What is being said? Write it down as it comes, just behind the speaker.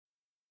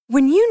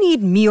When you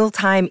need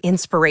mealtime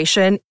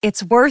inspiration,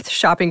 it's worth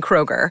shopping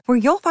Kroger, where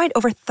you'll find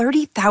over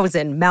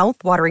 30,000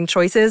 mouth-watering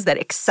choices that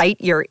excite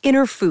your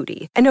inner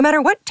foodie. And no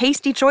matter what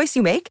tasty choice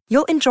you make,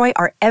 you'll enjoy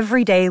our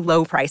everyday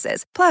low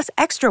prices, plus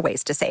extra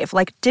ways to save,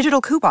 like digital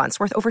coupons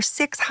worth over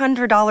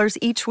 $600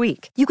 each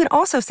week. You can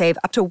also save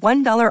up to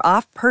 $1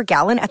 off per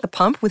gallon at the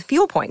pump with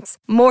fuel points.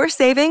 More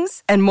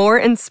savings and more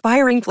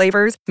inspiring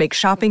flavors make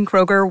shopping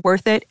Kroger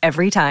worth it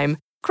every time.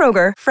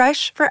 Kroger,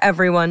 fresh for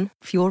everyone.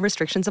 Fuel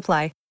restrictions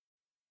apply.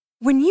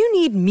 When you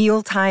need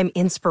mealtime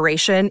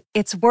inspiration,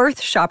 it's worth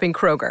shopping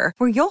Kroger,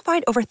 where you'll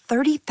find over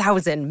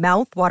 30,000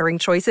 mouth-watering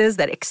choices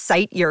that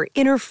excite your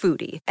inner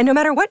foodie. And no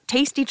matter what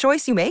tasty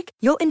choice you make,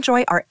 you'll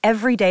enjoy our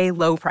everyday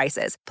low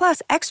prices,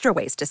 plus extra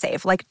ways to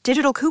save, like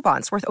digital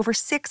coupons worth over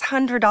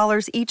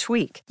 $600 each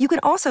week. You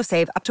can also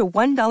save up to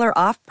 $1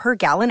 off per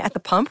gallon at the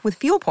pump with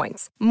fuel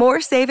points.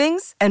 More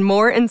savings and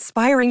more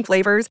inspiring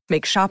flavors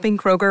make shopping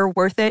Kroger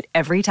worth it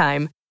every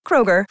time.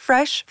 Kroger,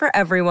 fresh for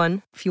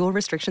everyone. Fuel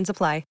restrictions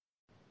apply.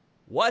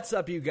 What's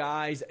up, you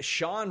guys?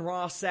 Sean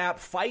Ross Sapp,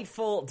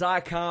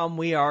 Fightful.com.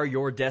 We are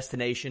your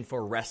destination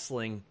for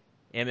wrestling,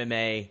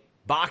 MMA,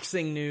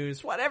 boxing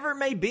news, whatever it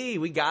may be.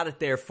 We got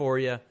it there for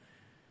you.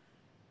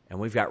 And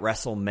we've got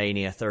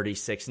WrestleMania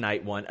 36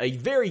 Night 1, a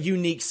very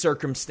unique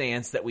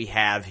circumstance that we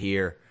have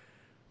here.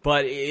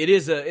 But it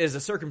is a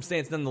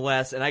circumstance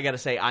nonetheless, and I got to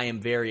say, I am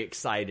very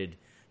excited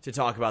to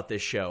talk about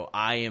this show.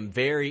 I am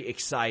very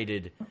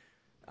excited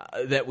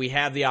that we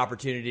have the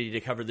opportunity to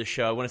cover this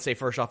show. I want to say,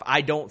 first off, I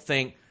don't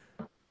think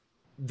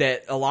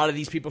that a lot of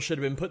these people should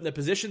have been put in the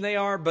position they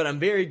are, but I'm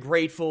very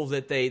grateful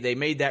that they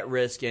made that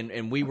risk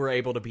and we were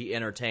able to be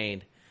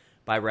entertained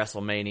by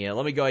WrestleMania.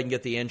 Let me go ahead and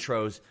get the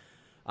intros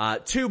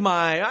to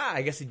my,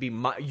 I guess it'd be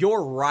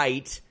your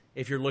right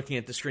if you're looking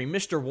at the screen,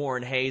 Mr.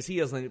 Warren Hayes. He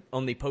is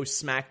on the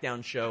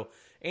post-SmackDown show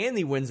and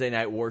the Wednesday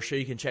Night War show.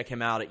 You can check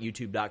him out at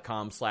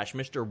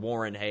youtube.com/Mr.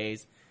 Warren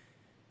Hayes.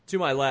 To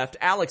my left,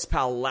 Alex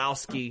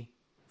Pawlowski,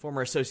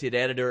 former associate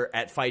editor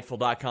at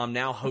Fightful.com,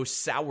 now hosts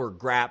Sour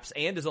Graps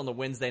and is on the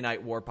Wednesday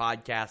Night War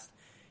podcast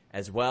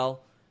as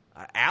well.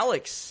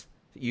 Alex,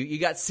 you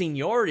got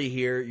seniority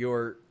here.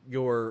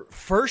 Your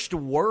first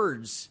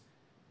words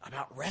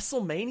about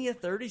WrestleMania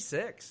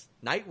 36,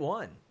 Night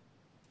 1.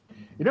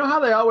 You know how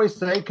they always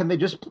say, can they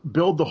just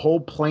build the whole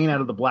plane out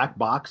of the black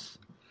box?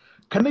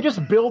 Can they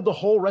just build the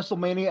whole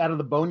WrestleMania out of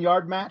the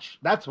Boneyard match?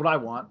 That's what I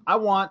want. I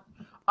want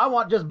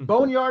just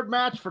Boneyard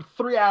match for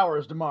 3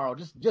 hours tomorrow.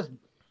 Just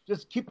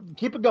keep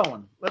it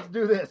going. Let's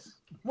do this.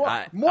 More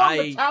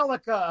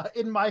Metallica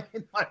in my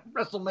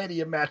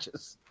WrestleMania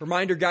matches.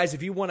 Reminder, guys,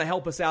 if you want to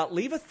help us out,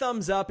 leave a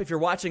thumbs up. If you're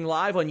watching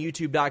live on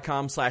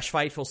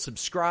youtube.com/Fightful,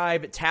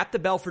 subscribe, tap the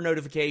bell for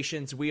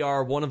notifications. We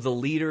are one of the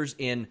leaders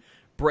in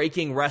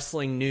breaking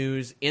wrestling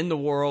news in the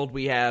world.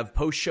 We have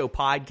post-show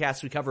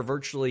podcasts. We cover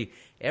virtually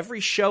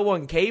every show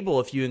on cable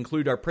if you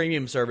include our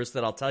premium service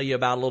that I'll tell you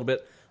about a little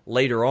bit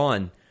later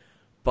on.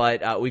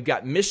 But we've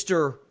got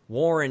Mr.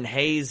 Warren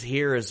Hayes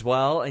here as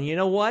well. And you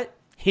know what?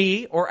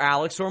 He or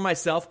Alex or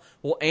myself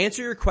will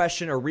answer your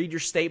question or read your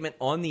statement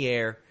on the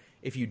air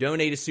if you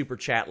donate a super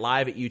chat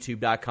live at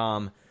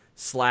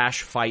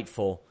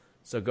youtube.com/Fightful.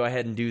 So go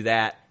ahead and do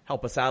that.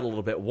 Help us out a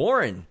little bit.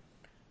 Warren,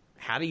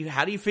 how do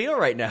you feel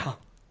right now?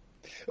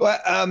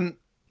 Well,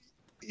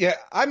 yeah,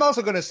 I'm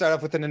also going to start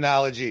off with an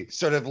analogy,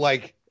 sort of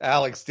like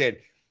Alex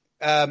did.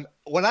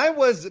 When I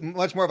was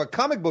much more of a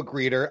comic book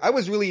reader, I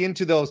was really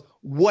into those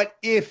what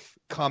if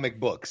comic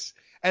books.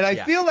 And I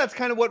feel that's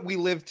kind of what we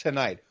live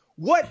tonight.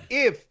 What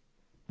if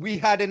we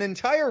had an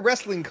entire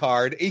wrestling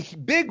card, a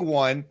big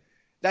one,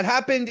 that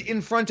happened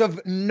in front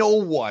of no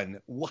one?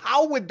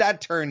 How would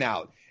that turn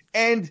out?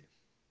 And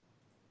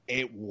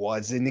it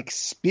was an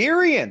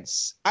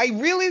experience. I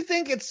really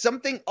think it's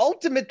something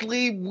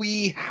ultimately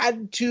we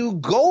had to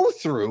go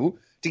through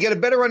to get a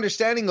better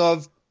understanding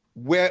of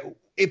where,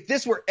 if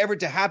this were ever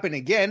to happen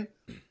again,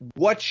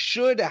 what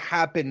should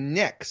happen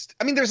next?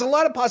 I mean, there's a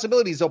lot of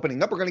possibilities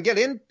opening up. We're going to get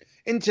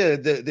into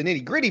the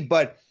nitty gritty,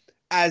 but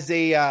as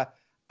an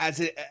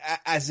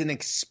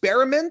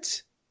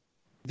experiment,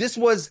 this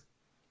was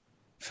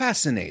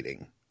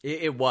fascinating.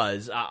 It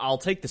was. I'll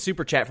take the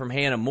super chat from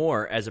Hannah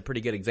Moore as a pretty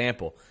good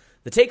example.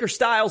 The Taker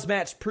Styles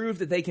match proved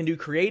that they can do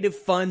creative,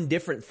 fun,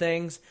 different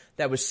things.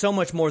 That was so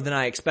much more than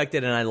I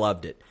expected, and I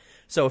loved it.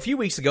 So a few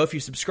weeks ago, if you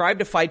subscribe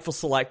to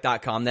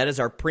FightfulSelect.com, that is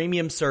our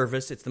premium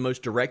service. It's the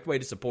most direct way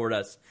to support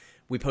us.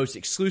 We post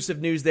exclusive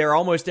news there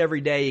almost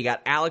every day. You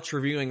got Alex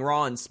reviewing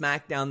Raw and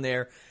SmackDown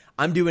there.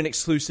 I'm doing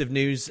exclusive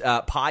news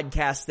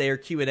podcasts there,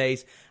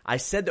 Q&As. I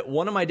said that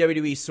one of my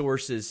WWE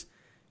sources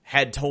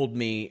had told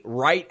me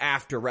right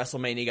after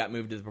WrestleMania got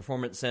moved to the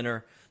Performance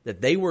Center that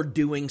they were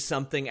doing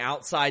something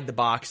outside the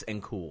box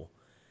and cool.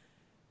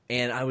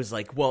 And I was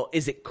like, well,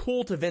 is it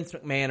cool to Vince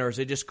McMahon or is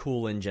it just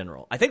cool in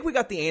general? I think we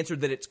got the answer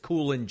that it's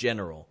cool in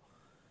general.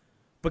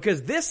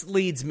 Because this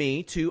leads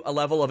me to a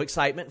level of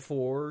excitement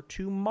for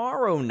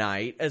tomorrow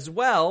night as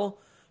well.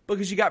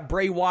 Because you got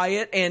Bray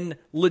Wyatt and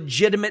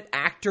legitimate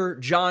actor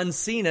John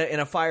Cena in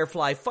a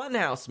Firefly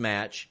Funhouse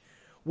match.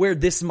 where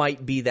this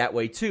might be that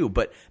way too.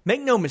 But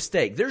make no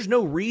mistake, there's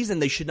no reason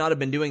they should not have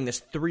been doing this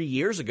 3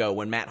 years ago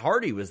when Matt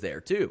Hardy was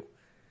there too.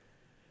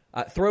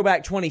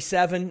 Throwback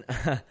 27,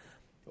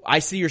 I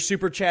see your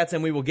super chats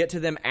and we will get to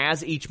them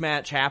as each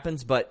match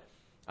happens. But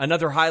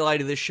another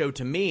highlight of this show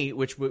to me,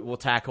 which we'll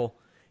tackle,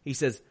 he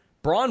says,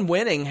 Braun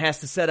winning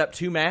has to set up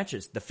 2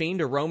 matches, The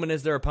Fiend or Roman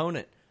as their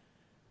opponent.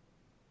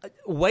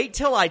 Wait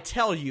till I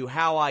tell you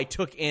how I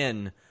took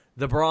in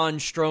the Braun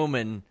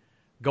Strowman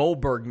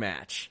Goldberg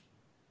match.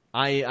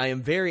 I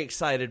am very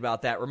excited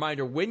about that.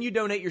 Reminder, when you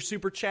donate your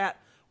super chat,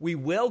 we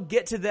will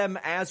get to them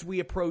as we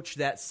approach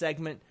that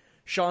segment.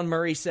 Sean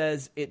Murray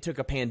says it took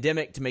a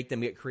pandemic to make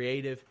them get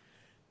creative.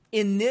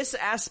 In this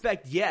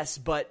aspect, yes,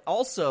 but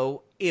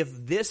also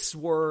if this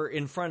were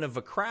in front of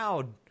a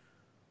crowd,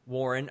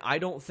 Warren, I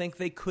don't think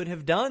they could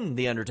have done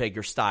The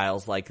Undertaker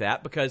styles like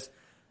that because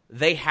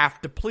they have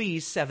to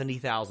please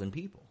 70,000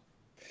 people.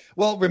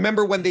 Well,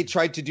 remember when they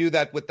tried to do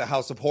that with the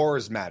House of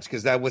Horrors match?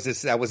 Because that was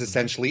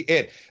essentially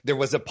it. There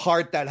was a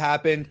part that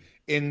happened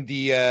in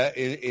the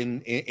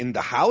in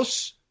the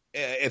house,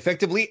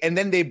 effectively, and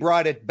then they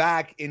brought it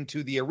back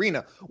into the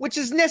arena, which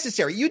is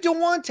necessary. You don't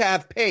want to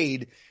have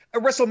paid a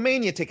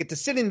WrestleMania ticket to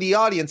sit in the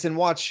audience and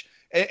watch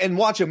a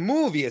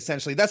movie.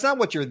 Essentially, that's not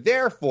what you're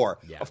there for.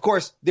 Yeah. Of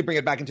course, they bring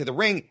it back into the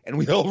ring, and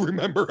we all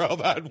remember how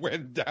that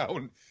went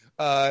down.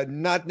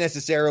 Not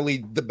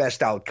necessarily the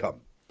best outcome.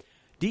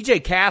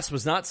 DJ Cass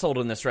was not sold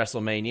in this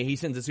WrestleMania. He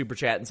sends a super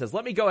chat and says,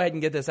 let me go ahead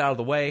and get this out of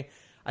the way.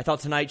 I thought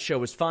tonight's show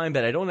was fine,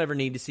 but I don't ever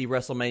need to see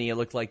WrestleMania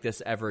look like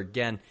this ever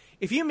again.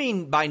 If you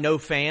mean by no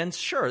fans,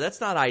 sure, that's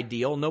not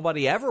ideal.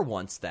 Nobody ever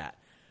wants that.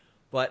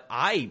 But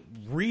I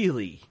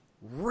really,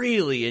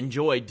 really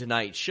enjoyed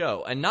tonight's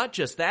show. And not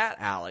just that,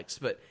 Alex,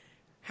 but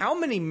how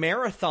many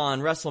marathon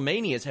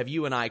WrestleManias have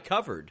you and I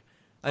covered?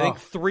 I think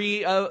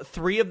three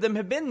of them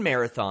have been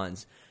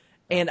marathons.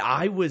 And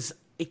I was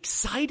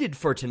excited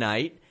for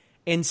tonight.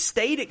 And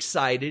stayed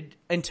excited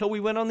until we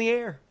went on the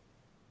air.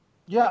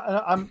 Yeah,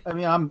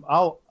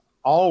 I'll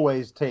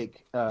always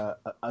take a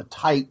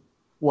tight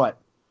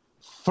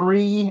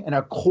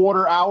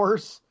 3.25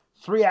 hours,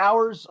 3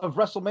 hours of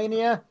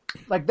WrestleMania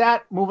like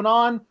that. Moving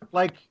on,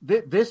 like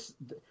this.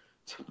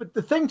 But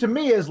the thing to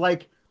me is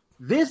like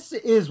this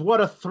is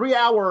what a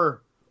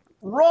 3-hour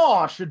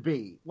Raw should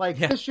be. Like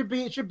It should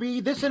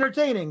be this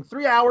entertaining.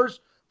 3 hours,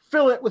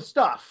 fill it with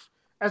stuff,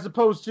 as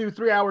opposed to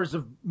 3 hours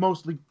of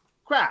mostly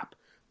crap.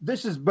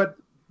 This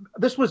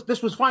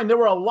was fine. There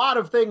were a lot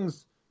of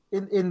things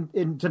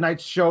in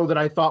tonight's show that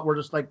I thought were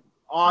just like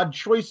odd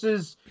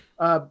choices,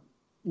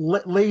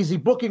 lazy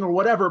booking or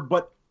whatever,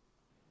 but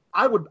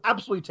I would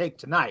absolutely take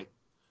tonight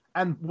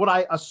and what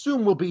I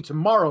assume will be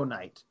tomorrow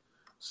night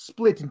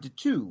split into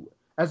 2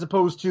 as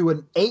opposed to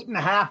an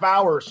 8.5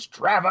 hour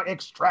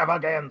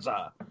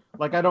extravaganza.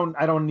 Like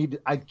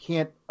I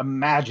can't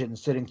imagine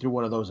sitting through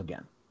one of those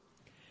again.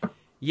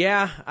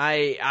 Yeah,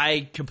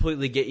 I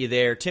completely get you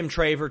there. Tim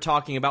Traver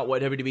talking about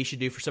what WWE should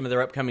do for some of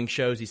their upcoming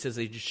shows. He says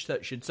they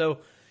just should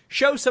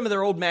show some of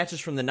their old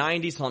matches from the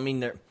 90s. I mean,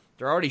 they're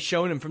already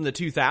showing them from the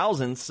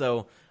 2000s,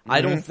 so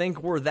I don't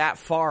think we're that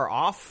far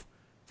off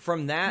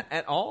from that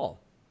at all.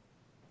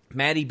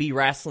 Maddie B.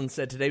 Wrestling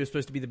said, today was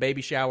supposed to be the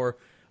baby shower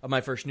of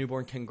my first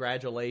newborn.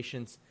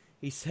 Congratulations.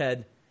 He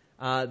said,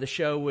 the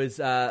show was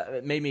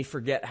made me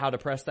forget how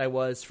depressed I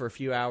was for a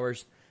few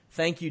hours.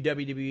 Thank you,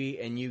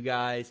 WWE, and you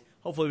guys.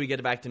 Hopefully we get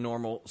it back to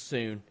normal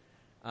soon.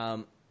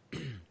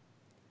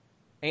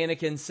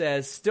 Anakin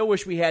says, still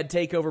wish we had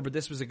TakeOver, but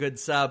this was a good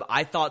sub.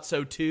 I thought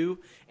so too,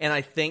 and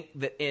I think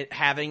that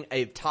having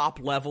a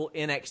top-level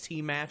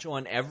NXT match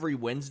on every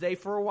Wednesday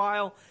for a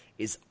while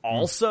is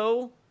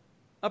also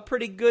a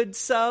pretty good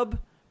sub.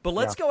 But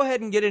let's go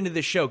ahead and get into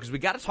this show, because we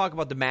got to talk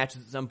about the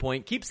matches at some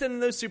point. Keep sending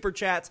those super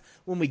chats.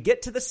 When we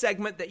get to the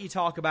segment that you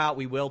talk about,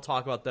 we will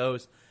talk about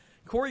those.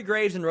 Corey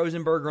Graves and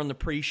Rosenberg are on the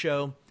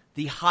pre-show.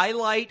 The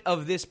highlight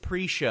of this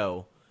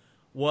pre-show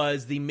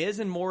was the Miz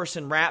and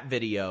Morrison rap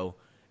video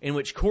in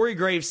which Corey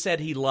Graves said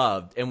he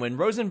loved. And when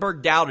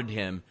Rosenberg doubted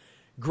him,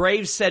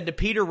 Graves said to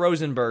Peter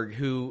Rosenberg,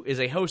 who is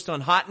a host on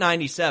Hot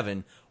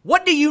 97,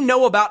 what do you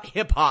know about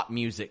hip-hop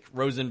music,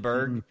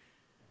 Rosenberg?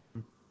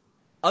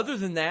 Other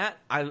than that,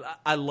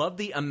 I love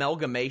the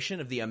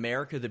amalgamation of the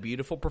America the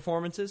Beautiful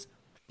performances.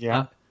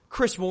 Yeah.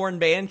 Chris Warren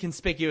Band,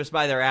 conspicuous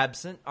by their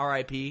absent,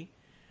 R.I.P.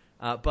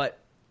 But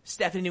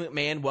Stephanie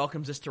McMahon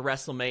welcomes us to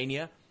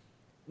WrestleMania.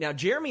 Now,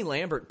 Jeremy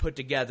Lambert put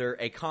together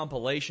a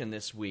compilation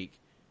this week.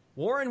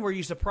 Warren, were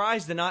you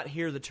surprised to not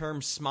hear the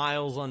term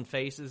smiles on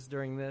faces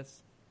during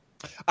this?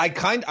 I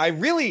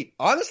really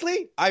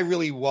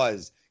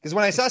was. Because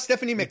when I saw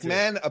Stephanie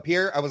McMahon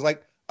appear, I was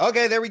like,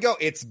 okay, there we go.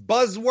 It's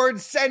buzzword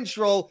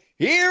central.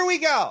 Here we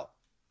go.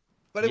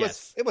 But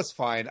it was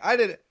fine.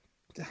 I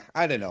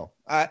don't know.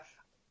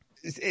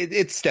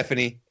 It's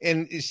Stephanie,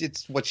 and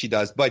it's what she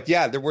does. But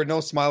yeah, there were no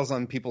smiles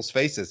on people's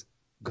faces.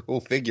 Go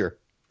figure.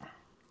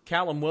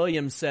 Callum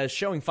Williams says,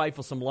 showing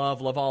Fightful some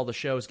love. Love all the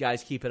shows,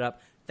 guys. Keep it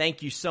up.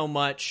 Thank you so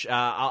much.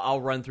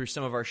 I'll run through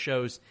some of our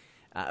shows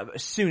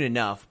soon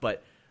enough.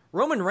 But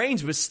Roman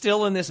Reigns was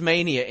still in this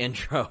Mania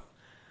intro.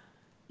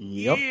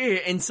 Yep. Yeah,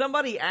 and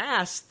somebody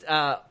asked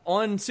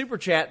on Super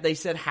Chat, they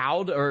said,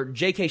 or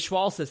J.K.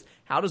 Schwal says,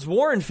 how does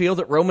Warren feel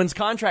that Roman's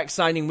contract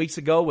signing weeks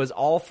ago was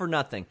all for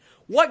nothing?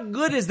 What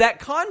good is that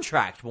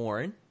contract,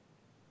 Warren?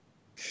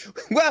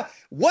 Well,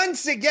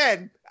 once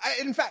again,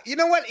 in fact, you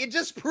know what? It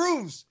just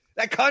proves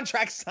that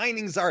contract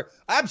signings are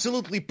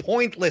absolutely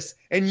pointless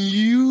and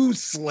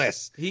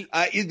useless.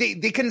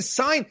 They can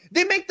sign,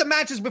 they make the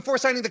matches before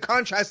signing the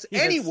contracts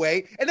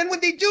anyway, and then when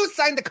they do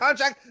sign the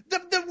contract,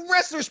 the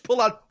wrestlers pull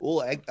out.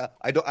 Oh,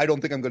 I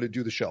don't think I'm going to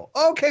do the show.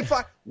 Okay,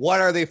 fine.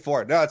 What are they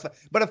for? No, it's fine.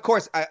 But of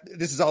course,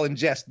 this is all in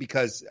jest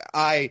because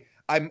I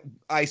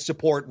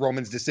support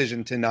Roman's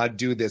decision to not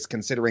do this,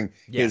 considering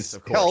his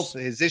health,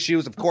 his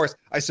issues. Of course,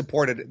 I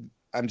supported it.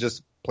 I'm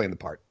just playing the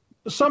part.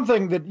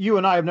 Something that you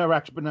and I have never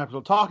actually been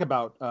able to talk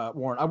about,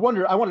 Warren. I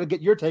wanted to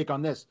get your take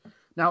on this.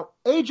 Now,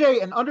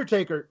 AJ and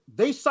Undertaker,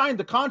 they signed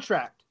the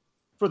contract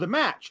for the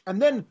match,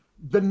 and then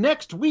the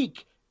next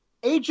week,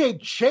 AJ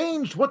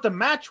changed what the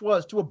match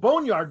was to a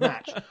Boneyard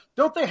match.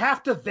 Don't they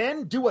have to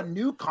then do a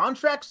new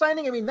contract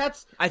signing? I mean, you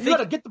got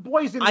to get the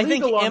boys in. I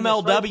think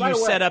MLW right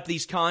set up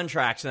these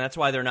contracts, and that's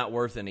why they're not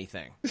worth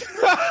anything.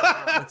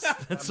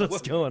 That's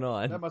what's going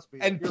on. That must be.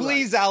 And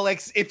please, right,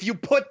 Alex, if you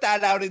put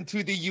that out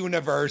into the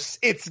universe,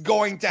 it's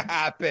going to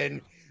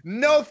happen.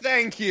 No,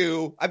 thank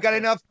you. I've got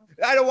enough.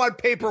 I don't want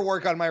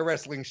paperwork on my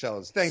wrestling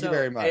shows. Thank you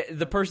very much.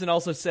 The person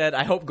also said,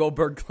 I hope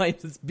Goldberg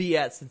claims it's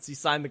BS since he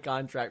signed the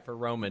contract for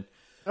Roman.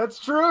 That's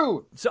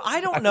true. So I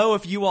don't know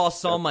if you all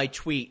saw my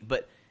tweet,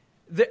 but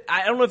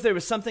I don't know if there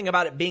was something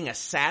about it being a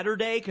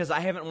Saturday, because I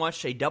haven't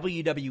watched a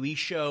WWE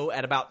show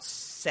at about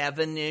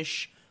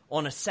 7-ish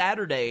on a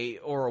Saturday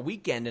or a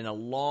weekend in a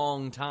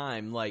long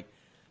time. Like,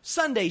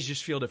 Sundays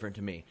just feel different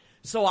to me.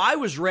 So I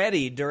was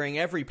ready during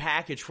every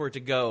package for it to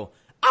go,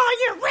 are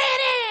you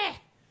ready?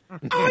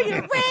 Are you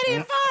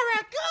ready for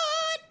a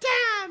good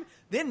time?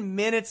 Then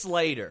minutes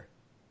later,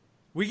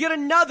 we get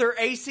another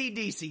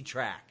AC/DC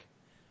track.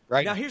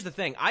 Right. Now, here's the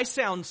thing. I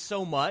sound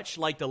so much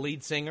like the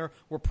lead singer,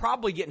 we're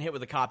probably getting hit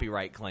with a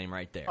copyright claim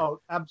right there.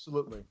 Oh,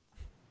 absolutely.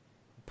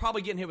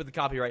 Probably getting hit with the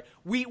copyright.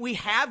 We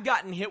have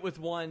gotten hit with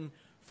one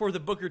for the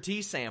Booker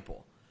T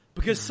sample,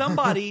 because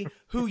somebody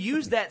who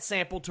used that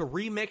sample to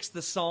remix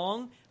the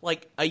song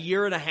like a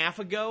year and a half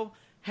ago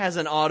has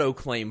an auto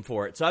claim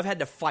for it. So I've had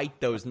to fight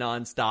those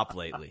nonstop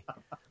lately.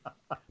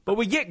 But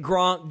we get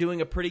Gronk doing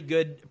a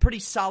pretty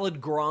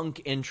solid Gronk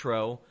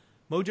intro.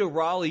 Mojo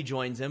Rawley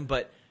joins him,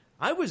 but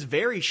I was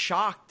very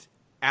shocked,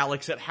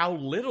 Alex, at how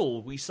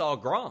little we saw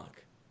Gronk.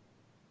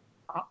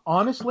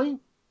 Honestly,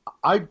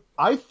 I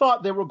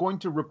thought they were going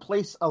to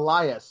replace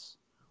Elias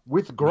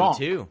with Gronk.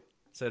 Me too.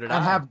 So did I.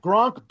 And have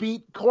Gronk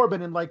beat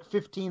Corbin in like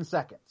 15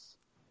 seconds.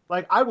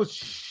 Like, I was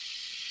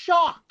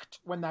shocked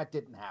when that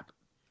didn't happen.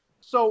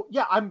 So,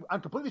 yeah, I'm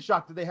completely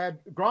shocked that they had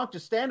Gronk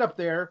just stand up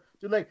there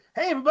to like,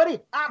 hey, everybody,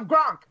 I'm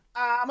Gronk.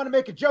 I'm going to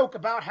make a joke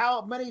about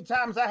how many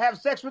times I have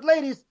sex with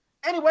ladies.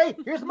 Anyway,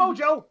 here's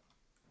Mojo.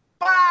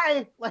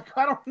 Bye! Like,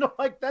 I don't know.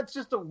 Like, that's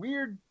just a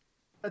weird...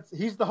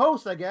 He's the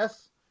host, I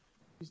guess.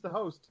 He's the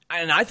host.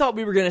 And I thought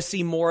we were going to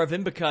see more of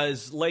him,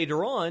 because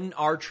later on,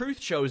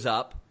 R-Truth shows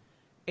up,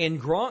 and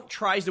Gronk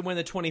tries to win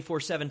the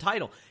 24/7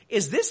 title.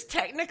 Is this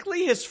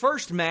technically his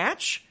first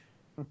match?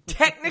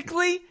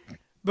 Technically?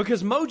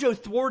 Because Mojo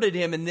thwarted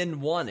him and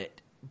then won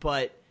it.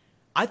 But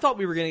I thought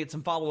we were going to get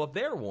some follow-up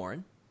there,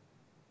 Warren.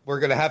 We're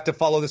going to have to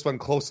follow this one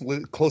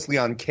closely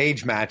on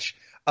Cage Match.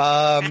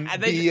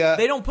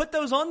 They don't put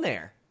those on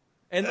there.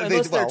 And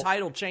unless their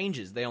title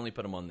changes, they only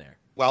put them on there.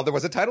 Well, there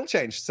was a title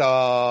change,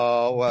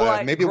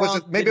 so maybe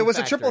it was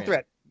a triple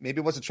threat. Maybe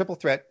it was a triple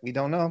threat. We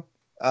don't know.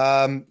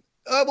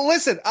 Well,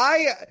 listen,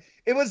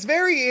 it was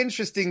very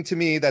interesting to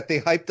me that they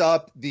hyped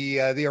up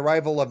the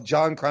arrival of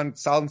John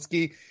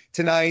Krasinski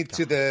tonight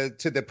to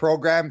the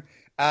program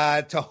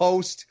to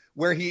host,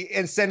 where he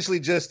essentially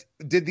just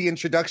did the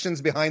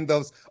introductions behind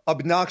those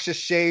obnoxious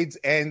shades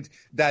and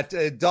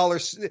that dollar.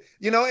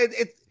 You know,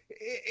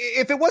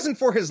 if it wasn't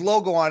for his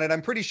logo on it,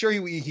 I'm pretty sure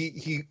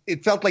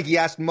it felt like he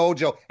asked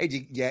Mojo,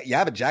 hey, you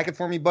have a jacket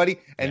for me, buddy?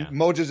 And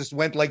Mojo just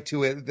went like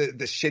to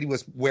the shit he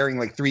was wearing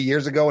like 3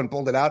 years ago and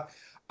pulled it out.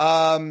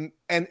 And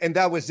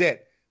that was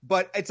it.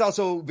 But it's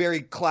also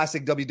very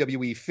classic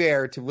WWE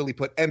fare to really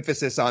put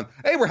emphasis on,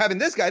 hey, we're having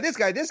this guy,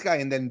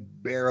 and then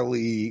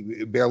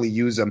barely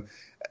use him.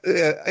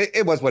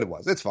 It was what it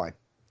was. It's fine.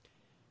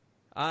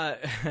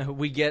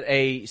 We get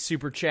a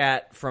super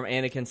chat from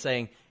Anakin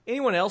saying,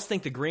 anyone else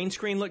think the green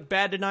screen looked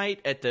bad tonight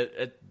at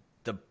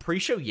the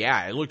pre-show?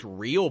 Yeah, it looked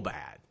real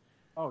bad.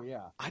 Oh,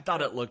 yeah. I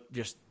thought it looked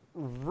just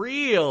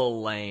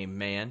real lame,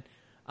 man.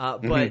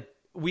 But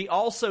we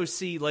also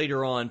see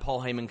later on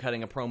Paul Heyman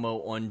cutting a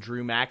promo on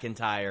Drew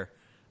McIntyre.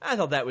 I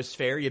thought that was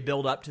fair. You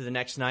build up to the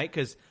next night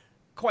because,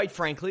 quite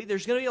frankly,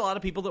 there's going to be a lot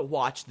of people that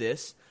watch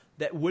this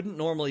that wouldn't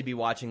normally be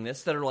watching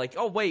this that are like,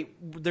 oh,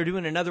 wait, they're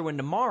doing another one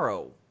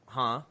tomorrow,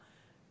 huh?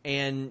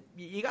 And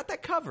you got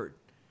that covered.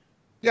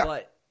 Yeah.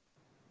 But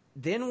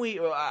then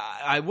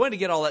I wanted to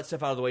get all that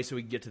stuff out of the way so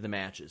we could get to the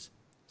matches.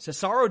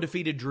 Cesaro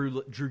defeated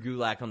Drew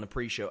Gulak on the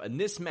pre-show, and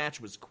this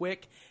match was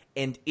quick,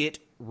 and it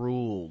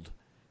ruled.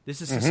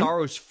 This is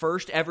Cesaro's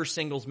first ever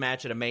singles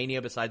match at a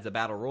Mania besides the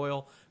Battle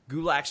Royal.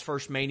 Gulak's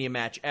first Mania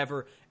match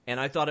ever, and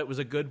I thought it was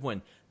a good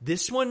one.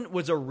 This one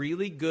was a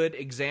really good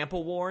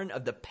example, Warren,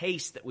 of the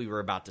pace that we were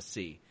about to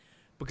see.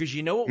 Because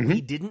you know what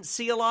we didn't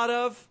see a lot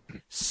of?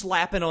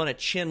 Slapping on a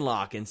chin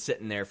lock and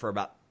sitting there for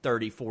about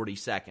 30, 40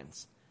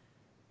 seconds.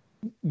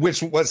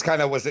 Which was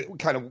kind of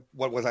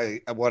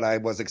what I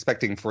was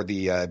expecting for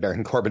the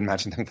Baron Corbin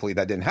match, and thankfully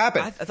that didn't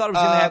happen. I thought it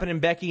was going to happen in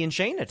Becky and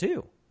Shayna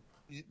too.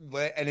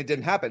 And it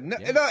didn't happen.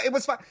 No, it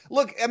was fine.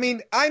 Look, I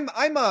mean, I'm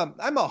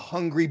a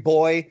hungry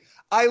boy.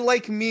 I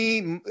like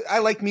me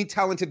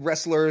talented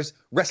wrestlers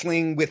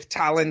wrestling with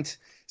talent.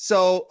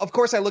 So of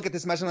course I look at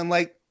this match and I'm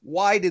like,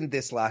 why didn't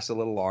this last a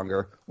little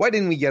longer? Why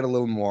didn't we get a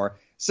little more?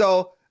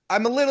 So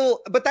I'm a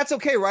little, but that's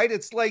okay, right?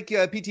 It's like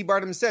P.T.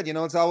 Barnum said,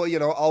 it's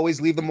all, always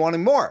leave them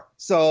wanting more.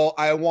 So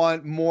I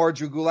want more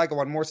Drew Gulak. I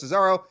want more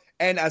Cesaro.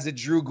 And as a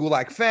Drew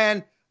Gulak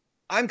fan,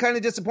 I'm kind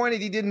of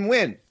disappointed he didn't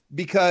win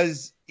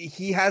because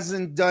he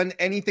hasn't done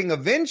anything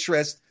of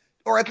interest,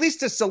 or at least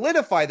to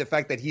solidify the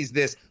fact that he's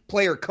this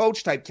player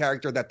coach type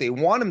character that they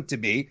want him to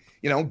be,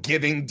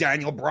 giving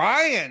Daniel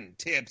Bryan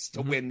tips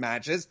to win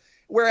matches,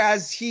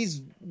 whereas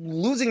he's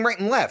losing right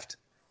and left.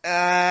 But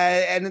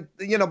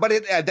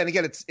then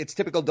again, it's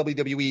typical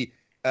WWE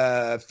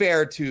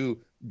fare to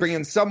bring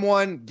in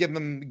someone, give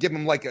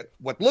him like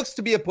what looks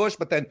to be a push,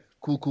 but then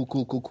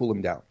cool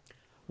him down.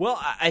 Well,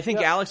 I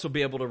think Alex will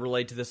be able to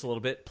relate to this a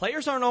little bit.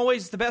 Players aren't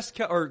always the best,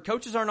 or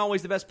coaches aren't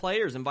always the best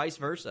players, and vice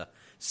versa.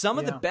 Some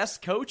of the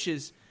best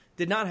coaches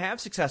did not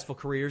have successful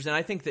careers, and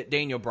I think that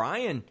Daniel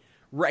Bryan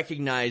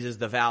recognizes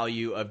the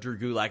value of Drew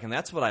Gulak, and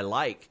that's what I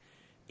like.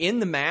 In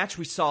the match,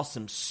 we saw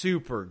some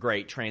super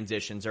great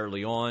transitions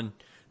early on.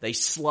 They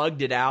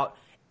slugged it out.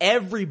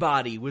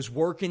 Everybody was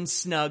working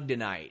snug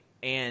tonight,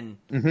 and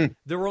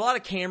there were a lot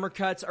of camera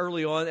cuts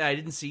early on. I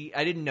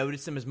didn't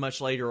notice them as much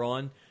later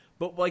on,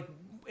 but like.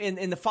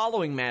 In the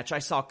following match, I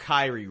saw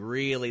Kairi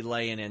really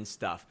laying in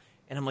stuff.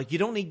 And I'm like, you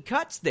don't need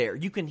cuts there.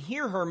 You can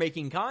hear her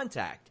making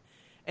contact.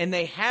 And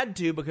they had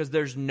to because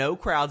there's no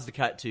crowds to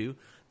cut to.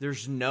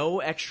 There's no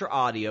extra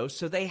audio.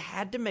 So they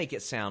had to make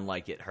it sound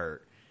like it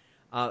hurt.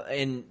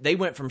 And they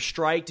went from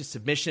strike to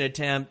submission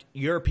attempt,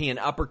 European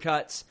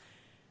uppercuts.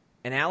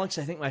 And Alex,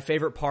 I think my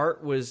favorite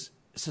part was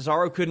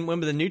Cesaro couldn't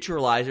win with a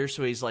neutralizer.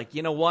 So he's like,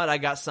 you know what? I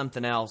got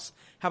something else.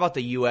 How about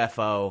the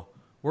UFO?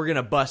 We're going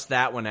to bust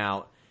that one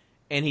out.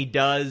 And he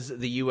does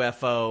the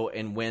UFO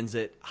and wins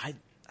it. I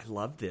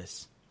love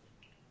this.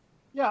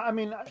 Yeah, I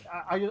mean,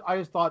 I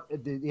just thought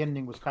the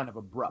ending was kind of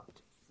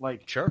abrupt.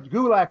 Like, sure.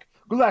 Gulak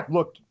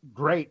looked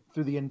great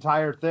through the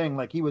entire thing.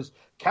 Like, he was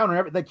countering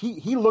everything. Like,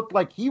 he looked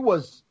like he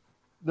was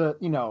the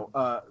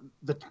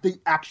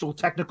actual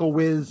technical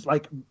whiz,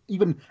 like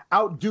even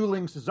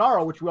out-dueling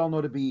Cesaro, which we all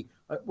know to be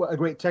a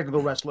great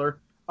technical wrestler.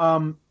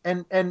 And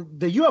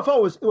the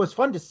UFO was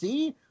fun to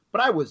see, but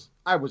I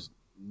was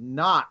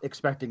not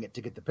expecting it to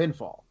get the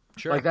pinfall.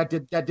 Sure. Like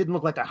that didn't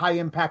look like a high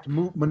impact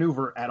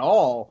maneuver at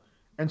all.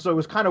 And so it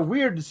was kind of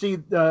weird to see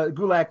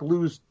Gulak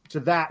lose to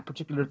that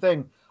particular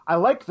thing. I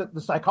liked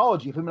the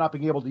psychology of him not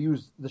being able to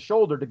use the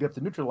shoulder to get the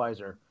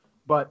neutralizer,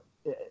 but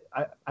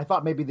I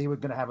thought maybe they were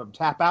going to have him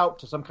tap out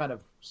to some kind of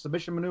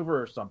submission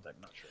maneuver or something.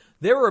 Not sure.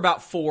 There were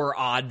about 4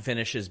 odd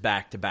finishes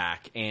back to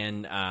back,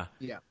 and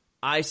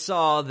I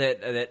saw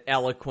that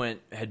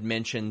Eloquent had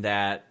mentioned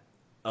that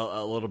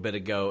a little bit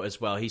ago as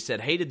well. He said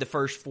hated the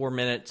first 4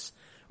 minutes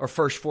or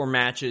first 4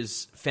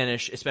 matches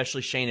finish,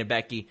 especially Shane and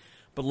Becky,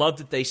 but loved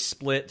that they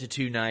split to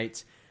 2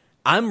 nights.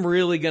 I'm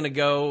really going to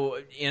go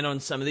in on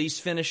some of these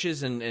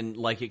finishes and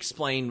like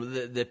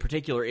explain the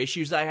particular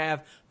issues I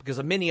have,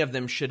 because many of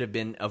them should have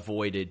been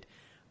avoided.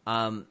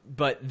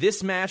 But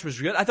this match was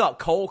good. I thought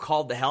Cole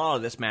called the hell out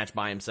of this match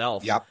by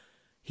himself. Yep.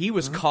 He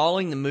was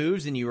calling the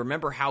moves, and you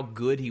remember how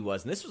good he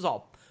was. And this was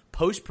all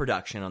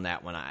post-production on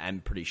that one,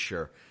 I'm pretty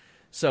sure.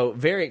 So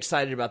very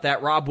excited about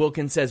that. Rob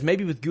Wilkins says,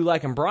 maybe with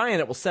Gulak and Bryan,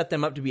 it will set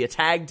them up to be a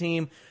tag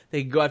team.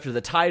 They can go after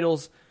the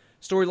titles.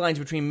 Storylines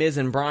between Miz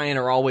and Bryan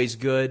are always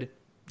good.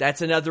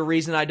 That's another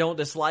reason I don't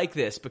dislike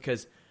this,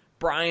 because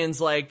Bryan's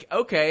like,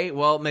 okay,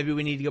 well, maybe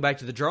we need to go back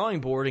to the drawing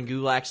board, and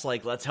Gulak's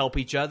like, let's help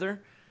each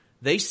other.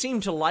 They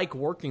seem to like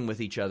working with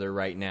each other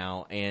right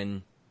now,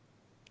 and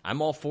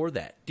I'm all for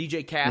that.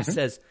 DJ Cass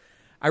says,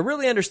 I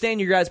really understand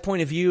your guys'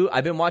 point of view.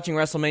 I've been watching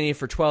WrestleMania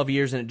for 12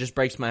 years, and it just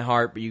breaks my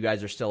heart, but you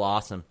guys are still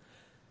awesome.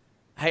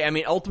 Hey, I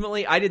mean,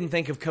 ultimately, I didn't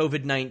think of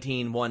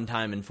COVID-19 one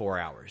time in 4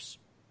 hours.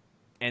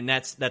 And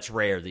that's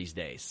rare these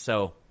days.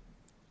 So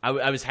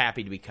I was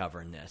happy to be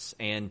covering this.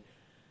 And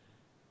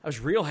I was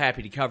real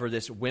happy to cover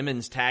this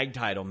women's tag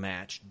title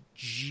match.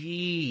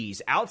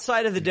 Jeez.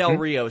 Outside of the Del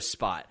Rio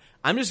spot.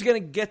 I'm just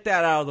going to get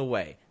that out of the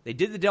way. They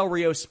did the Del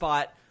Rio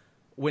spot.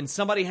 When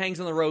somebody hangs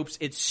on the ropes,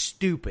 it's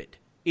stupid.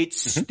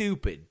 It's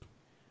stupid.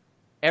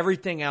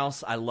 Everything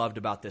else I loved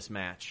about this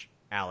match,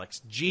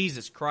 Alex.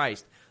 Jesus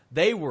Christ.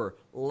 They were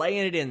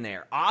laying it in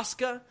there.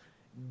 Asuka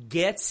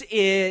gets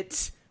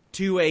it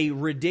to a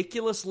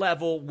ridiculous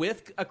level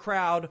with a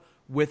crowd,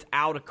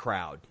 without a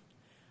crowd.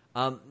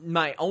 I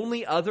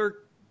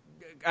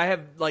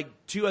have like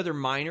 2 other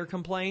minor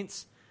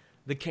complaints.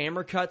 the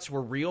camera cuts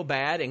were real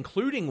bad,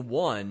 including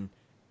one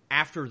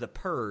after the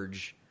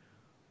Purge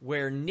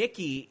where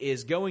Nikki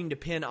is going to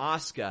pin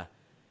Asuka,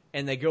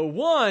 and they go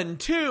 1,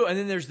 2, and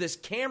then there's this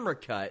camera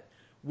cut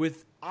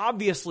with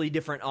obviously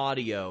different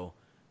audio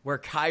where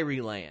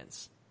Kairi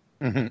lands.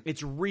 Mm-hmm.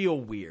 It's real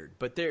weird,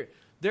 but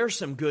there's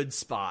some good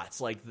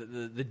spots, like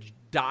the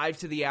dive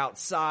to the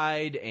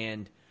outside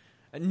and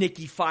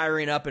Nikki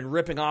firing up and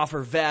ripping off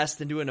her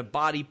vest and doing a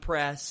body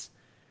press.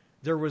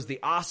 There was the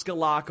Asuka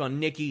lock on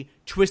Nikki,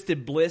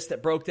 Twisted Bliss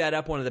that broke that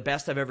up, one of the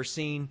best I've ever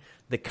seen.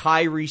 The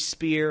Kairi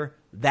spear,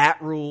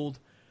 that ruled.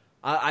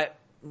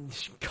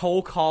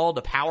 Cole called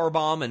a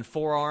powerbomb and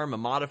forearm a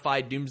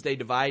modified Doomsday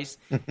Device.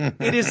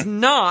 It is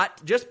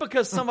not, just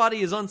because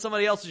somebody is on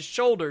somebody else's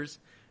shoulders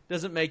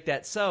doesn't make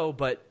that so,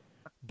 but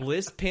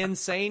Bliss pinned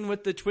Sane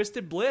with the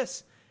Twisted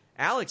Bliss.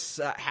 Alex,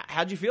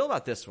 how'd you feel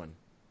about this one?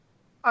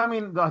 I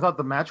mean, I thought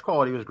the match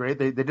quality was great.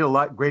 They did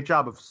a great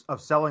job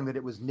of selling that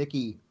it was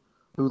Nikki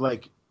who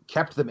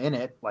kept them in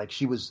it. Like,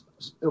 she was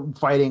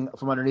fighting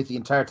from underneath the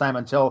entire time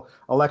until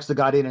Alexa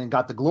got in and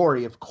got the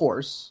glory, of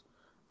course.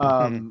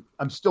 I'm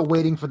still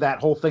waiting for that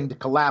whole thing to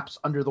collapse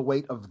under the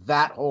weight of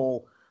that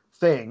whole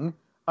thing.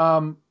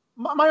 My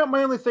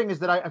only thing is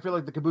that I feel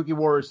like the Kabuki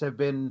Warriors have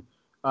been,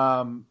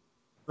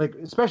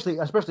 especially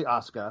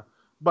Asuka,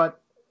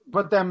 but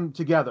them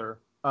together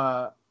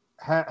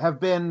have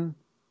been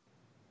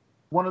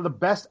one of the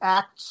best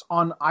acts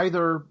on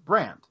either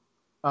brand.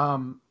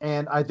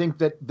 And I think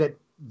that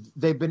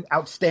they've been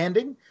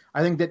outstanding.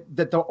 I think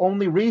that the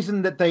only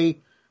reason that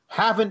they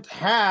haven't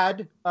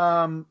had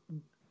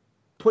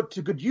put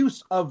to good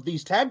use of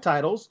these tag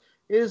titles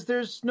is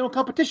there's no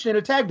competition in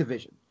a tag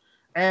division.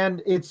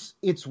 And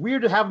it's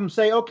weird to have them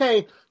say,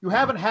 okay, you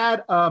haven't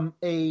had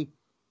a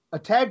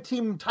tag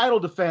team title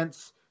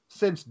defense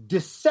since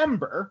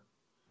December.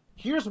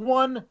 Here's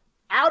one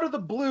out of the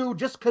blue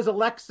just because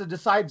Alexa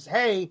decides,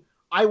 hey,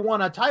 I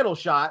want a title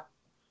shot.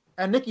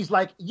 And Nikki's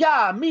like,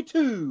 yeah, me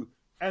too.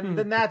 And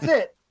then that's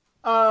it.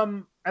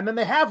 And then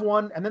they have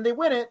one, and then they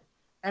win it.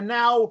 And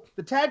now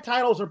the tag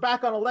titles are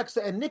back on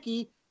Alexa and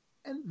Nikki,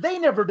 and they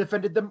never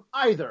defended them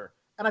either.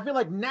 And I feel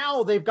like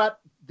now they've got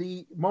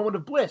the moment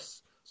of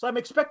bliss. So I'm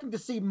expecting to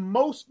see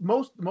I'm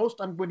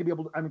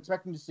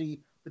expecting to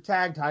see the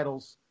tag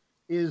titles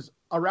is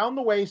around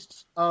the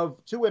waists of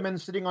two women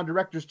sitting on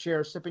director's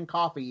chairs, sipping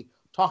coffee,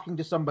 talking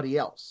to somebody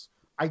else.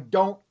 I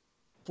don't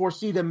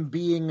foresee them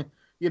being,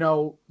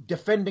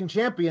 defending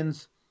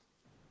champions,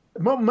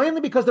 mainly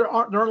because there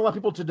aren't a lot of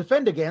people to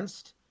defend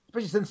against,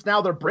 especially since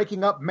now they're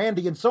breaking up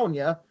Mandy and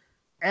Sonya.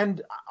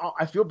 And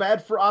I feel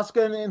bad for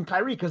Asuka and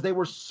Kairi because they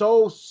were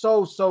so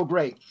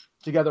great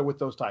together with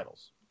those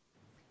titles.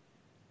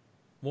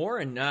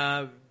 Warren,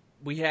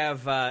 we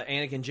have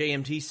Anakin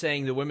JMT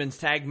saying the women's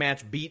tag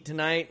match beat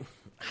tonight.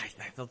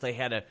 I thought they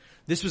had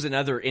this was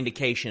another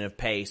indication of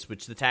pace,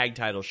 which the tag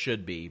title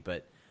should be,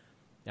 but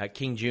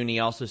King Junie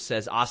also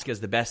says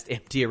Asuka's the best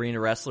empty arena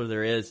wrestler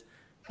there is.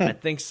 I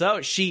think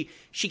so. She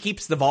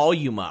keeps the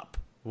volume up,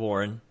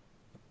 Warren.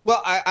 Well,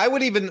 I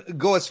would even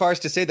go as far as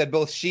to say that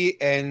both she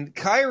and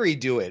Kairi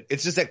do it.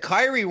 It's just that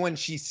Kairi, when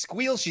she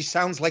squeals, she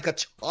sounds like a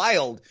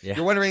child. Yeah.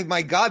 You're wondering,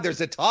 my God,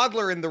 there's a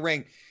toddler in the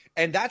ring.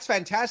 And that's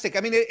fantastic. I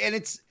mean, and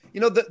it's,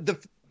 the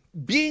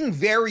being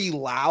very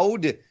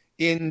loud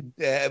in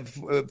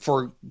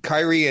for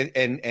Kairi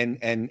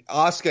and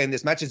Asuka in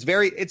this match is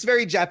it's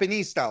very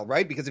Japanese style,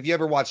 right? Because if you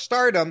ever watch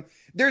Stardom,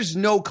 there's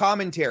no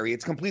commentary.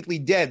 It's completely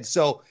dead.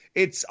 So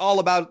it's all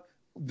about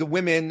the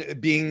women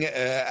being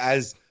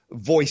as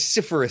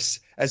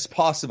vociferous as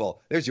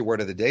possible. There's your word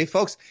of the day,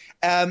 folks.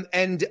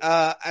 And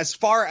as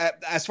far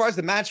as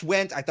the match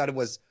went, I thought it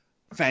was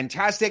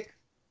fantastic.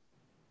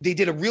 They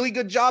did a really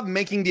good job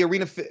making the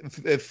arena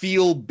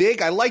feel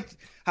big. I liked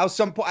how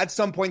at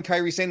some point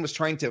Kairi Sane was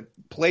trying to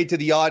play to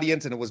the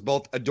audience, and it was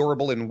both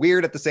adorable and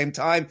weird at the same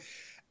time.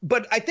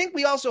 But I think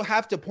we also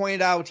have to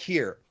point out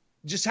here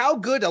just how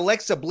good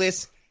Alexa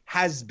Bliss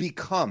has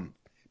become,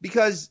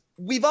 because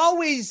we've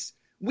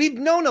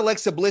known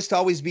Alexa Bliss to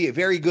always be a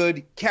very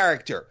good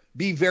character,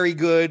 be very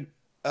good,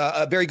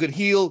 a very good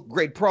heel,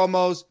 great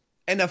promos,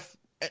 and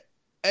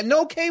an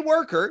okay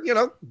worker,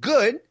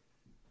 good.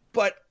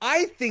 But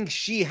I think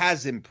she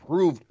has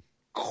improved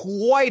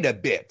quite a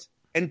bit.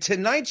 And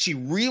tonight she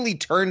really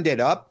turned it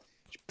up.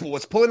 She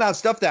was pulling out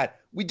stuff that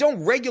we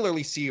don't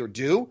regularly see her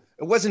do.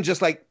 It wasn't just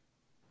like,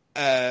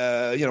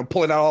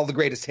 pulling out all the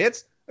greatest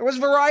hits. There was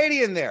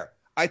variety in there.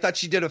 I thought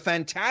she did a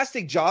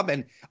fantastic job,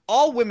 and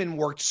all women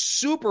worked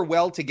super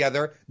well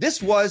together.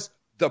 This was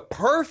the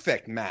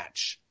perfect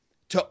match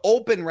to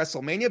open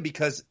WrestleMania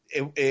because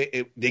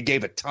they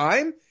gave it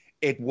time.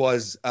 It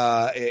was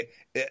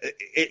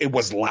it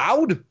was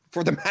loud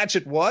for the match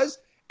it was,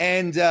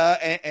 and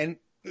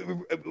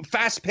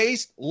fast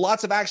paced,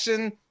 lots of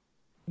action.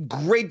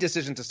 Great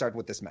decision to start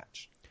with this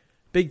match.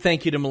 Big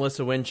thank you to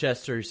Melissa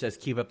Winchester, who says,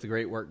 keep up the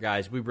great work,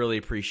 guys. We really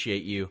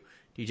appreciate you.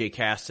 DJ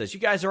Cass says, you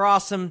guys are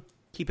awesome.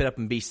 Keep it up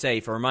and be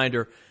safe. A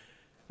reminder,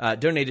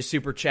 Donate a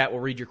super chat.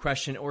 We'll read your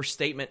question or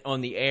statement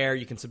on the air.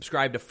 You can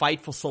subscribe to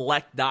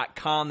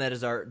FightfulSelect.com. That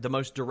is the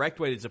most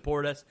direct way to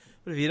support us.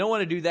 But if you don't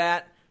want to do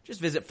that,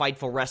 just visit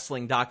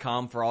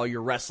FightfulWrestling.com for all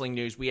your wrestling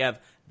news. We have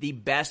the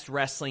best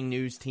wrestling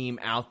news team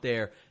out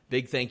there.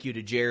 Big thank you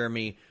to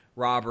Jeremy,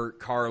 Robert,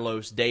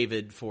 Carlos,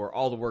 David for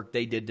all the work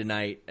they did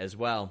tonight as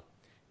well.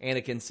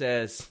 Anakin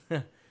says,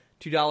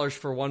 $2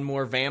 for one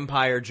more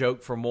vampire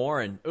joke for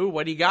Warren. Ooh,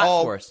 what do you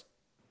got for us?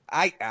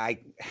 I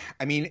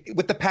mean,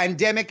 with the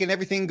pandemic and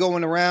everything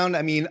going around,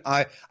 I mean,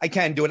 I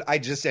can't do it. I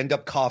just end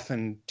up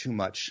coughing too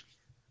much.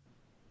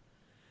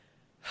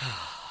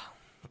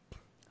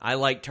 I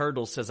Like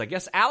Turtles says, I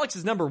guess Alex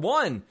is number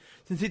 1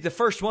 since he's the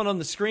first one on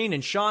the screen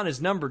and Sean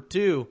is number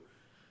 2.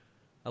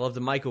 I love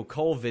the Michael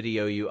Cole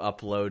video you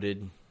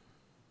uploaded.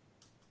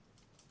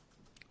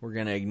 We're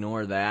going to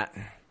ignore that.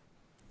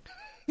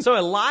 So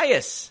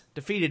Elias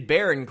defeated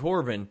Baron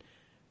Corbin.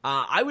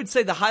 I would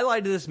say the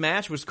highlight of this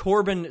match was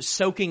Corbin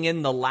soaking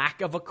in the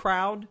lack of a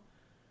crowd.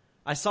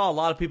 I saw a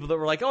lot of people that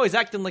were like, oh, he's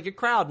acting like a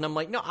crowd. And I'm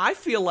like, no, I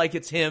feel like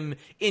it's him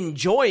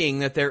enjoying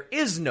that there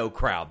is no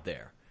crowd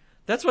there.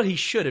 That's what he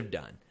should have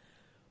done.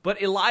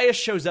 But Elias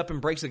shows up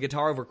and breaks the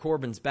guitar over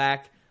Corbin's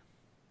back.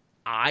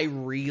 I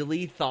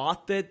really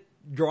thought that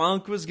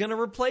Gronk was going to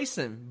replace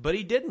him, but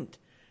he didn't.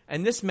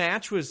 And this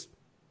match was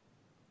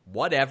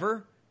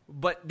whatever.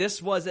 But this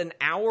was an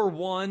hour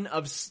 1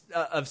 of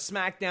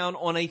SmackDown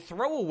on a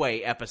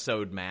throwaway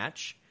episode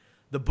match.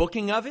 The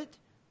booking of it,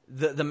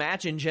 the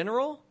match in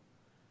general,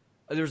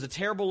 there was a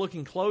terrible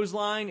looking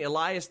clothesline.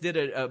 Elias did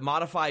a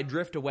modified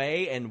drift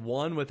away and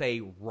won with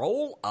a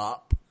roll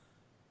up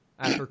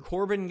after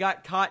Corbin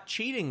got caught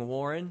cheating.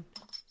 Warren,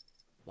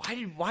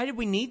 why did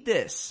we need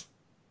this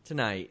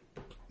tonight?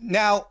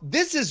 Now,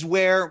 this is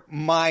where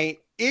my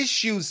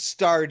issues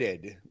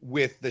started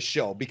with the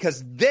show,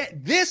 because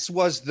this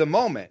was the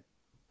moment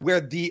where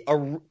the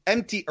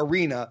empty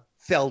arena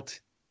felt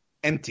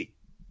empty,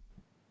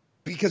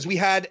 because we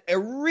had a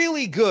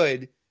really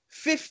good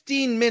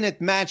 15-minute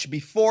match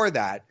before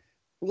that.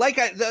 Like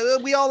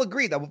we all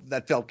agreed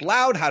that felt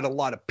loud, had a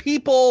lot of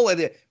people, and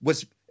it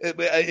was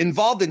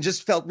involved and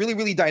just felt really,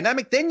 really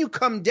dynamic. Then you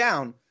come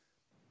down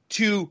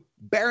to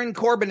Baron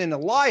Corbin and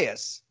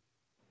Elias,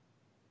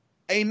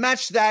 a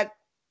match that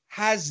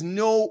has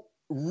no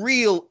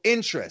real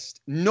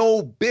interest,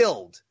 no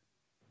build.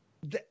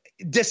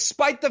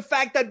 Despite the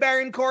fact that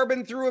Baron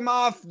Corbin threw him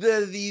off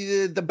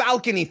the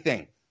balcony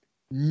thing,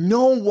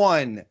 no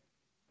one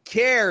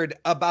cared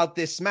about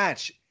this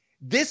match.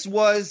 This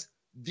was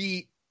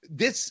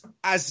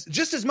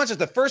just as much as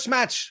the first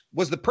match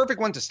was the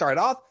perfect one to start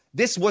off,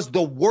 this was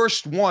the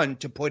worst one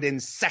to put in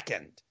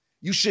second.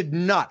 You should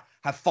not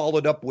have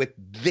followed up with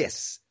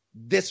this.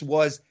 This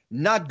was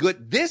not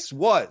good. This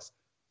was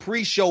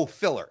pre-show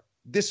filler.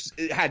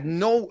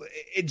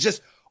 It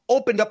just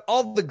opened up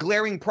all the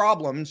glaring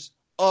problems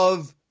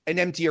of an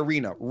empty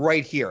arena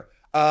right here.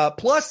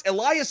 Plus,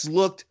 Elias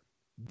looked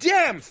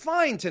damn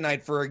fine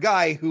tonight for a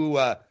guy who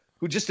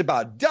just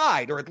about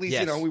died, or at least,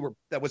 yes,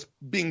 that was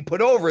being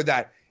put over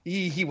that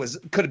he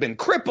could have been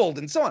crippled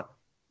and so on.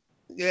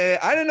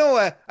 I don't know.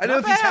 I don't know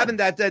if he's having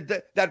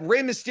that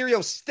Rey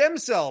Mysterio stem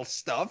cell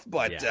stuff,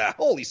 but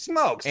holy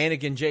smokes.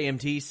 Anakin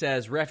JMT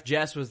says Ref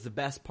Jess was the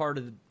best part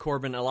of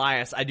Corbin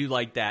Elias. I do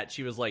like that.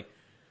 She was like,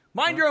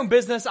 mind your own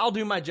business. I'll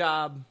do my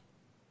job.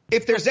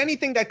 If there's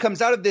anything that comes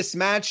out of this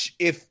match,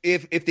 if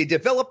they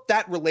develop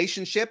that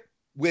relationship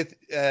with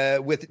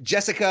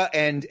Jessica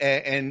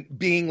and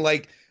being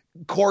like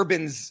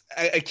Corbin's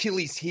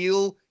Achilles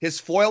heel, his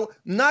foil,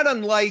 not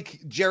unlike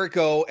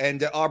Jericho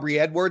and Aubrey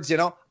Edwards,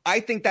 I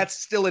think that's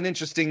still an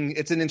interesting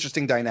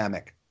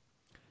dynamic.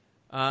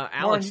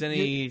 Alex, Warren,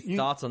 any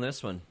thoughts on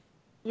this one?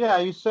 Yeah,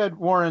 you said,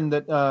 Warren,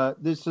 that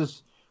this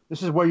is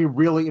where it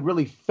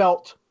really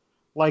felt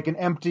like an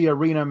empty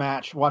arena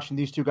match watching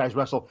these two guys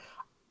wrestle.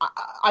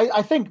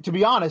 I think, to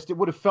be honest, it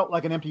would have felt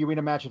like an empty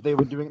arena match if they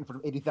were doing it in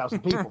front of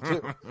 80,000 people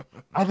too.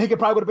 I think it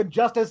probably would have been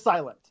just as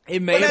silent.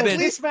 It may have been.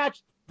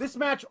 This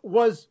match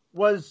was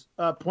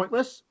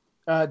pointless.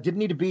 Didn't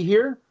need to be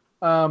here.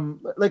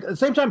 At the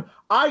same time,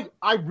 I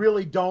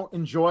really don't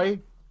enjoy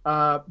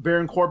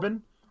Baron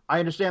Corbin. I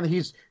understand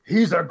that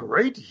he's a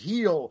great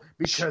heel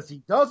because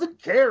he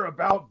doesn't care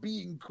about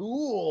being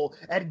cool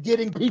and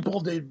getting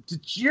people to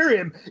cheer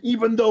him,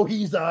 even though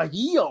he's a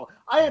heel.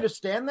 I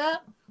understand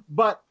that,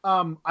 but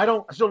I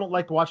still don't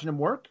like watching him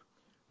work.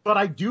 But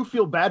I do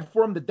feel bad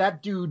for him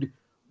that dude,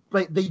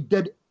 like, they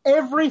did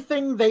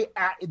everything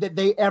that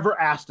they ever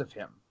asked of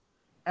him.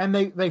 And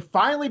they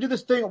finally do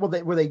this thing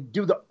where they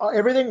do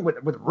everything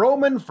with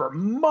Roman for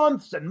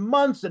months and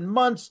months and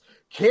months,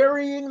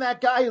 carrying that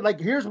guy. Like,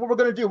 here's what we're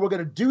going to do. We're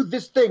going to do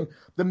this thing.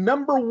 The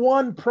number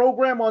 1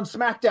 program on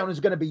SmackDown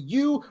is going to be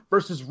you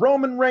versus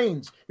Roman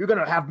Reigns. You're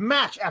going to have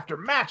match after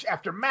match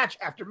after match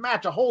after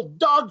match. A whole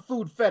dog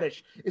food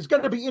fetish is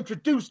going to be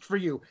introduced for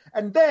you.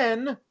 And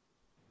then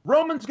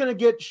Roman's going to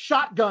get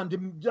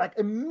shotgunned like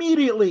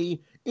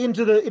immediately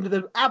into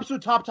the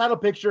absolute top title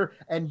picture,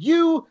 and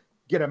you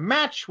get a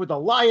match with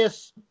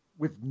Elias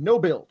with no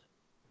build.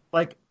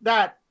 Like,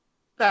 that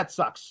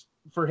sucks.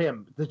 for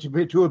him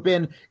to have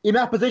been in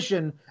that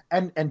position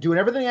and doing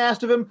everything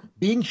asked of him,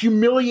 being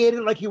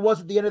humiliated like he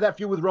was at the end of that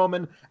feud with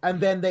Roman, and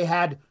then they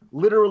had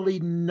literally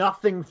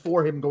nothing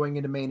for him going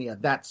into Mania.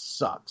 That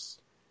sucks.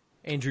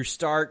 Andrew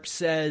Stark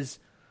says,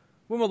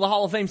 when will the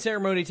Hall of Fame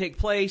ceremony take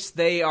place?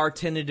 They are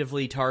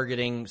tentatively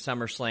targeting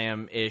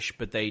SummerSlam-ish,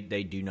 but they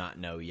do not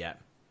know yet.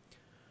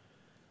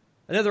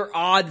 Another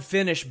odd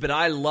finish, but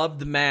I loved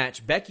the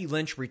match. Becky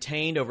Lynch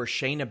retained over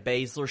Shayna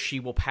Baszler. She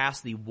will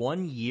pass the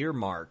 1-year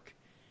mark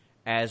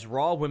as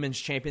Raw Women's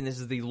Champion. This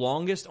is the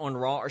longest on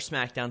Raw or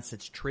SmackDown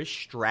since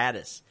Trish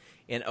Stratus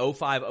in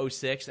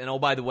 05-06. And oh,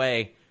 by the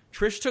way,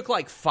 Trish took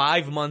like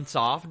 5 months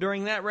off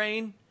during that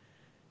reign.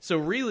 So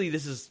really,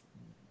 this is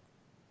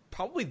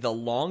probably the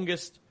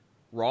longest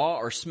Raw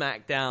or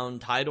SmackDown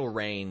title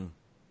reign,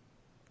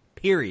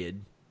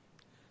 period.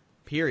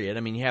 I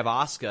mean, you have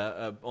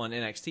Asuka on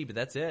NXT, but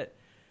that's it.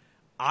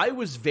 I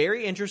was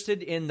very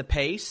interested in the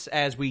pace,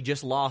 as we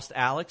just lost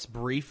Alex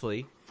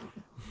briefly,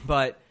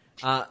 but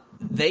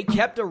they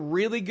kept a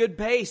really good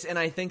pace, and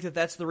I think that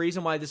that's the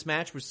reason why this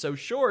match was so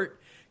short,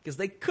 because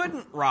they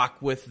couldn't rock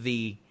with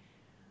the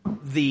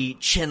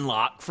chin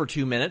lock for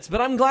 2 minutes,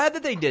 but I'm glad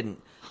that they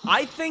didn't.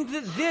 I think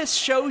that this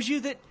shows you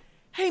that,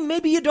 hey,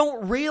 maybe you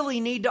don't really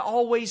need to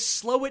always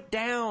slow it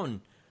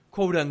down,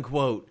 quote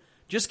unquote,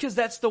 just because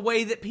that's the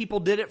way that people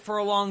did it for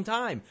a long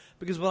time.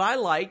 Because what I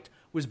liked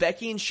was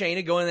Becky and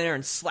Shayna going in there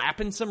and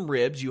slapping some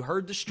ribs. You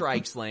heard the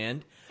strikes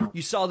land.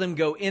 You saw them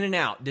go in and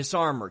out,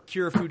 disarmer,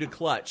 Kirifuda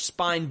clutch,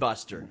 spine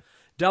buster,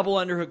 double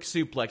underhook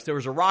suplex. There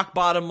was a rock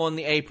bottom on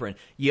the apron.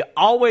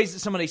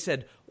 Somebody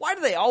said, why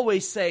do they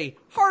always say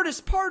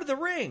hardest part of the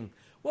ring?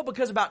 Well,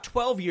 because about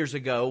 12 years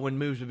ago, when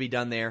moves would be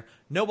done there,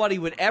 nobody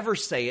would ever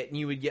say it, and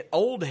you would get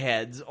old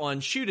heads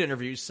on shoot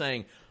interviews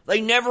saying, they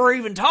never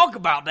even talk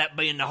about that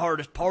being the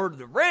hardest part of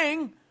the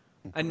ring.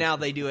 And now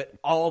they do it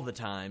all the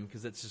time,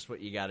 because that's just what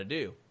you got to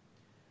do.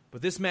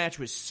 But this match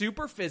was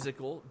super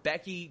physical.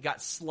 Becky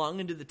got slung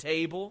into the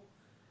table.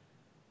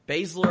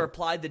 Baszler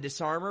applied the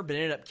disarmer, but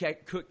ended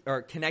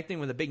up connecting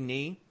with a big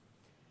knee.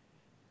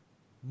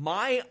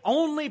 My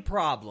only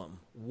problem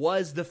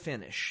was the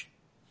finish.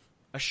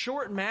 A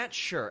short match,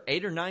 sure.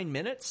 8 or 9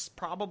 minutes,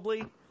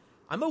 probably.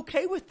 I'm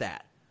okay with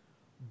that.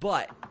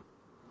 But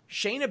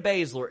Shayna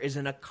Baszler is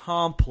an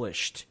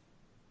accomplished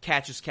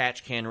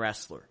catch-as-catch-can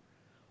wrestler.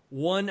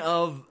 One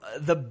of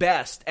the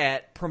best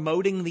at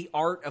promoting the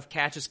art of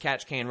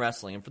catch-as-catch-can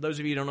wrestling. And for those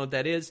of you who don't know what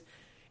that is,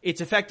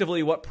 it's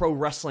effectively what pro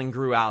wrestling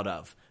grew out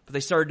of. But they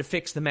started to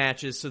fix the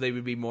matches so they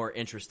would be more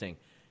interesting.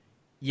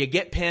 You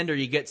get pinned or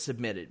you get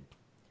submitted.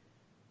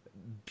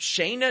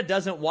 Shayna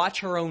doesn't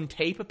watch her own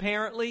tape,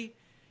 apparently.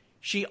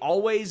 She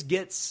always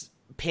gets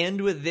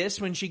pinned with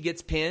this when she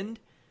gets pinned.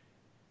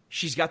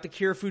 She's got the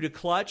Kirifuda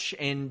clutch,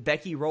 and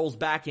Becky rolls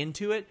back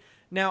into it.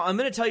 Now, I'm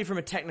going to tell you from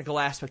a technical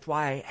aspect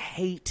why I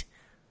hate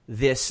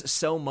this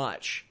so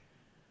much.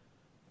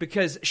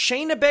 Because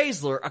Shayna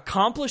Baszler,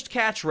 accomplished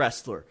catch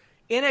wrestler,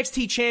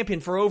 NXT champion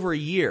for over a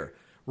year,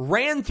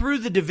 ran through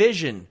the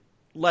division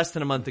less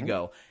than a month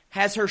ago,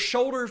 has her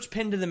shoulders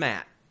pinned to the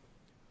mat.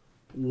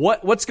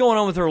 What's going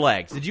on with her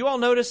legs? Did you all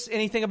notice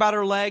anything about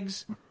her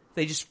legs?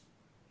 They just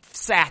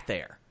sat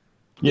there.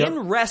 Yep. In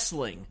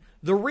wrestling,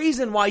 the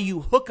reason why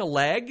you hook a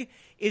leg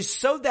is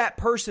so that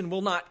person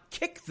will not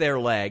kick their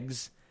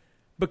legs,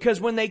 because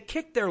when they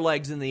kick their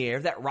legs in the air,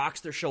 that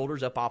rocks their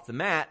shoulders up off the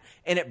mat,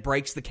 and it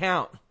breaks the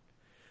count.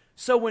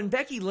 So when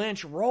Becky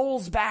Lynch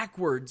rolls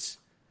backwards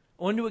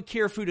onto a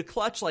Kirifuda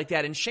clutch like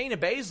that, and Shayna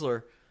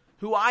Baszler,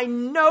 who I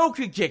know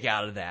could kick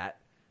out of that,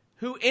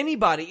 who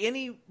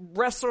any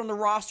wrestler on the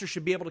roster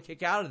should be able to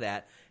kick out of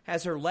that,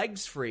 has her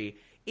legs free,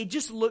 it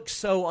just looks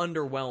so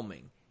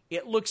underwhelming.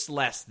 It looks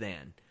less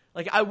than.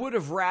 Like, I would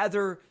have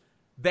rather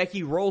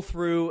Becky roll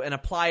through and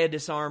apply a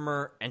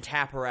disarmer and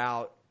tap her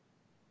out,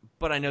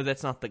 but I know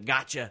that's not the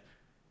gotcha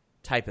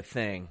type of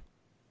thing.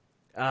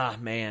 Ah,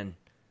 man.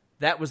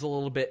 That was a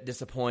little bit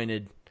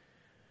disappointing.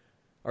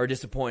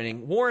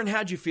 Warren,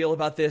 how'd you feel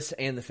about this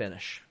and the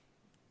finish?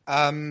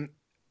 I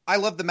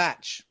love the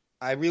match.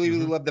 I really,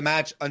 really loved the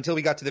match until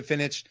we got to the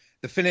finish.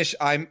 The finish,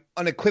 I'm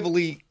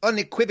unequivocally on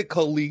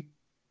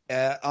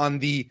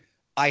the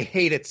I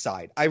hate it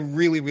side. I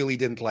really, really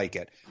didn't like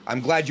it. I'm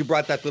glad you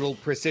brought that little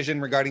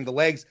precision regarding the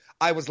legs.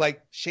 I was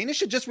like, Shayna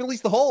should just release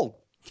the hold.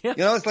 Yeah.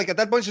 You know, it's like at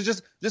that point,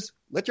 just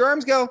let your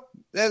arms go.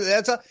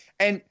 That's all.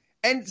 And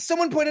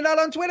someone pointed out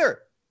on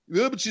Twitter,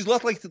 yeah, but she's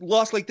lost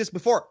like this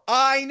before.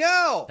 I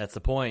know. That's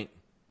the point.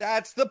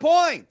 That's the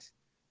point.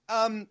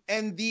 And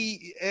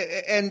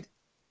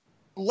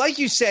like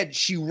you said,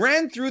 she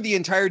ran through the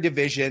entire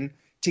division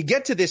to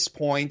get to this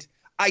point.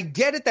 I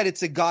get it that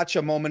it's a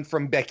gotcha moment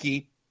from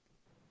Becky,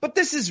 but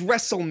this is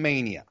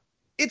WrestleMania.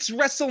 It's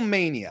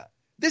WrestleMania.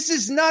 This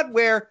is not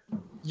where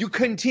you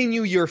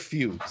continue your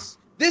feuds.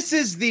 This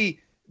is the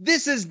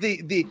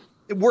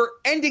we're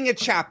ending a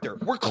chapter.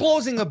 We're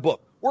closing a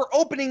book. We're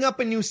opening up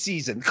a new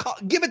season.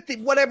 Give it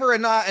whatever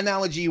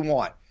analogy you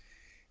want.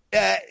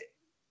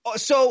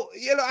 So,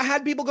 you know, I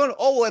had people going,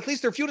 oh, well, at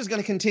least their feud is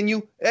going to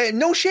continue.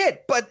 No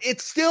shit, but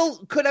it still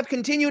could have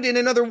continued in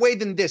another way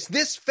than this.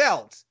 This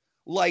felt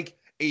like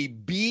a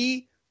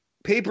B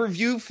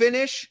pay-per-view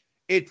finish.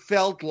 It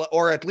felt,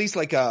 or at least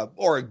like a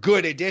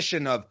good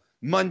edition of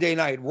Monday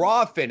Night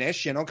Raw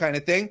finish, kind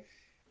of thing,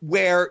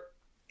 where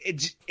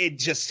it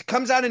just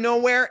comes out of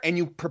nowhere and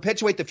you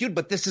perpetuate the feud.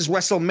 But this is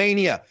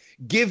WrestleMania.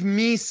 Give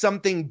me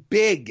something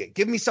big.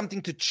 Give me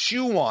something to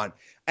chew on.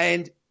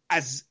 And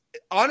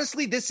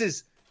honestly, this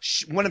is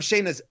one of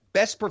Shayna's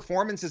best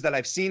performances that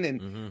I've seen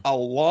in a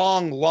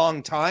long,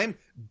 long time.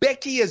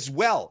 Becky as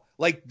well.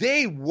 Like,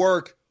 they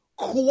work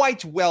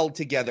quite well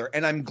together.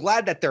 And I'm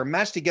glad that their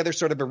match together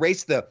sort of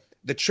erased the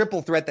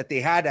triple threat that they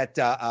had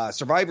at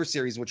Survivor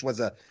Series, which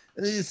was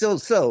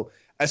so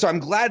I'm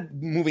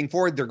glad moving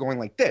forward they're going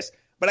like this.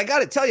 But I got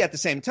to tell you, at the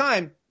same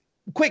time,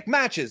 quick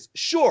matches,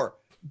 sure,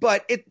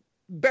 but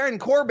Baron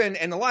Corbin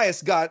and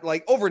Elias got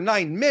like over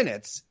 9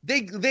 minutes.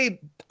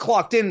 They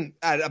clocked in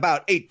at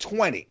about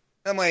 8:20.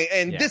 I'm like,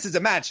 This is a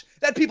match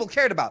that people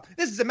cared about.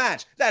 This is a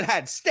match that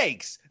had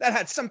stakes, that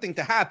had something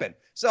to happen.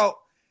 So,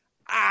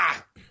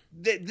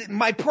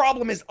 my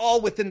problem is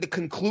all within the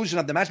conclusion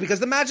of the match, because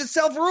the match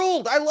itself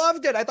ruled. I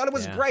loved it. I thought it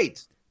was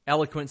great.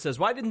 Eloquent says,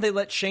 why didn't they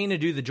let Shayna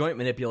do the joint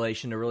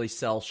manipulation to really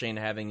sell Shayna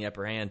having the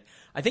upper hand?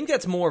 I think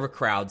that's more of a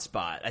crowd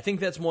spot. I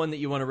think that's one that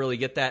you want to really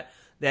get that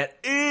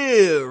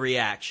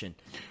reaction.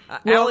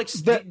 Alex,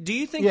 do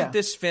you think that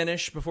this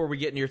finish, before we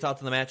get into your thoughts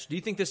on the match, do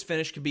you think this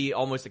finish could be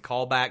almost a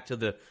callback to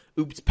the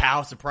oops,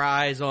 pow,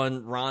 surprise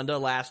on Ronda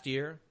last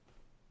year?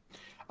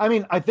 I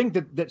mean, I think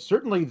that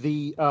certainly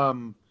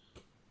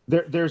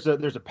there's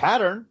a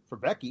pattern for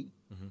Becky.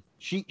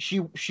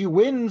 Mm-hmm. She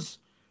wins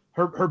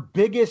her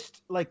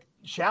biggest like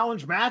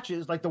challenge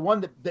matches, like the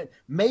one that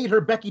made her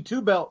Becky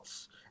 2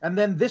 belts, and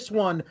then this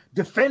one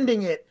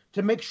defending it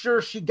to make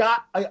sure she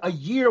got a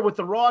year with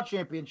the Raw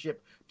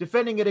Championship,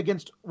 defending it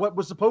against what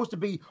was supposed to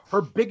be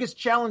her biggest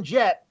challenge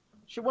yet.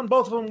 She won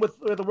both of them with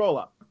the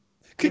roll-up.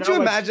 Could you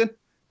imagine?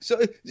 So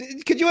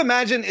could you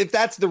imagine if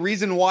that's the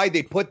reason why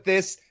they put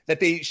this, that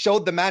they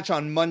showed the match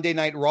on Monday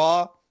Night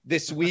Raw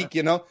this week,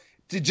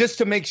 just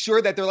to make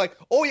sure that they're like,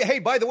 oh yeah, hey,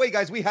 by the way,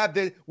 guys,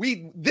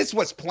 this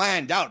was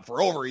planned out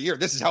for over a year.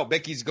 This is how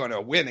Becky's going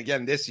to win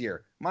again this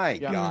year. My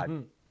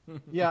God.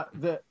 Yeah.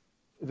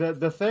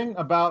 The thing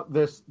about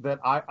this that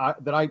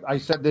I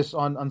said this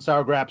on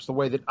Sour Graps, the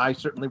way that I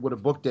certainly would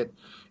have booked it,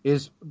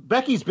 is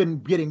Becky's been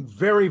getting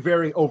very,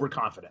 very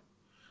overconfident.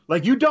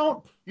 Like, you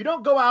don't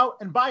go out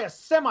and buy a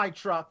semi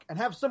truck and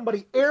have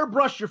somebody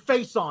airbrush your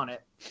face on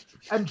it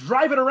and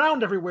drive it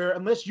around everywhere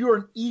unless you're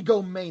an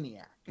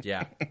egomaniac.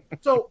 Yeah.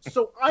 So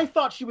I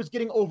thought she was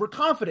getting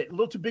overconfident, a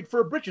little too big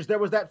for her britches. There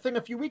was that thing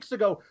a few weeks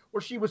ago where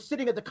she was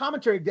sitting at the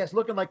commentary desk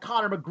looking like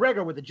Conor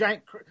McGregor with a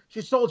giant.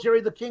 She sold Jerry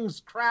the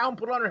King's crown,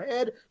 put it on her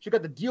head. She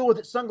got the deal with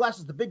it,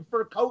 sunglasses, the big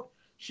fur coat.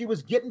 She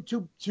was getting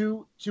too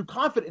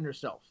confident in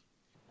herself.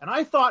 And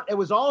I thought it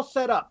was all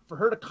set up for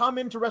her to come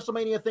into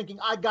WrestleMania thinking,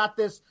 I got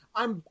this.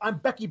 I'm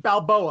Becky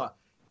Balboa.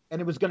 And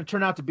it was going to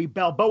turn out to be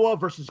Balboa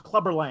versus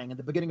Clubber Lang at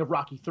the beginning of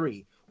Rocky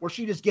III, where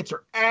she just gets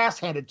her ass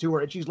handed to her.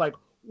 And she's like,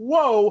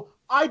 whoa,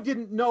 I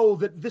didn't know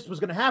that this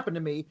was going to happen to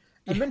me.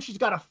 And then she's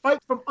got to fight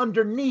from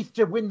underneath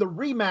to win the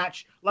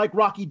rematch like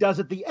Rocky does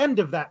at the end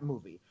of that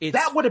movie.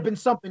 That would have been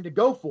something to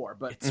go for.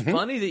 But it's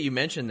funny that you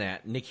mentioned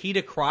that.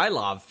 Nikita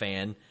Krylov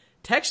fan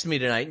texted me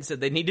tonight and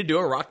said they need to do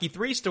a Rocky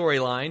III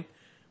storyline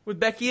with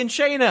Becky and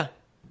Shayna.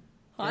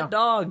 Hot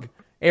dog.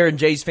 Aaron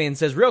J's fan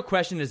says, real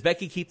question, does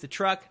Becky keep the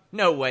truck?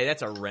 No way,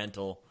 that's a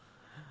rental.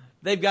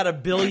 They've got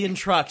 1 billion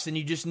trucks, and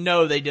you just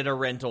know they did a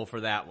rental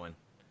for that one.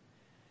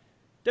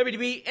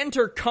 WWE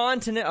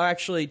Intercontinental,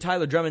 actually,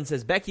 Tyler Drummond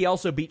says, Becky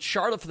also beat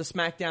Charlotte for the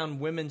SmackDown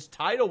Women's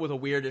title with a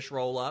weirdish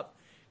roll-up.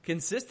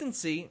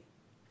 Consistency,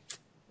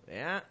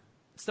 yeah.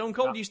 Stone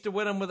Cold used to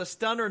win them with a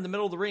stunner in the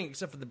middle of the ring,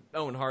 except for the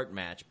Owen Hart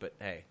match, but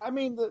hey. I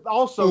mean,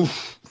 also,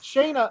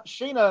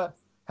 Shayna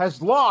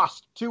has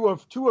lost two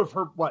of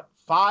her,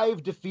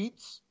 5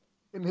 defeats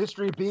in the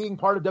history of being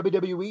part of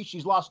WWE.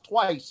 She's lost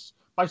twice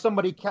by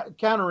somebody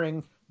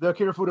countering the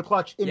Kirifuda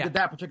clutch into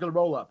that particular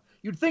roll-up.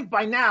 You'd think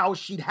by now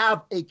she'd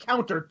have a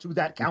counter to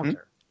that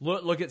counter.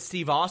 Look at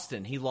Steve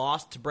Austin. He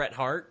lost to Bret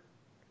Hart,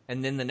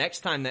 and then the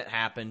next time that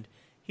happened,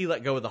 he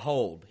let go of the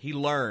hold. He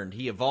learned.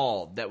 He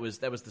evolved. That was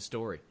the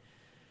story.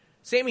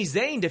 Sami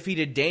Zayn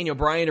defeated Daniel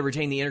Bryan to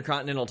retain the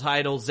Intercontinental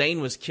title.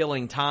 Zayn was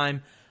killing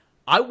time.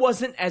 I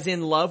wasn't as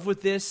in love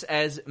with this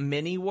as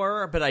many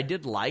were, but I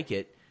did like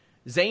it.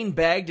 Zayn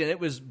begged, and it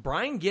was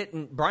Bryan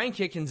kicking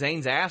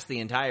Zayn's ass the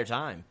entire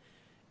time,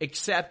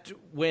 except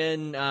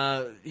when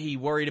he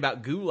worried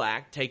about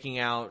Gulak taking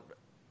out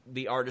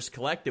the Artist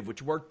Collective,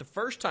 which worked the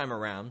first time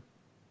around,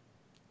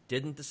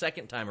 didn't the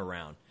second time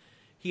around.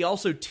 He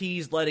also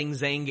teased letting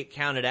Zayn get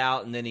counted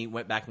out, and then he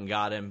went back and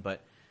got him.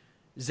 But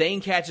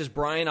Zayn catches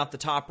Bryan off the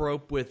top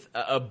rope with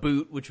a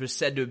boot, which was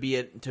said to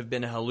have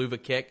been a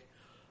Helluva kick.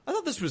 I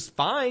thought this was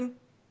fine.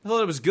 I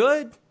thought it was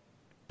good,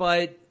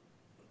 but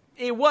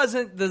it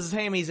wasn't the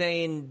Sami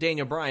Zayn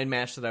Daniel Bryan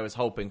match that I was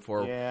hoping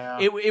for. Yeah.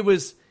 It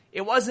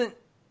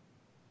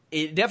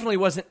definitely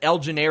wasn't El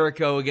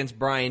Generico against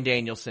Bryan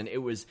Danielson. It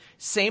was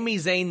Sami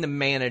Zayn the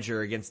manager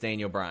against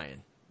Daniel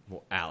Bryan.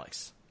 Well,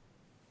 Alex.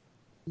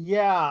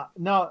 Yeah,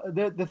 no,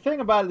 the thing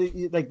about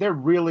it, like they're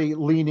really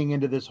leaning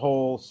into this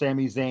whole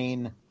Sami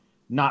Zayn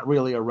not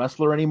really a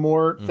wrestler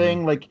anymore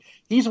thing. Like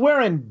he's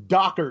wearing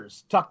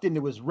Dockers tucked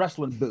into his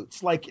wrestling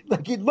boots. Like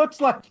it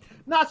looks like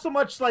not so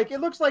much like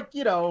it looks like,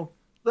 you know,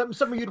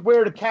 something you'd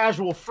wear to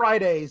casual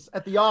Fridays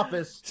at the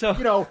office, so,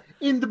 you know,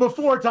 in the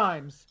before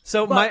times.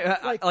 So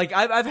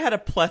I've had a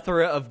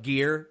plethora of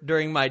gear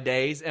during my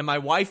days, and my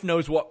wife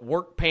knows what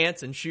work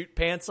pants and shoot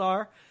pants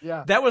are.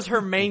 Yeah. That was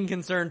her main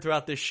concern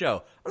throughout this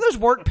show. Are those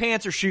work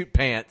pants or shoot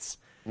pants?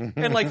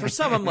 And like for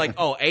some, I'm like,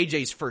 oh,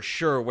 AJ's for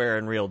sure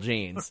wearing real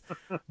jeans.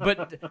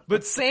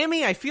 But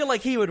Sammy, I feel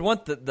like he would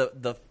want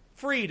the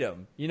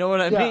freedom. You know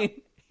what I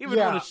mean? He would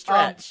want to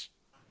stretch.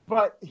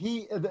 But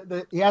he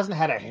hasn't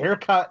had a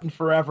haircut in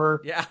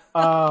forever. Yeah.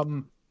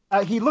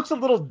 He looks a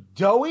little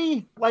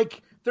doughy.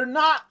 Like they're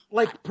not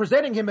like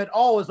presenting him at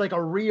all as like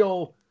a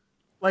real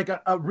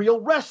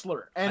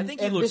wrestler. And I think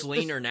he looks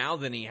leaner now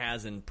than he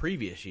has in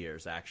previous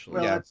years.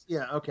 Actually. Well,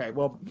 okay.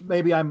 Well,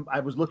 maybe I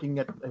was looking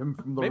at him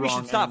from the wrong. Maybe you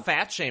should stop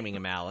fat shaming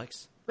him,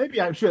 Alex. Maybe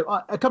I should.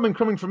 Coming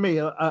from me,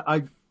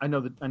 I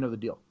know the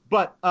deal.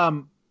 But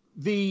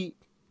the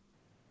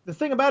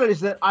thing about it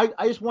is that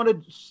I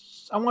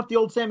want the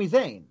old Sami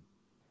Zayn.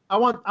 I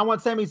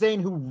want Sami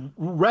Zayn who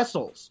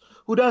wrestles,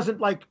 who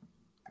doesn't like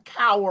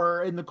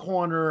cower in the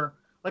corner.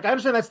 Like I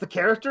understand that's the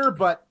character,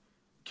 but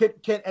can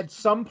at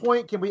some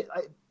point can we?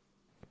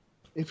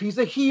 If he's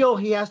a heel,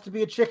 he has to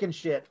be a chicken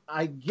shit.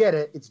 I get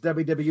it. It's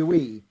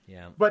WWE.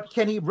 Yeah. But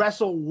can he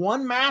wrestle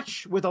one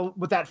match with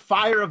that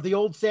fire of the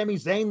old Sami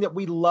Zayn that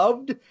we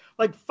loved?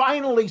 Like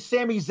finally,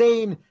 Sami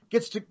Zayn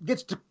gets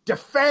to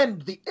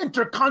defend the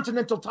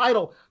Intercontinental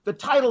title, the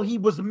title he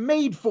was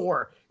made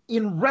for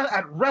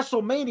at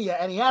WrestleMania,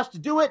 and he has to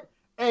do it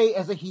A,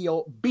 as a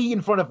heel, B,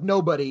 in front of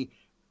nobody,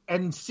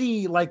 and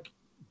C, like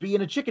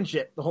being a chicken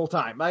shit the whole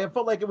time. I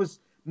felt like it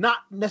was not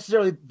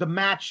necessarily the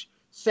match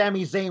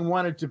Sami Zayn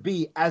wanted to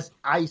be as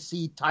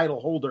IC title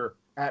holder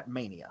at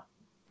Mania.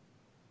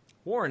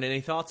 Warren,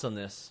 any thoughts on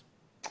this?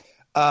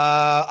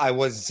 I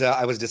was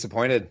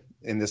disappointed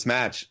in this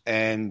match,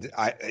 and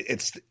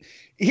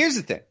here's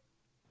the thing.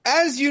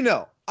 As you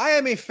know, I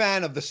am a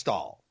fan of the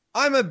stall.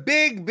 I'm a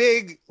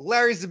big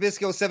Larry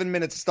Zbyszko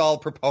 7-minute stall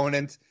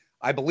proponent.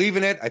 I believe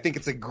in it. I think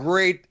it's a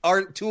great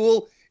art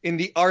tool in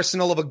the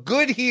arsenal of a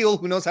good heel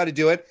who knows how to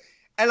do it.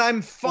 And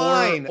I'm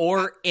fine.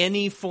 Or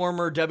any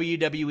former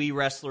WWE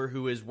wrestler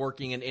who is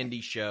working an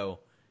indie show.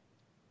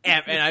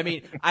 And I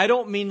mean, I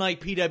don't mean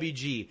like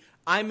PWG.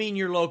 I mean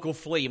your local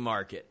flea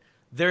market.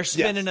 They're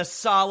spending a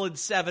solid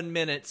 7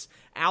 minutes.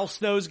 Al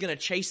Snow's going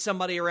to chase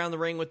somebody around the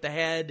ring with the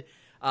head.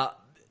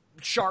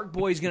 Shark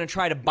Boy's going to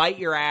try to bite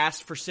your ass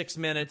for 6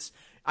 minutes.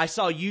 I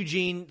saw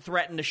Eugene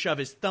threaten to shove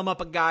his thumb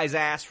up a guy's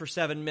ass for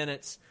 7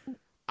 minutes.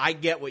 I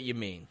get what you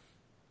mean.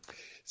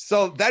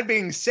 So that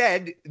being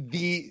said,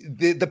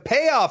 the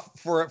payoff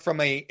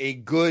from a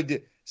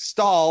good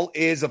stall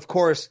is, of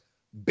course,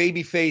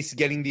 babyface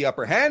getting the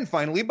upper hand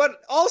finally,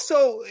 but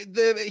also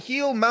the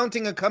heel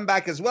mounting a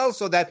comeback as well,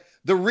 so that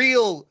the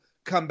real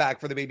comeback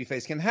for the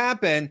babyface can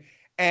happen.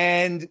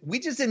 And we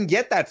just didn't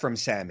get that from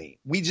Sammy.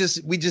 We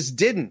just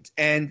didn't.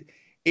 And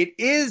it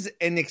is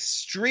an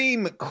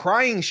extreme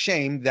crying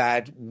shame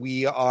that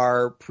we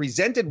are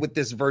presented with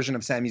this version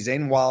of Sami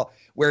Zayn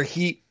where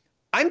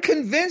I'm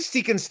convinced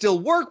he can still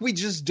work. We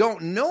just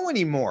don't know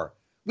anymore.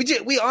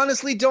 We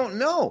honestly don't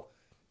know.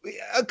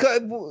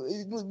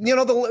 You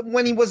know,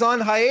 when he was on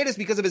hiatus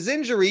because of his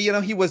injury, you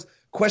know, he was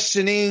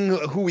questioning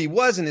who he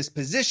was and his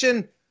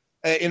position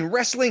in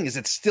wrestling. Is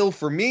it still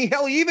for me?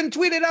 Hell, he even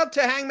tweeted out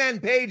to Hangman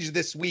Page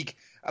this week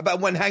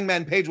about when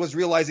Hangman Page was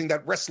realizing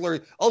that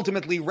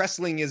ultimately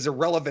wrestling is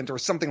irrelevant or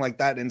something like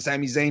that. And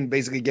Sami Zayn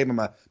basically gave him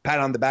a pat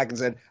on the back and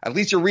said, at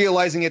least you're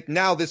realizing it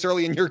now this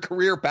early in your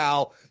career,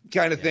 pal,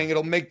 kind of thing.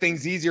 It'll make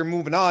things easier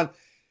moving on.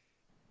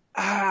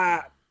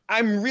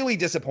 I'm really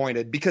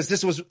disappointed because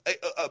this was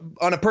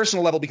on a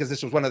personal level, because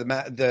this was one of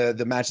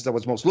the matches I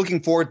was most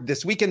looking forward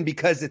this weekend,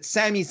 because it's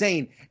Sami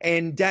Zayn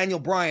and Daniel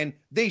Bryan.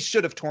 They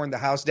should have torn the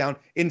house down.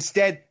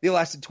 Instead, they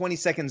lasted 20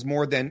 seconds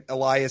more than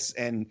Elias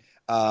and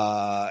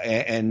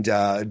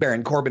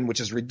Baron Corbin,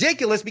 which is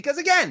ridiculous because,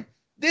 again,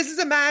 this is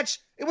a match.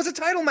 It was a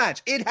title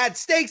match. It had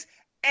stakes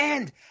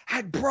and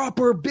had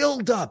proper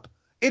build-up.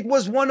 It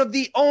was one of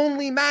the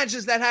only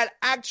matches that had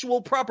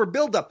actual proper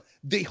build-up.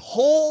 The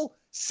whole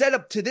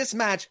setup to this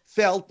match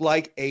felt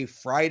like a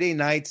Friday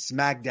night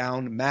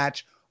SmackDown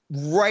match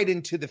right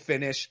into the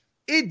finish.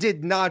 It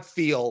did not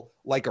feel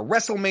like a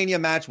WrestleMania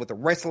match with a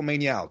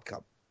WrestleMania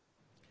outcome.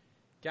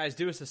 Guys,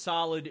 do us a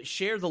solid.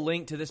 Share the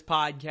link to this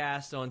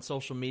podcast on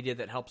social media.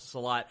 That helps us a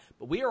lot.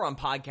 But we are on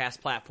podcast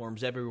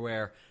platforms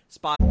everywhere.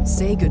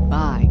 Say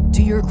goodbye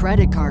to your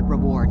credit card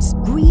rewards.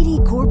 Greedy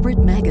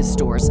corporate mega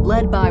stores,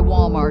 led by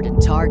Walmart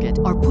and Target,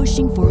 are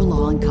pushing for a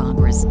law in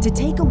Congress to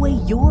take away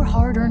your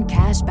hard-earned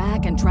cash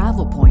back and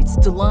travel points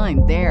to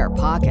line their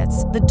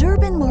pockets. The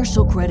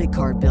Durbin-Marshall credit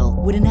card bill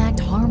would enact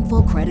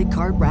harmful credit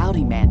card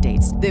routing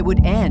mandates that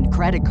would end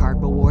credit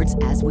card rewards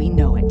as we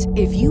know it.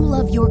 If you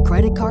love your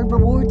credit card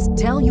rewards,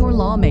 tell your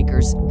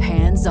lawmakers,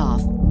 hands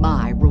off.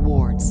 my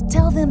rewards.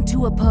 Tell them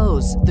to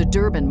oppose the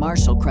Durbin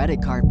Marshall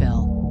credit card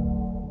bill.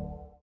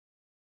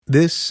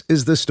 This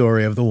is the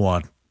story of the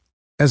one.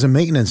 As a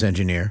maintenance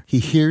engineer, he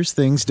hears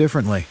things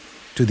differently.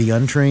 To the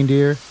untrained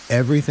ear,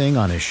 everything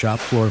on his shop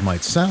floor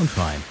might sound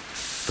fine,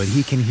 but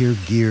he can hear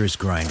gears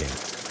grinding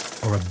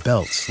or a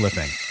belt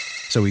slipping.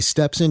 So he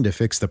steps in to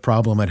fix the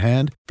problem at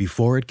hand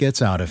before it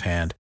gets out of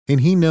hand.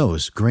 And he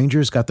knows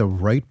Grainger's got the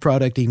right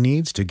product he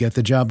needs to get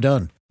the job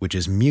done, which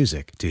is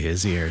music to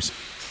his ears.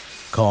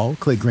 Call,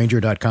 click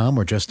Grainger.com,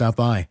 or just stop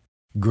by.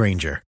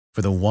 Grainger,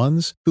 for the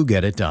ones who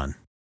get it done.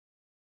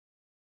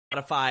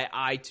 Spotify,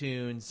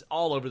 iTunes,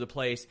 all over the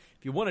place.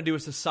 If you want to do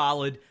us a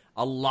solid,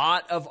 a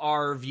lot of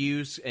our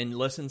views and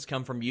listens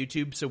come from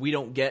YouTube, so we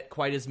don't get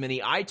quite as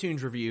many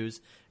iTunes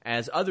reviews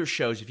as other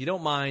shows. If you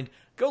don't mind,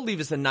 go leave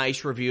us a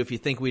nice review if you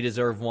think we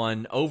deserve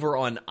one over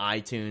on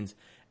iTunes,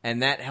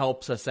 and that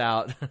helps us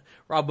out.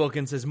 Rob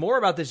Wilkins says, more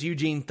about this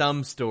Eugene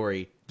Thumb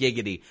story.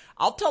 Giggity.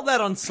 I'll tell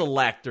that on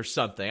Select or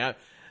something.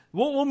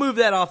 We'll move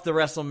that off the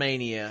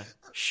WrestleMania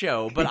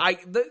show, but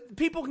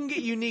people can get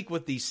unique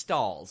with these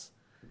stalls.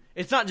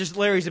 It's not just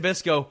Larry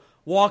Zbyszko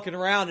walking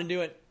around and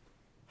doing,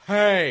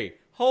 hey,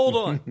 hold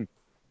on.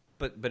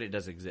 but it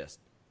does exist.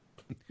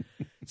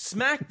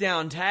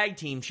 SmackDown Tag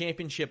Team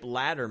Championship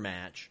ladder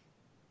match.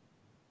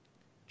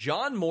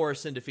 John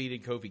Morrison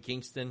defeated Kofi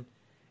Kingston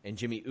and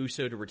Jimmy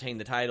Uso to retain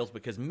the titles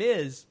because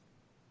Miz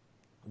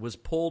was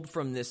pulled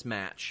from this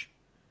match.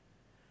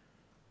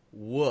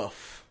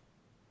 Woof.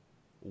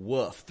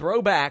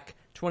 Throwback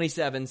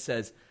 27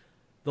 says,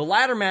 the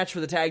ladder match for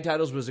the tag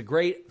titles was a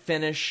great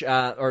finish,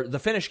 or the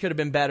finish could have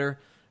been better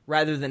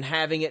rather than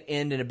having it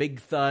end in a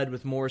big thud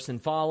with Morrison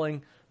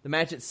falling. The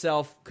match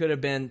itself could have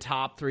been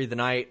top 3 of the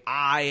night.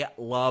 I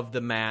loved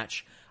the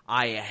match.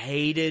 I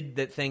hated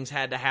that things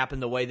had to happen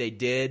the way they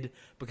did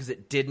because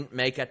it didn't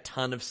make a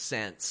ton of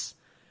sense.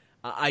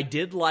 I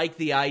did like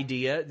the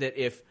idea that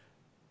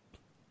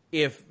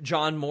if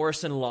John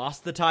Morrison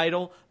lost the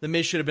title, the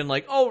Miz should have been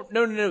like, oh,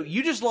 no,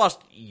 you just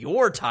lost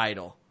your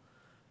title.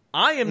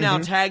 I am now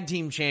tag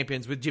team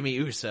champions with Jimmy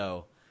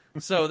Uso.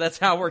 So that's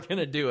how we're going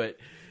to do it.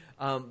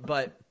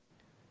 But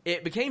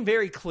it became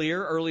very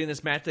clear early in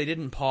this match they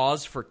didn't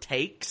pause for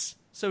takes,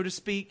 so to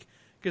speak,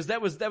 because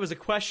that was a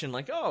question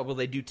like, oh, will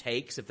they do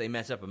takes if they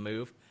mess up a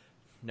move?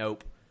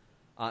 Nope.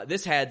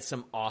 This had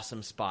some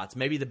awesome spots.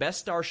 Maybe the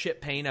best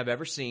Starship Pain I've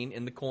ever seen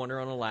in the corner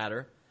on a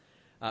ladder.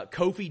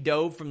 Kofi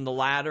dove from the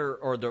ladder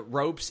or the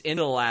ropes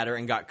into the ladder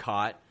and got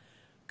caught.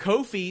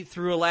 Kofi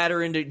threw a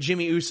ladder into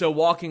Jimmy Uso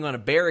walking on a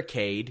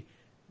barricade.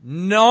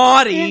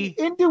 Naughty.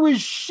 Into his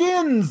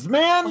shins,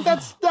 man.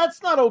 That's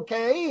not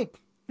okay.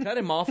 Cut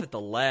him off at the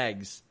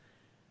legs.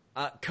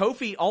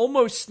 Kofi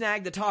almost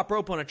snagged the top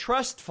rope on a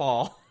trust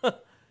fall.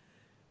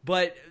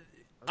 But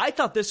I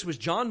thought this was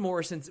John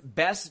Morrison's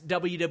best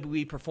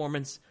WWE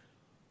performance.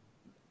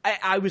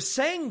 I was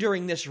saying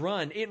during this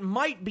run, it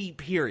might be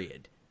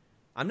period.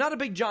 I'm not a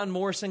big John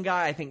Morrison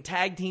guy. I think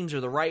tag teams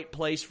are the right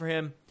place for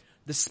him.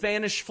 The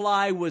Spanish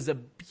Fly was a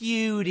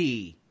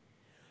beauty.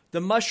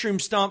 The Mushroom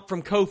Stomp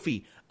from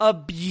Kofi, a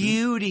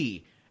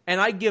beauty. And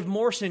I give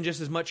Morrison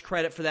just as much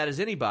credit for that as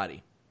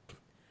anybody.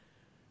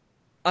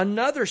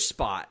 Another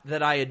spot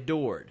that I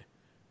adored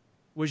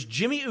was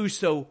Jimmy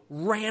Uso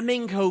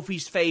ramming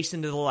Kofi's face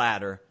into the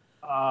ladder.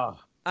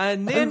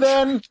 And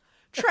then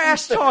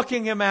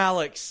trash-talking him,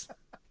 Alex.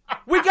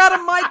 We got to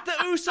mic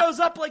the Usos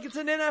up like it's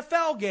an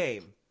NFL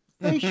game.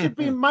 They should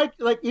be mic'd,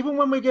 like, even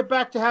when we get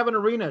back to having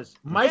arenas,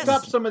 mic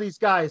up some of these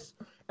guys.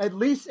 At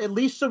least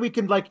so we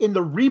can, like, in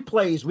the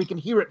replays, we can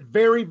hear it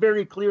very,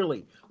 very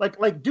clearly.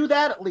 Like do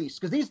that at least,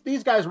 because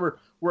these guys were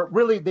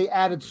really, they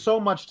added so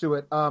much to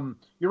it.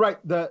 You're right.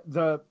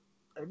 The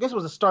I guess it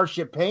was a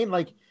Starship Pain.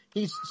 Like,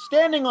 he's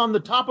standing on the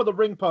top of the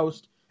ring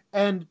post,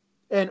 and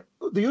the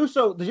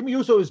Jimmy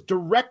Uso is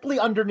directly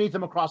underneath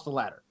him across the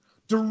ladder,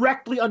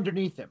 directly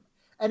underneath him,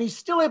 and he's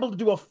still able to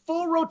do a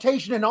full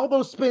rotation and all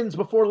those spins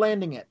before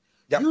landing it.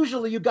 Yep.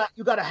 Usually you got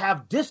to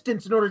have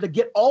distance in order to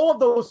get all of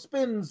those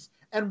spins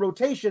and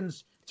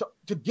rotations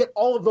to get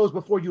all of those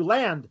before you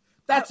land.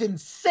 That's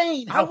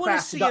insane how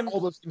fast he got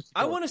all those things.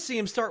 I want to see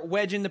him start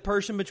wedging the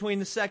person between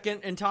the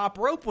second and top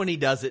rope when he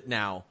does it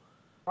now.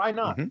 Why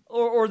not?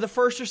 Or the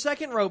first or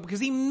second rope, because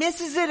he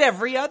misses it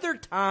every other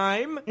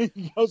time.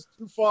 He goes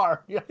too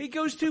far. Yeah. He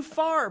goes too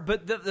far.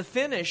 But the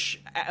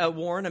finish,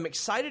 Warren, I'm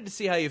excited to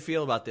see how you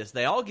feel about this.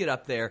 They all get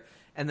up there,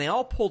 and they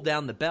all pull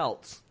down the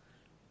belts.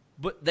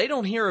 But they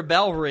don't hear a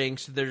bell ring,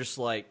 so they're just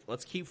like,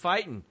 let's keep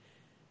fighting.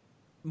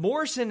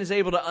 Morrison is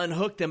able to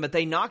unhook them, but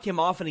they knock him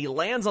off, and he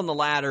lands on the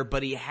ladder,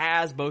 but he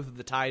has both of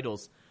the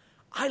titles.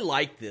 I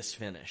like this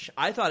finish.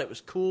 I thought it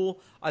was cool.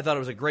 I thought it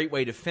was a great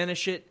way to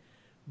finish it.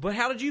 But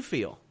how did you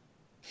feel?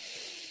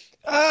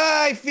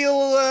 I feel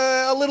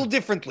a little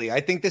differently. I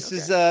think this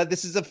is a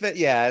fit.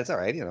 Yeah, it's all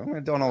right. You know, I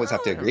don't always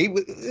have to agree.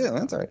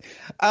 That's all right.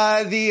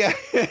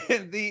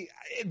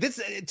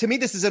 This to me,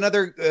 this is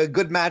another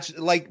good match,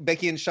 like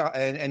Becky and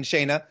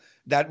Shayna,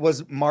 that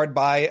was marred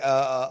by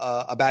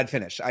a bad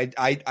finish.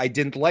 I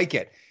didn't like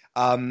it.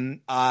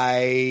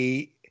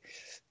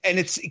 And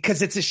it's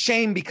because it's a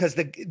shame because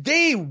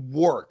they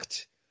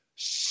worked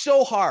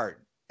so hard.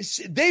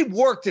 They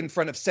worked in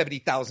front of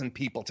 70,000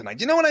 people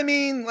tonight. You know what I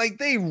mean? Like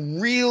they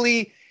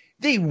really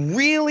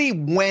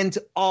went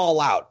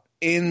all out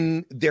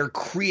in their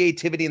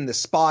creativity in the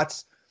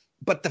spots.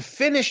 But the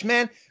finish,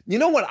 man, you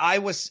know what I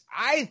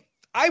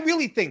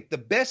really think the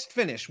best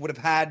finish would have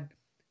had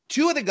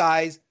two of the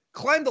guys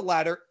climb the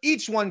ladder,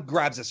 each one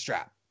grabs a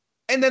strap,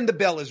 and then the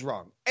bell is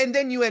rung. And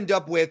then you end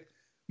up with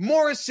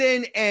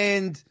Morrison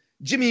and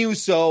Jimmy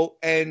Uso,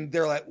 and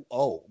they're like,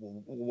 oh,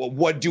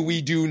 what do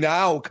we do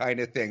now kind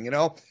of thing, you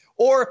know?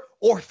 Or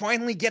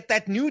finally get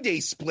that New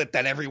Day split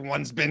that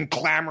everyone's been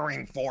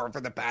clamoring for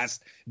the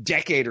past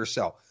decade or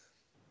so.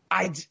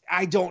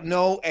 I don't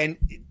know. And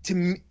to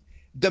me,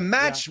 the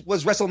match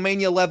was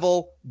WrestleMania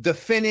level. The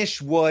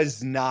finish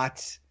was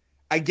not.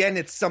 Again,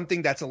 it's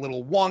something that's a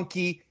little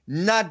wonky,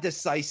 not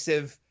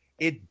decisive.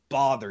 It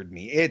bothered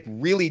me. It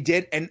really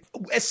did. And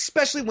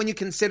especially when you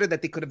consider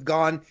that they could have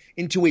gone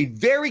into a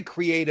very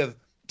creative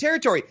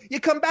territory.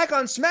 You come back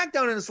on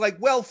SmackDown and it's like,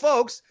 well,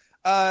 folks,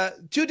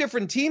 two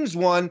different teams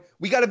won.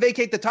 We got to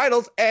vacate the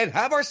titles and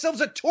have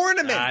ourselves a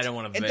tournament. I don't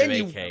want to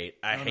vacate.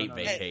 I hate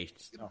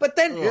vacates. But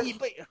then,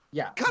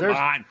 come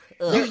on.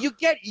 You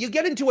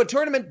get into a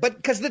tournament, but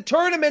because the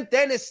tournament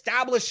then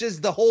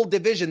establishes the whole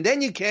division,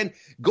 then you can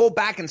go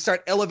back and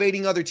start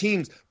elevating other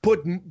teams.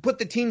 Put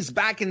the teams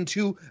back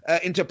into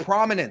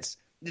prominence.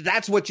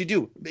 That's what you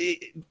do.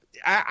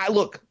 I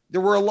look.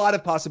 There were a lot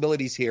of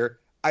possibilities here.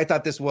 I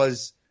thought it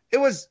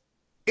was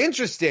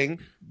interesting,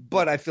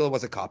 but I feel it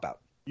was a cop out.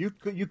 You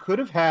could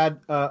have had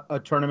a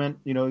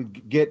tournament,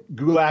 get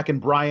Gulak and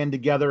Bryan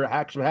together,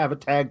 actually have a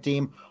tag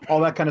team,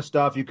 all that kind of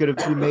stuff. You could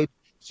have made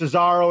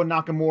Cesaro and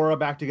Nakamura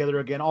back together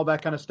again, all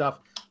that kind of stuff.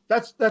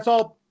 That's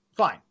all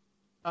fine,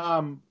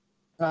 and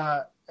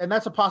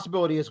that's a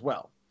possibility as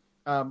well.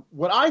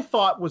 What I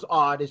thought was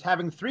odd is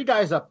having three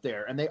guys up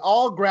there, and they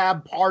all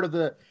grab part of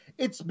the.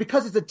 It's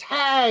because it's a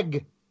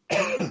tag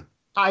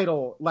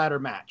title ladder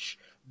match.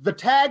 The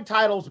tag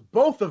titles,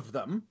 both of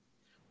them,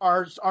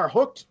 are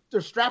hooked.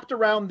 They're strapped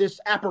around this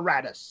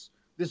apparatus,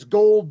 this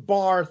gold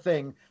bar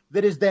thing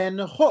that is then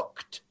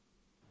hooked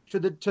to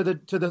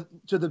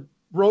the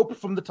rope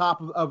from the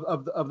top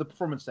of the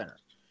performance center.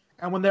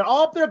 And when they're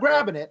all up there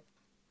grabbing it,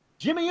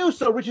 Jimmy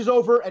Uso reaches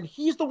over and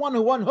he's the one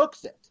who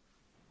unhooks it.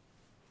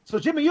 So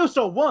Jimmy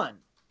Uso won.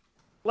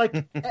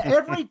 Like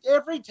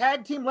every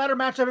tag team ladder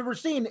match I've ever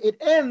seen, it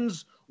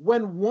ends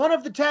when one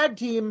of the tag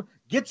team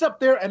gets up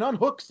there and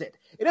unhooks it.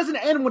 It doesn't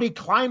end when he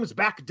climbs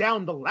back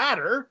down the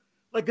ladder.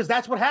 Because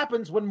that's what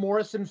happens when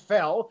Morrison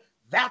fell.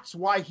 That's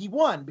why he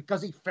won,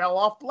 because he fell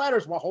off the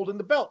ladders while holding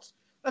the belts.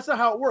 That's not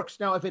how it works.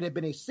 Now, if it had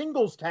been a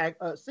singles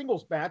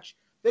match,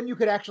 then you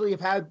could actually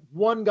have had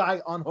one guy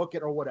unhook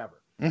it or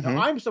whatever. Mm-hmm.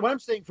 Now, what I'm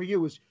saying for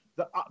you is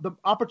the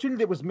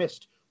opportunity that was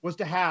missed was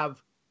to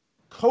have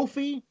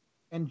Kofi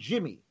and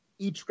Jimmy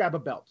each grab a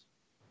belt,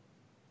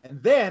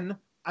 and then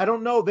I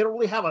don't know. They don't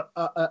really have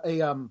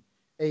a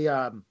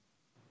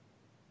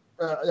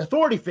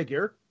authority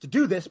figure to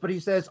do this, but he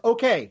says,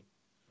 okay,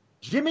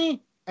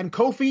 Jimmy and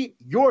Kofi,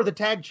 you're the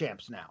tag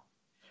champs now.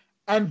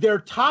 And their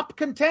top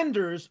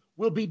contenders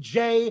will be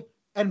Jay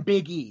and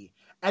Big E.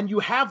 And you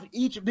have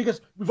each, because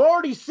we've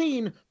already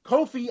seen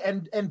Kofi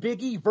and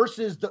Big E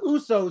versus the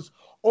Usos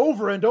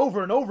over and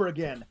over and over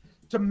again.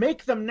 To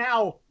make them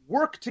now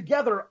work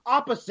together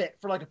opposite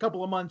for like a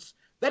couple of months,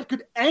 that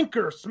could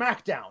anchor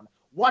SmackDown.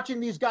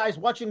 Watching these guys,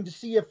 watching to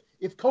see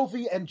if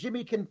Kofi and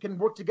Jimmy can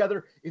work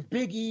together, if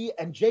Big E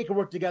and Jay can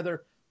work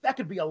together, that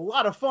could be a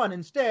lot of fun.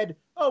 Instead,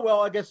 oh,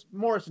 well, I guess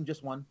Morrison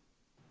just won.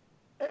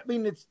 I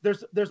mean,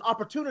 there's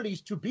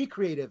opportunities to be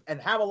creative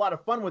and have a lot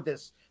of fun with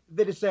this.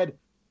 They just said,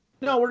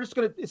 no, we're just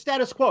going to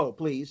status quo,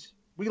 please.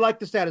 We like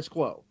the status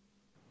quo.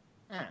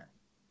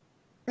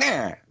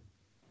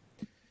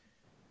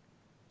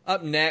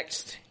 Up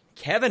next,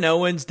 Kevin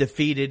Owens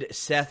defeated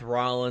Seth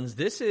Rollins.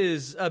 This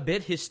is a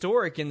bit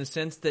historic in the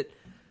sense that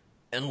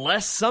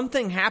unless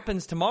something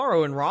happens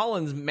tomorrow and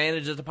Rollins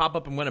manages to pop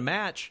up and win a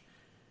match,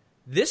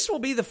 this will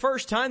be the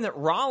first time that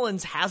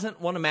Rollins hasn't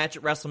won a match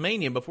at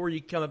WrestleMania. Before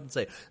you come up and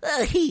say,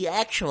 he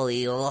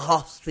actually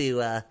lost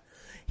to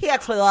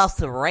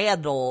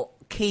Randall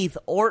Keith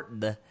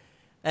Orton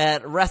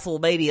at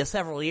WrestleMania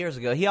several years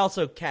ago. He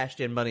also cashed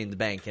in Money in the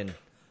Bank and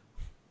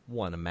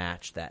won a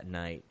match that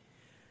night.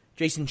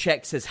 Jason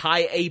Check says,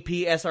 hi, AP,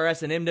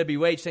 SRS, and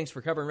MWH. Thanks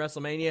for covering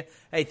WrestleMania.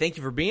 Hey, thank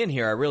you for being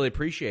here. I really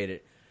appreciate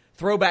it.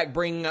 Throwback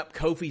bringing up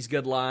Kofi's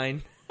good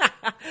line.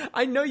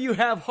 I know you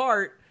have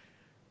heart,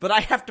 but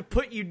I have to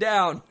put you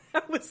down.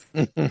 That was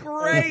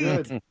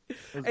great.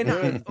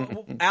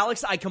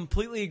 Alex, I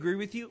completely agree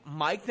with you.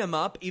 Mic them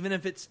up, even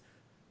if it's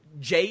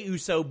Jey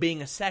Uso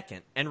being a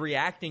second and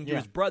reacting to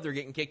his brother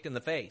getting kicked in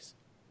the face.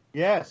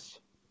 Yes.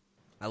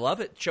 I love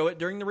it. Show it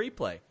during the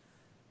replay.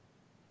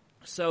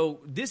 So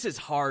this is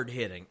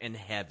hard-hitting and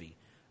heavy.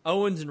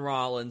 Owens and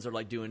Rollins are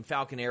like doing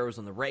Falcon arrows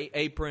on the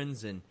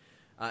aprons and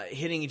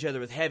hitting each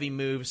other with heavy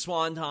moves,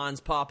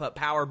 swantons, pop-up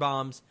power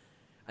bombs.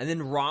 And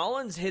then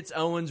Rollins hits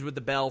Owens with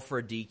the bell for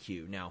a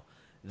DQ. Now,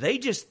 they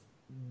just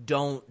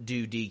don't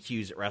do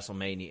DQs at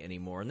WrestleMania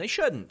anymore, and they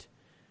shouldn't.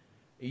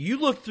 You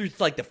look through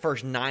like the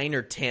first 9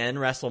 or 10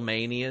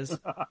 WrestleManias.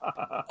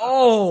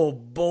 Oh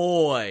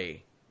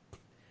boy.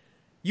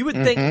 You would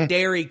think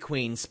Dairy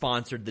Queen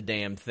sponsored the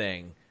damn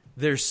thing.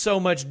 There's so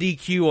much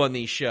DQ on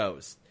these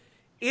shows.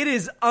 It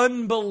is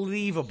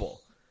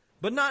unbelievable.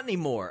 But not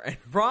anymore. And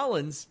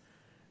Rollins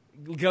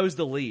goes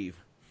to leave.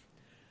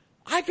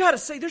 I gotta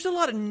say, there's a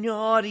lot of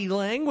naughty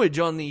language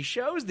on these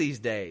shows these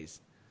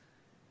days.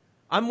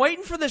 I'm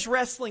waiting for this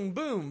wrestling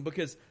boom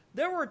because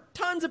there were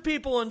tons of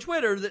people on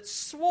Twitter that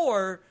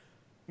swore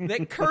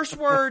that curse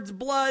words,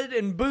 blood,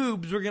 and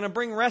boobs were going to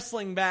bring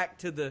wrestling back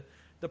to the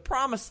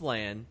promised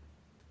land.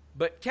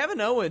 But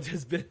Kevin Owens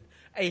has been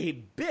a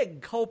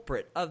big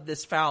culprit of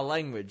this foul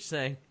language,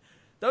 saying,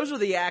 those are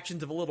the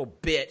actions of a little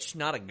bitch,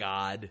 not a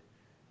god.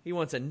 He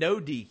wants a no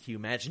DQ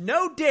match.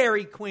 No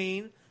Dairy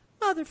Queen,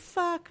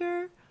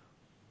 motherfucker.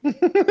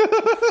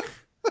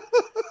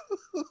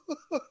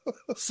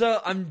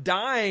 So I'm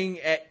dying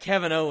at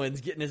Kevin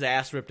Owens getting his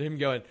ass ripped and him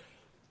going,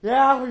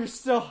 yeah, well, you're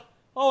still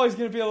always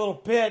going to be a little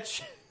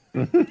bitch.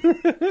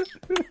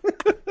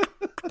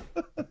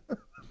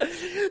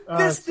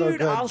 This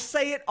dude, so I'll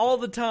say it all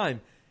the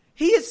time.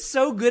 He is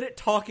so good at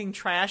talking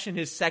trash in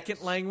his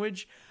second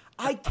language.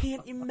 I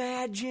can't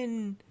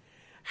imagine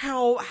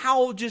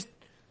how just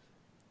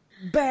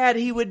bad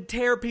he would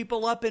tear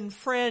people up in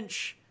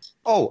French.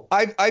 Oh,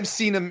 I've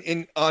seen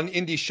him on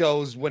indie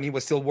shows when he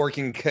was still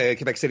working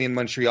Quebec City and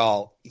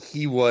Montreal.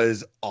 He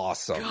was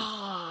awesome.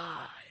 God.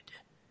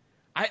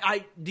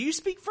 Do you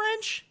speak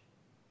French?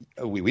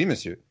 Oui,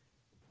 monsieur.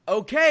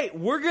 Okay,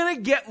 we're going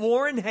to get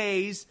Warren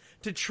Hayes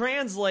to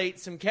translate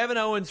some Kevin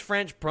Owens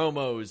French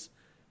promos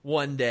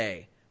one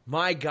day.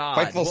 My God.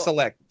 Fightful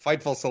Select.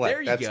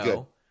 There you That's go.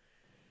 good.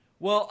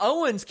 Well,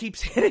 Owens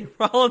keeps hitting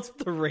Rollins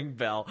with the ring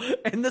bell,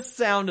 and the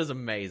sound is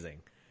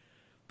amazing.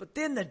 But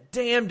then the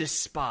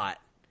damnedest spot.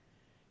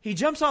 He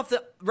jumps off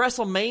the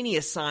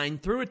WrestleMania sign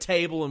through a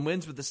table and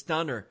wins with a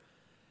stunner.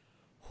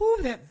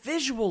 Whew, that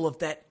visual of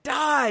that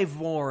dive,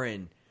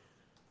 Warren.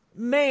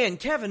 Man,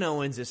 Kevin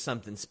Owens is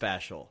something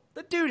special.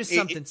 The dude is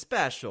something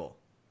special.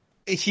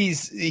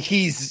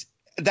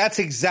 That's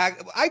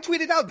exact. I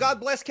tweeted out, God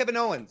bless Kevin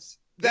Owens.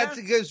 That's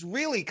because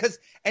really,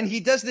 and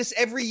he does this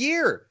every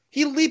year.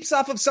 He leaps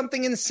off of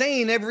something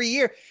insane every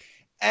year.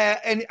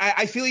 And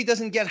I feel he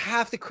doesn't get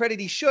half the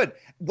credit he should.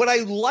 What I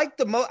like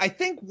the most, I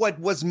think what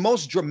was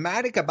most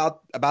dramatic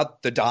about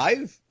the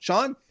dive,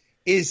 Sean,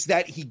 is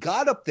that he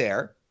got up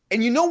there.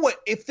 And you know what?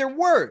 If there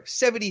were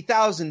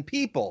 70,000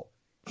 people,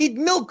 he'd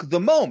milk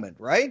the moment,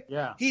 right?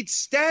 Yeah. He'd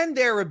stand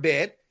there a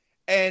bit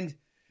and,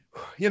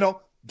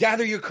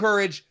 gather your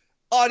courage.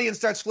 Audience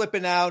starts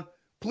flipping out.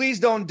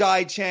 Please don't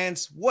die,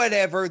 chance,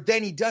 whatever.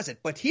 Then he does it.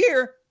 But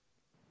here,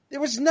 there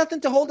was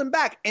nothing to hold him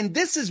back. And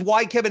this is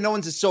why Kevin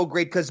Owens is so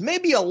great, because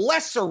maybe a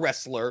lesser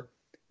wrestler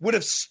would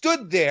have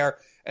stood there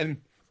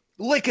and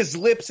lick his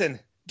lips and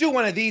do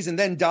one of these and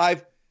then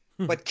dive.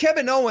 But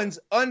Kevin Owens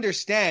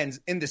understands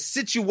in the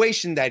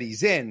situation that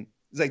he's in.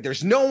 He's like,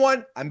 there's no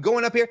one. I'm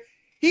going up here.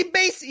 He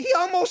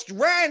almost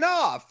ran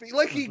off.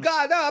 He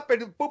got up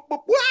and boop,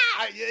 boop,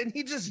 wah, and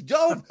he just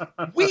dove.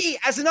 We,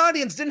 as an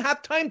audience, didn't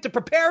have time to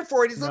prepare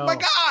for it. He's like, my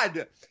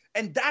God.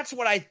 And that's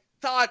what I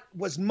thought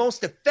was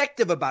most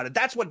effective about it.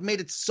 That's what made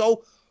it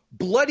so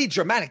bloody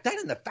dramatic. That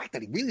and the fact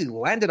that he really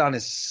landed on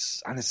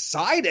his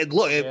side. And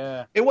look,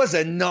 it was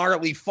a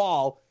gnarly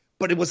fall,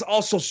 but it was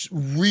also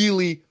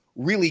really,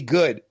 really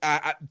good.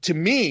 To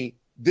me,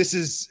 this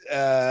is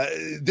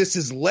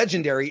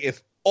legendary,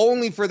 if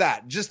only for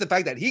that. Just the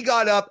fact that he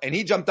got up and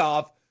he jumped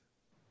off.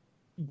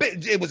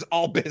 It was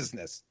all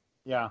business.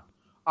 Yeah.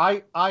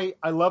 I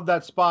love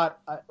that spot.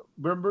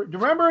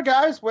 Remember,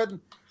 guys,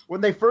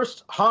 when they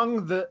first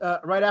hung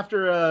the right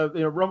after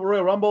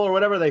Royal Rumble or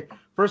whatever, they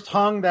first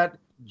hung that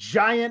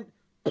giant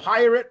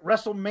pirate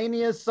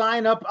WrestleMania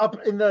sign up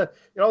in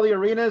all the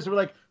arenas. We're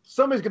like,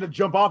 somebody's gonna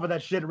jump off of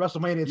that shit at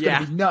WrestleMania. It's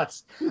gonna be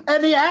nuts.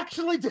 And he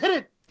actually did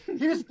it.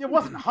 It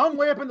wasn't hung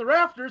way up in the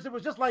rafters. It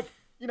was just like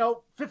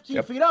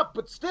 15 feet up,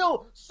 but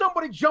still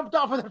somebody jumped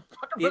off of that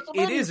fucking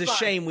WrestleMania It is a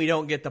shame we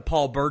don't get the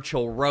Paul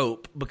Burchill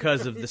rope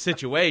because of the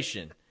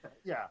situation.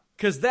 Yeah.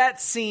 Because that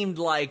seemed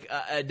like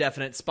a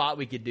definite spot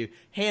we could do.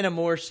 Hannah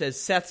Moore says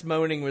Seth's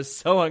moaning was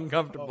so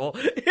uncomfortable.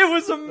 It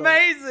was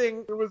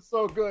amazing. It was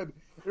so good.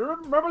 You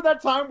remember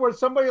that time where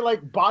somebody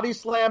body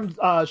slammed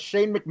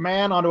Shane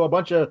McMahon onto a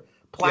bunch of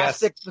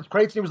plastic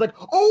crates and he was like,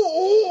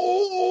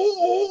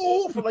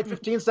 oh, for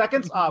 15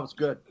 seconds? It was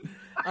good.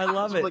 I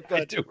love it.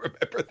 I do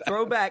remember that.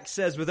 Throwback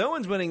says, with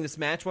Owens winning this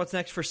match, what's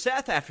next for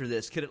Seth after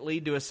this? Could it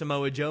lead to a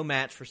Samoa Joe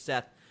match for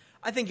Seth?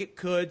 I think it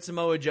could,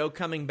 Samoa Joe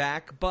coming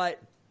back, but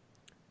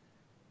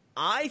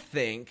I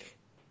think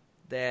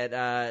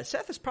that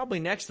Seth is probably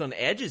next on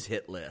Edge's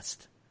hit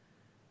list.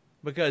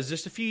 Because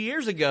just a few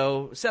years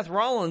ago, Seth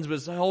Rollins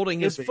was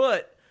holding his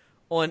foot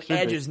on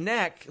Edge's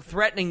neck,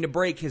 threatening to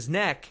break his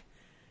neck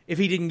if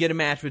he didn't get a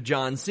match with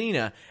John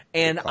Cena.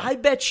 And I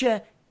bet you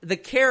the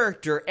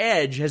character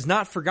Edge has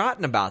not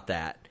forgotten about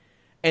that.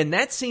 And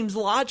that seems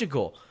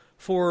logical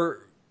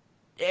for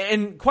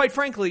And quite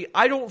frankly,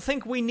 I don't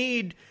think we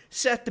need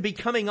Seth to be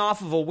coming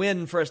off of a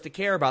win for us to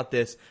care about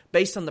this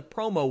based on the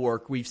promo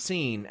work we've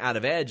seen out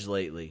of Edge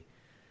lately.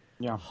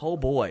 Yeah. Oh,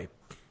 boy.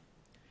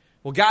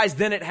 Well, guys,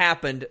 then it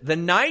happened. The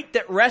night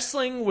that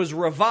wrestling was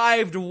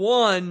revived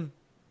won.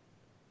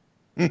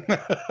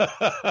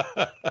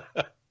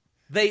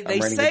 They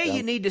say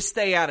you need to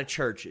stay out of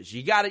churches.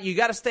 You got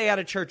to stay out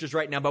of churches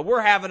right now, but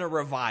we're having a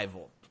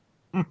revival.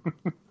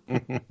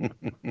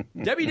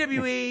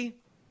 WWE,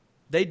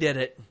 they did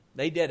it.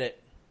 They did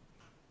it.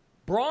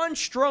 Braun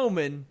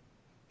Strowman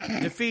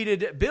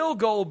defeated Bill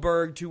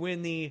Goldberg to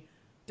win the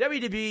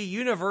WWE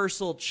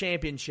Universal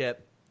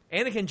Championship.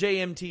 Anakin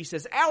JMT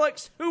says,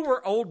 Alex, who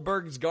were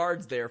Goldberg's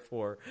guards there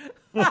for?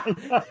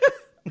 I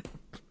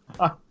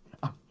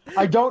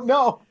don't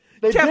know.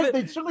 They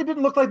certainly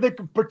didn't look like they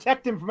could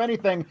protect him from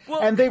anything,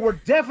 and they were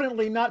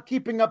definitely not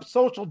keeping up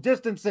social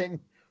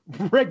distancing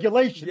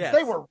regulations. Yes.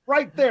 They were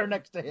right there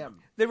next to him.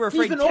 They were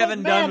afraid He's an Kevin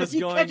old Dunn man. was if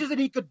going. He catches it,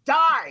 he could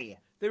die.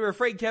 They were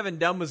afraid Kevin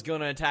Dunn was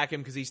going to attack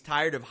him because he's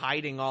tired of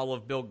hiding all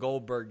of Bill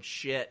Goldberg's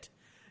shit.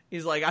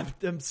 He's like,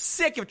 I'm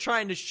sick of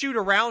trying to shoot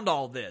around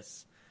all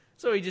this.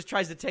 So he just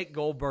tries to take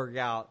Goldberg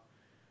out.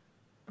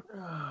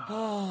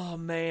 Oh,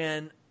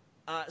 man.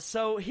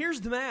 So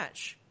here's the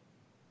match.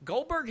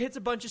 Goldberg hits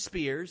a bunch of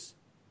spears.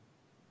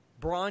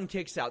 Braun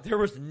kicks out. There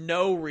was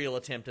no real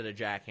attempt at a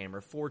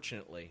jackhammer,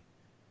 fortunately.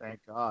 Thank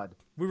God.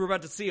 We were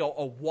about to see a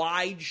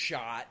wide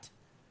shot,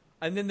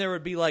 and then there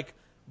would be like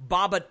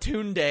Baba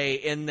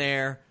Tunde in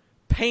there,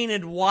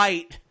 painted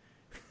white,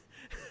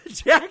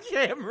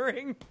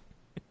 jackhammering.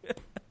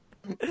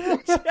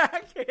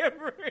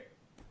 Jackhammering.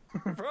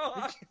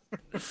 Braun.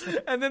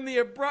 And then the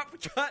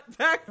abrupt cut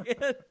back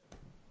in.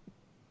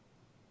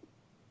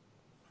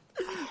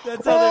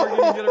 That's how they were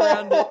going to get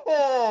around it.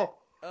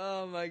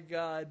 Oh, my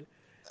God.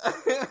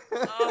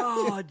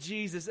 Oh,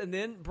 Jesus. And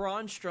then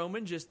Braun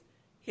Strowman just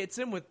hits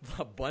him with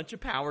a bunch of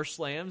power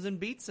slams and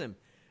beats him.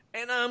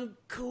 And I'm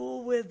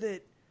cool with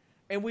it.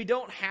 And we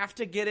don't have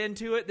to get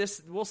into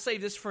it. We'll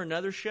save this for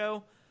another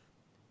show.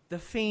 The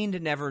Fiend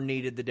never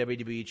needed the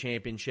WWE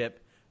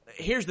Championship.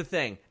 Here's the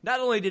thing. Not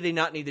only did he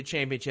not need the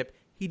championship,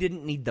 he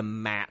didn't need the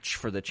match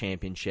for the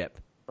championship.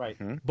 Right.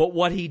 But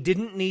what he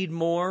didn't need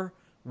more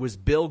was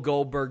Bill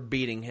Goldberg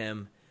beating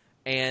him.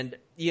 And,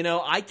 you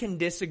know, I can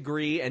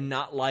disagree and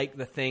not like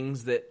the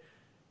things that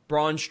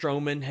Braun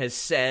Strowman has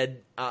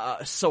said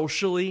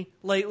socially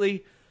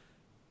lately.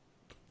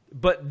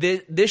 But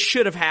this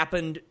should have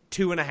happened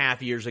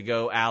 2.5 years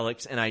ago,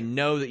 Alex, and I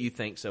know that you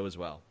think so as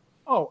well.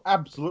 Oh,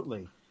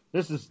 absolutely.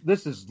 This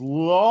is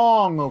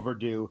long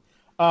overdue.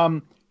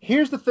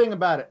 Here's the thing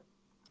about it.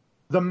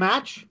 The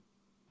match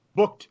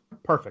booked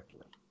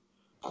perfectly.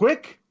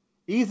 Quick,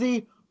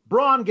 easy.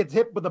 Braun gets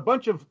hit with a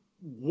bunch of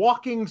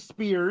walking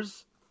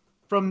spears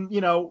from,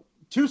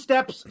 2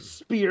 steps,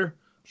 spear,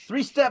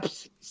 3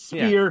 steps,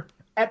 spear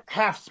at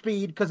half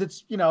speed because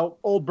it's,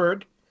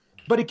 Goldberg.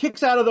 But he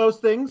kicks out of those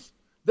things.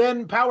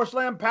 Then power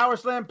slam,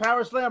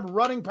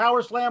 running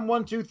power slam,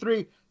 1, 2,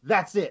 3.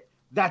 That's it.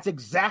 That's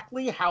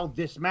exactly how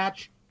this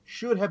match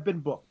should have been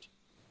booked.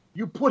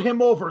 You put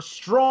him over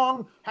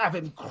strong, have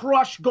him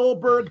crush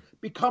Goldberg,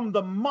 become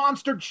the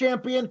monster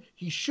champion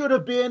he should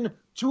have been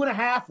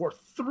 2.5 or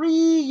 3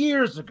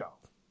 years ago.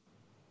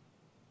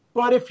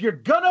 But if you're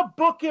gonna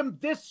book him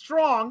this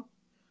strong,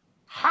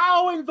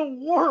 how in the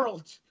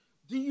world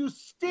do you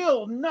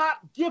still not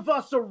give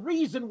us a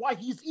reason why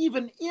he's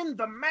even in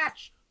the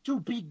match to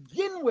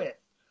begin with?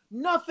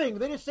 Nothing.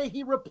 They just say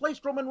he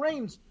replaced Roman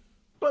Reigns.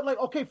 But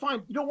okay,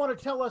 fine. You don't want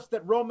to tell us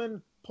that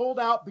Roman pulled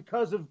out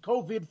because of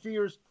COVID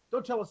fears.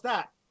 Don't tell us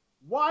that.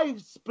 Why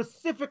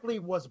specifically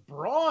was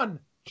Braun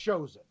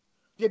chosen?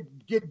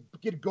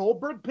 Did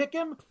Goldberg pick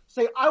him?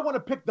 Say, I want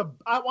to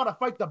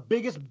fight the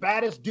biggest,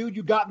 baddest dude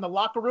you got in the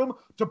locker room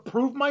to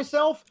prove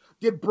myself?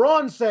 Did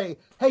Braun say,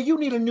 hey, you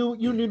need a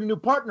new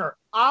partner.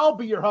 I'll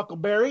be your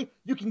Huckleberry.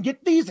 You can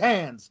get these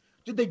hands.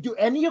 Did they do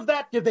any of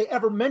that? Did they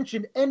ever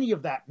mention any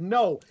of that?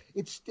 No.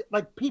 It's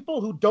like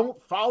people who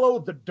don't follow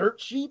the dirt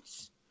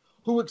sheets,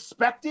 who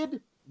expected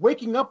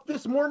waking up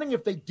this morning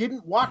if they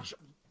didn't watch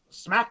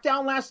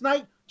SmackDown last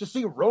night to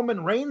see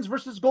Roman Reigns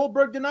versus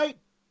Goldberg tonight.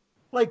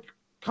 Like,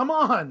 come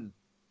on.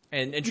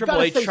 And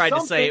Triple H tried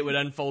to say it would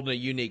unfold in a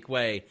unique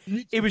way.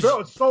 It was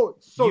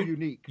so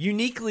unique.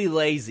 Uniquely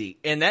lazy.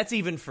 And that's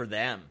even for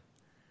them.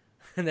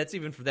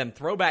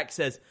 Throwback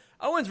says,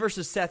 Owens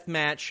versus Seth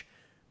match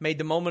made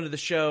the moment of the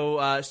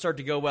show start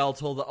to go well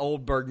till the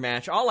Goldberg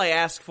match. All I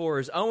ask for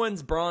is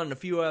Owens, Braun, and a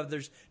few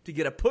others to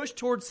get a push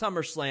towards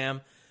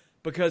SummerSlam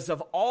because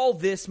of all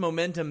this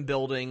momentum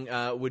building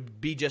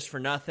would be just for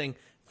nothing.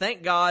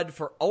 Thank God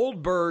for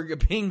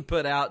Goldberg being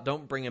put out.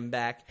 Don't bring him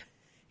back.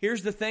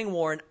 Here's the thing,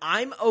 Warren.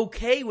 I'm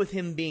okay with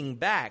him being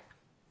back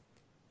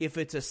if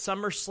it's a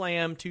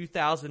SummerSlam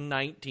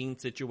 2019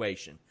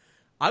 situation.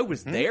 I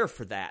was there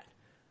for that.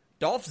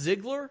 Dolph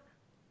Ziggler,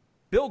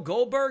 Bill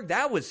Goldberg,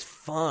 that was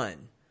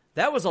fun.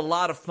 That was a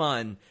lot of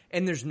fun,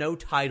 and there's no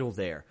title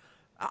there.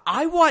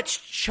 I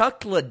watched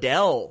Chuck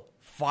Liddell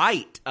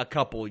fight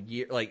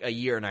a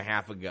year and a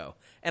half ago,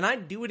 and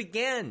I'd do it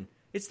again.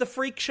 It's the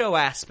freak show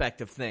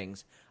aspect of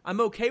things.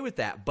 I'm okay with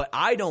that, but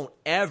I don't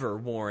ever,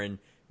 Warren,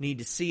 need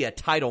to see a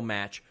title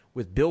match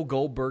with Bill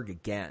Goldberg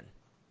again.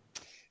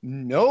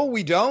 No,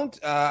 we don't.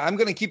 I'm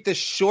going to keep this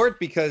short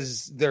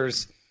because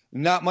there's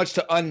not much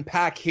to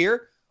unpack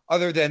here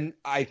other than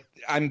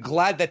I'm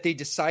glad that they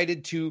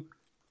decided to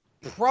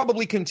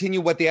probably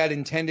continue what they had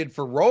intended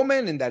for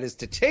Roman, and that is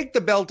to take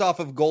the belt off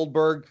of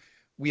Goldberg.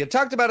 We had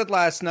talked about it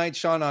last night,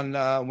 Sean,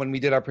 on when we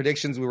did our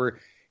predictions. We were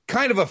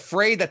kind of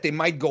afraid that they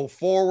might go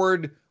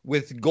forward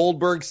with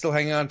Goldberg still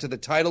hanging on to the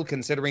title,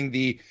 considering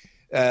the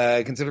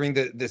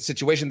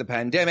situation, the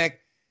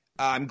pandemic.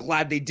 I'm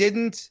glad they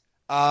didn't.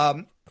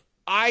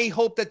 I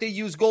hope that they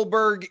use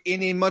Goldberg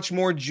in a much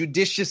more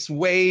judicious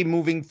way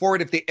moving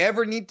forward if they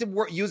ever need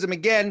to use him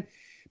again,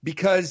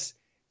 because,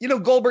 you know,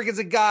 Goldberg is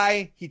a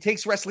guy, he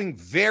takes wrestling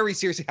very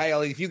seriously. Hi,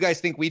 Ellie, if you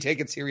guys think we take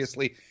it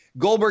seriously,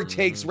 Goldberg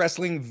takes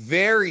wrestling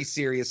very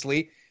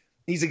seriously.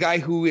 He's a guy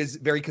who is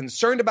very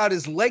concerned about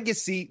his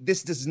legacy.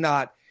 This does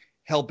not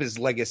help his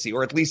legacy,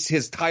 or at least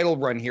his title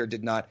run here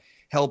did not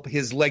help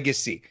his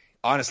legacy.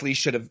 Honestly,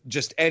 should have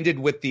just ended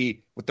with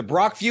the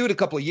Brock feud a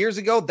couple of years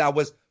ago. That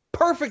was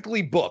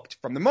perfectly booked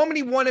from the moment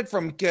he won it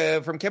from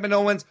Kevin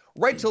Owens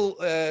right till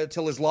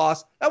his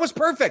loss. That was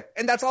perfect,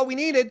 and that's all we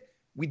needed.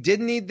 We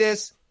didn't need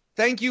this.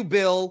 Thank you,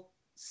 Bill.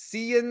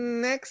 See you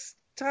next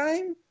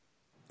time.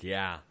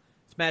 Yeah,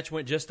 this match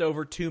went just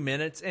over 2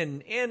 minutes,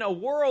 and in a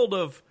world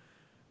of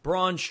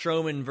Braun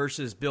Strowman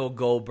versus Bill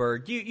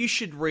Goldberg, you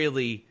should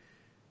really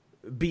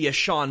be a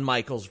Shawn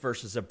Michaels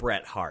versus a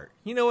Bret Hart.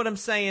 You know what I'm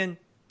saying?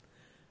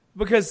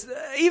 Because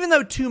even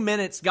though 2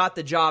 minutes got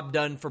the job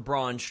done for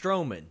Braun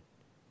Strowman,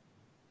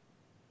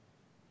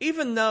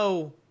 even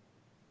though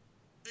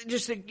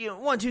just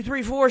 1, 2,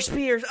 3, 4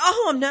 spears,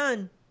 oh, I'm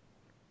done.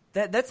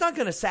 That's not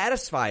going to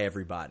satisfy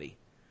everybody.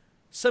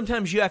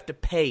 Sometimes you have to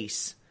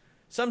pace.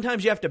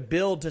 Sometimes you have to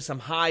build to some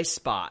high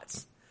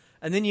spots.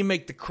 And then you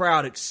make the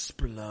crowd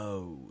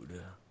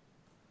explode.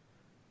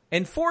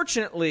 And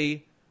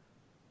fortunately,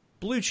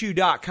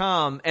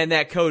 BlueChew.com and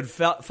that code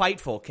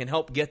FIGHTFUL can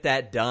help get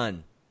that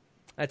done.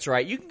 That's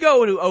right. You can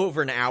go to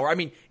over an hour. I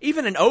mean,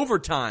 even in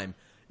overtime,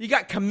 you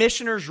got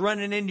commissioners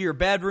running into your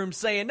bedroom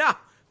saying, "No,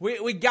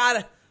 we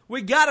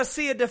gotta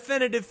see a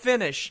definitive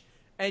finish."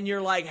 And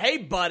you're like, "Hey,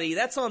 buddy,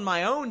 that's on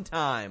my own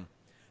time."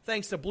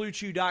 Thanks to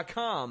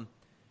BlueChew.com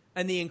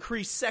and the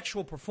increased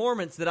sexual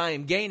performance that I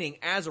am gaining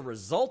as a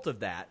result of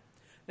that.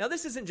 Now,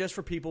 this isn't just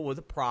for people with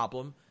a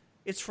problem.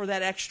 It's for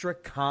that extra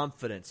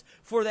confidence,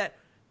 for that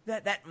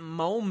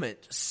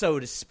moment, so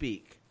to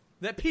speak,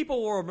 that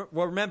people will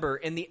remember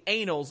in the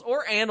annals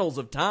or annals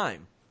of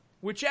time,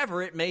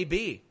 whichever it may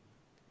be.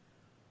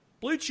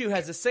 Blue Chew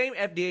has the same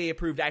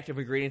FDA-approved active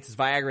ingredients as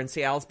Viagra and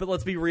Cialis, but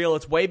let's be real,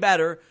 it's way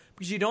better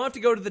because you don't have to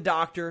go to the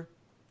doctor,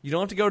 you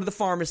don't have to go to the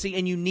pharmacy,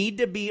 and you need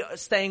to be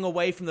staying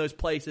away from those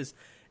places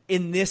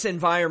in this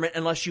environment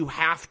unless you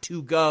have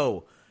to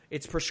go.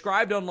 It's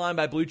prescribed online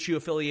by Blue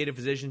Chew-affiliated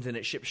physicians, and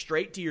it ships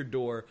straight to your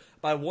door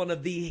by one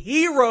of the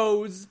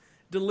heroes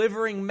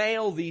delivering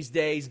mail these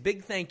days.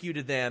 Big thank you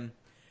to them.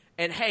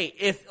 And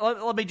hey,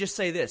 let me just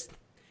say this.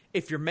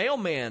 If your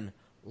mailman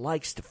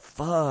likes to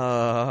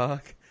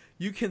fuck,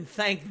 you can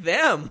thank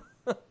them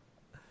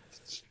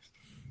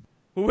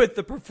with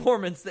the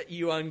performance that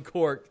you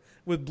uncorked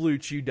with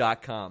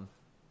BlueChew.com.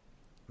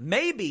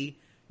 Maybe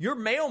your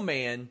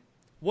mailman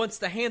wants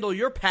to handle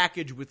your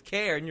package with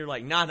care, and you're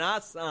like, nah,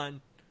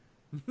 son.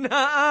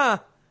 Nah,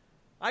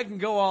 I can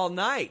go all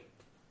night.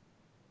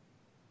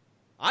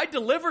 I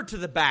deliver to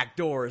the back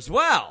door as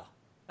well.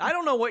 I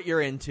don't know what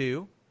you're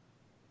into.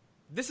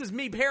 This is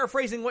me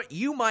paraphrasing what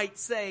you might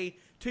say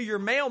to your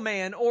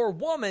mailman or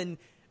woman,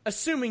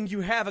 assuming you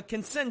have a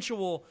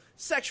consensual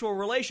sexual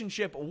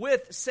relationship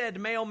with said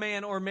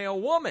mailman or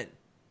mailwoman.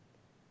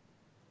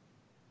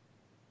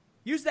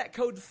 Use that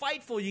code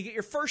FIGHTFUL. You get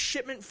your first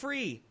shipment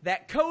free.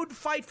 That code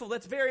FIGHTFUL,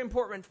 that's very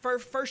important.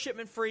 First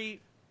shipment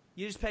free.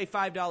 You just pay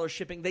 $5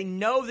 shipping. They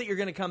know that you're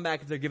going to come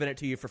back if they're giving it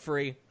to you for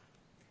free.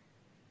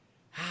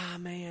 Ah,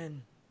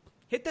 man.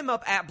 Hit them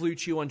up at Blue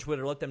Chew on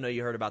Twitter. Let them know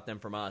you heard about them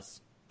from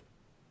us.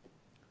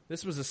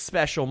 This was a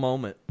special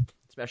moment.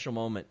 Special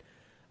moment.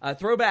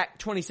 Throwback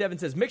 27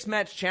 says, Mixed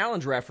Match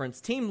Challenge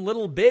reference. Team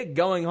Little Big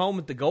going home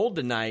with the gold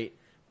tonight.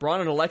 Braun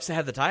and Alexa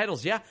have the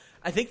titles. Yeah,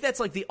 I think that's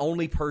like the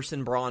only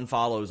person Braun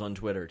follows on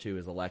Twitter, too,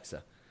 is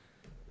Alexa.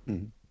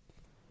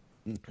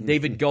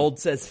 David Gold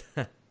says,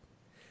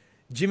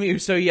 Jimmy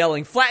Uso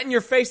yelling, "Flatten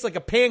your face like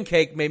a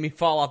pancake," made me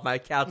fall off my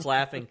couch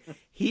laughing.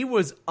 He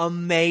was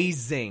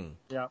amazing.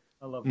 Yeah,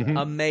 I love that.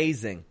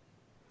 Amazing.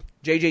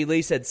 JJ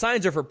Lee said,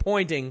 signs are for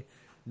pointing,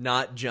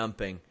 not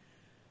jumping.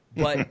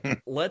 But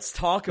let's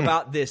talk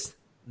about this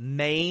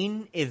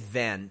main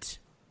event.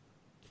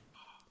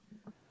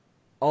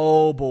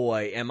 Oh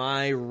boy, am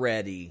I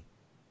ready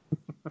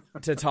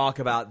to talk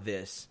about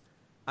this.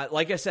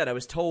 Like I said, I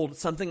was told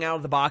something out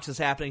of the box is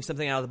happening,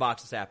 something out of the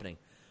box is happening.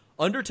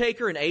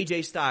 Undertaker and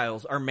AJ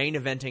Styles are main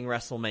eventing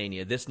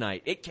WrestleMania this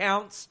night. It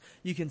counts.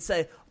 You can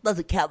say,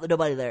 Doesn't count, but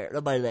nobody there.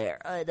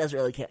 It doesn't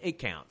really count. it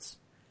counts.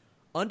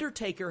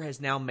 Undertaker has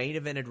now main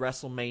evented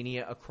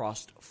WrestleMania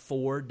across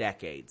 4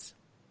 decades.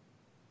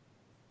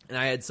 And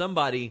I had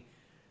somebody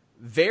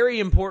very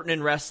important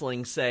in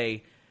wrestling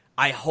say,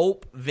 I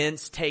hope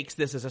Vince takes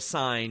this as a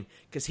sign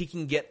because he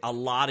can get a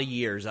lot of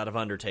years out of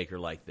Undertaker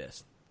like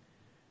this.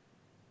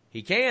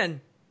 He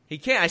can. He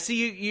can. I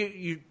see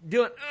you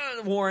doing,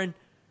 Warren.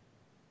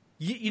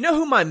 You know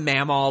who my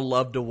mama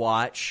loved to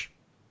watch?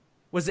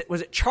 Was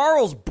it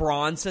Charles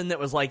Bronson that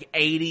was like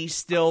 80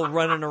 still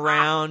running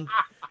around?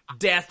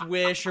 Death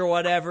Wish or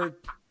whatever.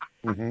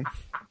 Mm-hmm.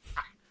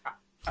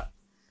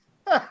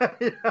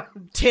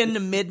 10 to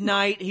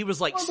midnight. He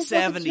was like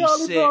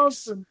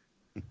 76.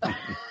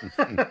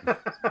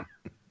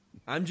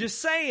 I'm just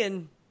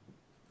saying.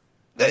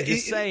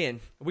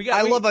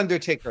 I love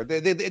Undertaker.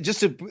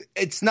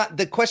 It's not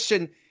the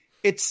question.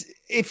 It's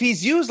if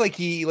he's used like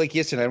he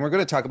is tonight, and we're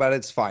going to talk about it.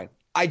 It's fine.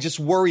 I just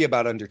worry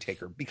about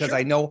Undertaker because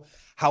I know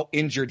how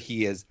injured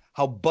he is,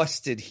 how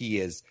busted he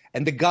is,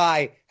 and the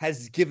guy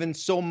has given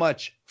so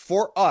much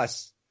for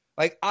us.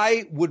 Like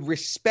I would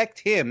respect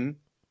him.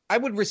 I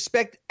would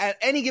respect at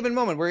any given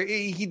moment where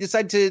he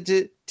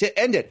decided to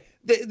end it.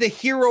 The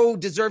hero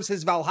deserves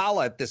his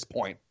Valhalla at this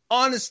point.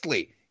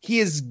 Honestly, he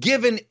has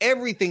given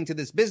everything to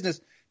this business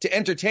to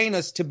entertain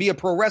us, to be a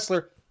pro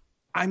wrestler.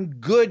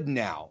 I'm good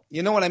now.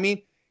 You know what I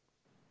mean?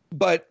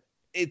 But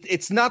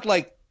it's not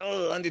like,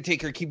 oh,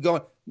 Undertaker, keep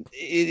going.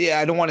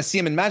 I don't want to see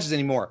him in matches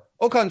anymore.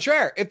 Au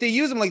contraire, if they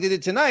use him like they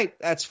did tonight,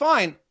 that's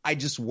fine. I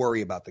just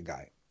worry about the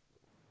guy.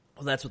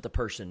 Well, that's what the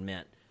person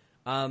meant.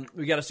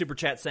 We got a super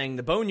chat saying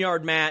the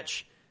Boneyard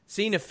match,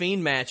 Cena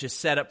Fiend match is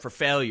set up for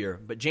failure,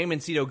 but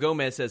Jamancito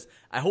Gomez says,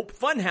 I hope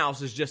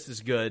Funhouse is just as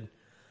good.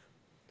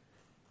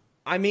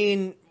 I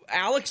mean,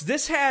 Alex,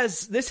 this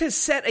has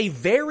set a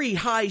very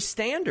high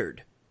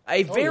standard.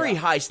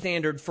 High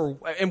standard for,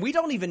 and we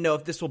don't even know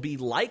if this will be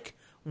like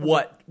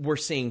what we're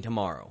seeing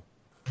tomorrow.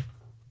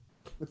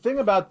 The thing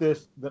about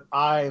this that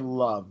I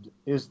loved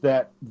is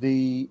that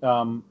the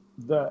final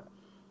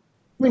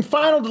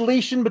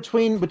deletion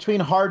between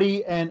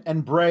Hardy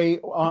and Bray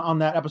on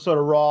that episode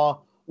of Raw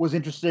was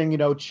interesting. You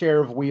know, chair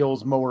of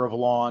wheels, mower of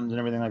lawns, and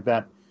everything like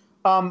that.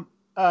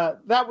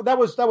 That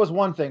was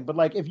one thing. But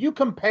like, if you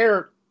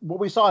compare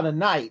what we saw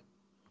tonight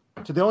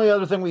to the only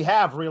other thing we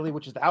have really,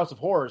 which is the House of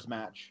Horrors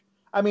match,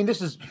 I mean,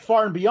 this is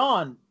far and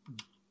beyond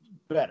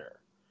better.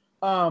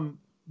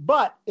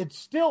 But it's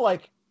still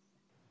like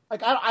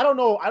I don't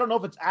know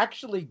if it's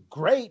actually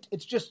great.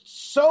 It's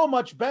just so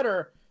much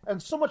better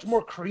and so much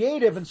more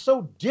creative and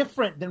so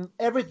different than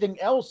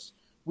everything else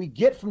we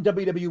get from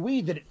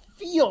WWE that it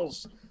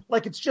feels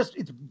like it's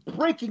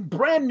breaking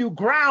brand new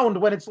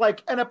ground when it's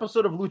like an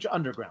episode of Lucha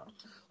Underground.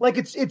 Like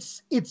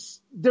it's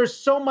there's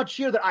so much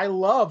here that I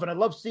love, and I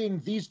love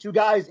seeing these two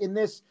guys in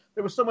this.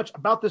 There was so much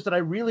about this that I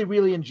really,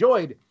 really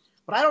enjoyed.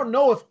 But I don't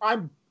know if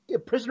I'm a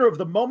prisoner of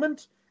the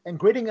moment and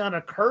grading on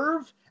a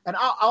curve, and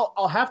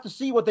I'll have to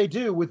see what they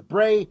do with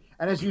Bray,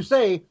 and as you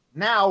say,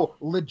 now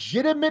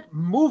legitimate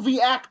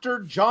movie actor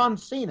John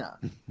Cena,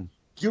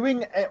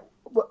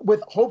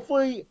 with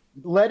hopefully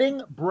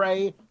letting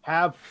Bray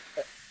have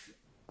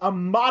a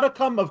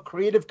modicum of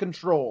creative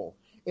control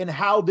in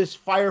how this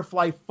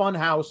Firefly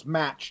Funhouse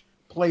match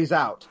plays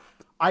out.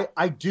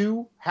 I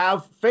do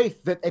have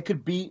faith that it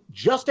could be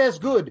just as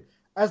good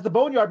as the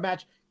Boneyard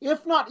match,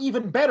 if not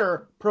even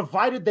better,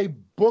 provided they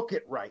book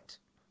it right.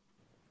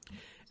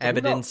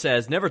 Abedin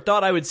says, never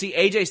thought I would see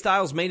AJ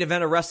Styles main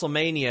event of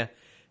WrestleMania.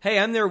 Hey,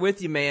 I'm there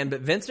with you, man,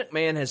 but Vince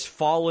McMahon has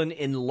fallen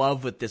in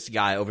love with this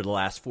guy over the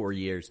last 4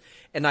 years.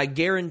 And I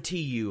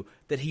guarantee you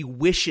that he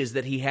wishes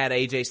that he had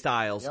AJ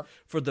Styles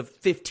for the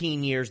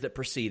 15 years that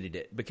preceded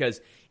it, because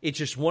it's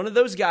just one of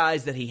those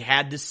guys that he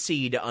had to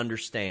see to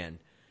understand.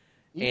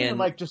 Even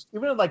in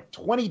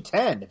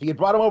 2010, if he had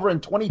brought him over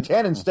in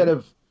 2010 instead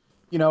of,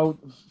 4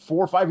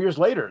 or 5 years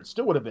later, it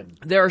still would have been.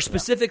 There are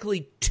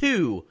specifically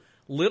 2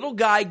 little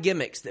guy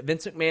gimmicks that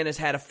Vince McMahon has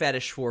had a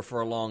fetish for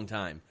a long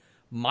time.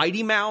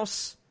 Mighty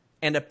Mouse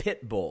and a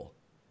pit bull.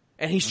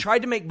 And he's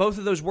tried to make both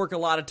of those work a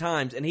lot of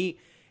times, and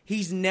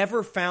he's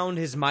never found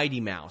his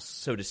Mighty Mouse,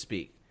 so to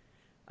speak.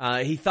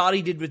 He thought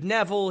he did with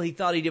Neville. He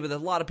thought he did with a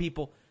lot of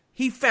people.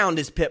 He found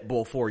his pit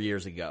bull 4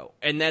 years ago,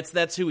 and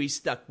that's who he's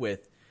stuck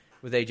with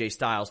AJ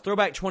Styles.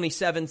 Throwback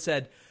 27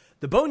 said,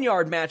 the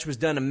Boneyard match was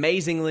done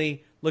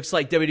amazingly. Looks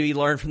like WWE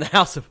learned from the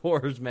House of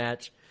Horrors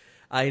match.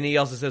 And he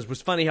also says,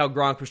 was funny how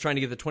Gronk was trying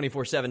to get the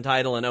 24/7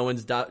 title and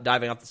Owens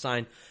diving off the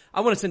sign.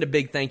 I want to send a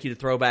big thank you to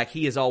Throwback.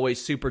 He is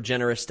always super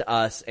generous to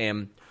us,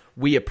 and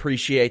we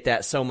appreciate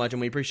that so much,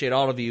 and we appreciate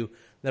all of you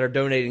that are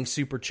donating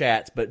super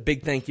chats. But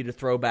big thank you to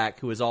Throwback,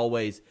 who is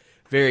always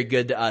very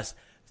good to us.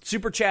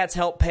 Super chats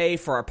help pay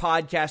for our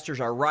podcasters,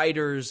 our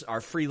writers,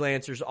 our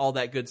freelancers, all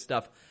that good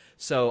stuff.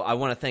 So I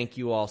want to thank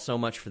you all so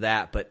much for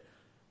that. But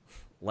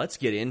let's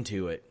get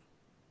into it.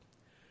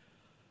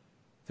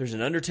 There's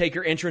an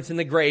Undertaker entrance in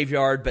the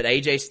graveyard, but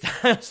AJ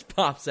Styles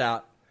pops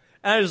out.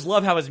 And I just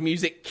love how his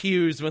music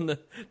cues when the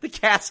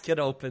casket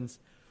opens.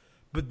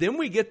 But then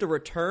we get the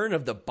return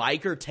of the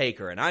Biker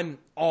Taker, and I'm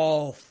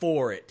all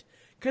for it.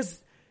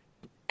 Because,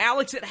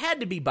 Alex, it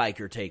had to be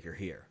Biker Taker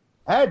here.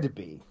 Had to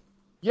be.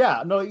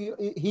 Yeah, no,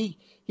 he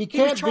can't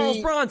He was Charles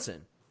be.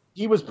 Bronson.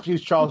 He was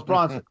Charles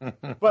Bronson,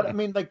 but I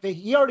mean, like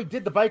he already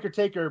did the Biker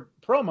Taker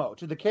promo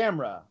to the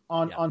camera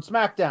on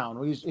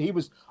SmackDown. He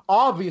was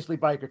obviously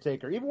Biker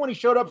Taker, even when he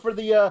showed up for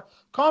the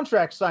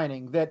contract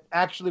signing that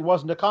actually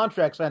wasn't a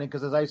contract signing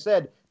because, as I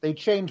said, they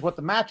changed what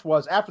the match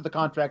was after the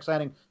contract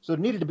signing, so it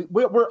needed to be.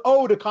 We're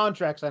owed a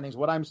contract signing, is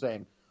what I'm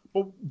saying.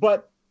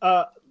 But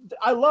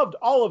I loved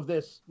all of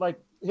this, like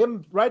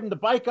him riding the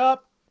bike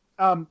up,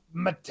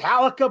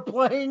 Metallica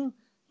playing.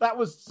 That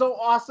was so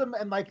awesome,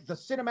 and like the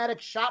cinematic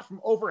shot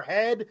from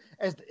overhead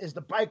as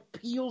the bike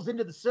peels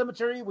into the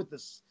cemetery with the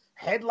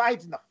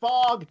headlights and the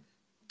fog.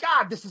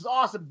 God, this is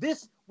awesome.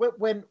 This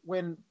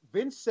when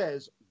Vince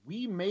says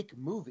we make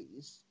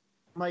movies,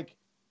 I'm like,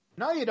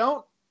 no, you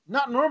don't.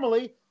 Not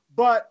normally,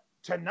 but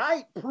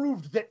tonight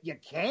proved that you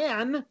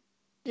can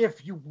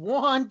if you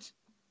want.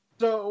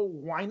 So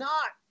why not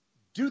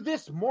do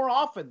this more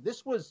often?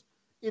 This was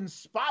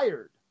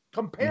inspired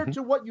compared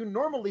to what you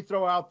normally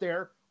throw out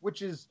there,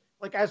 which is.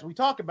 Like, as we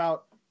talk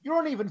about, you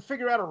don't even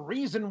figure out a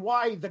reason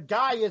why the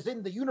guy is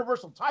in the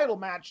Universal title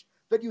match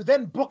that you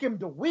then book him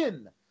to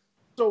win.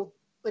 So,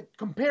 like,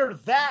 compare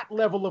that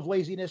level of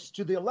laziness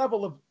to the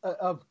level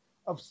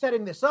of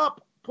setting this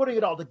up, putting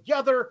it all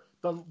together,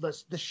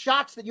 the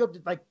shots that you have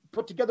to, like,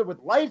 put together with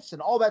lights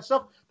and all that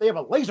stuff. They have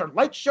a laser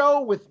light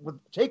show with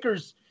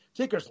Taker's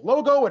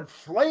logo and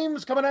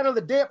flames coming out of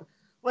the damn.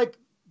 Like,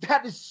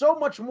 that is so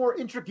much more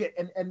intricate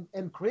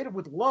and created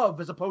with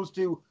love as opposed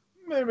to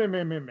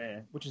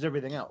which is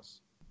everything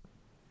else.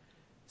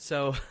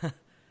 So,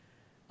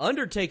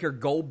 Undertaker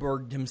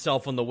Goldberged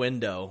himself on the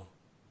window.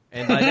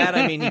 And by that,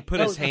 I mean he put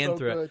his hand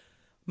through it.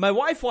 My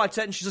wife watched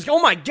that and she's like, oh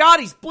my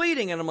God, he's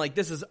bleeding. And I'm like,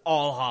 this is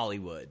all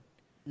Hollywood.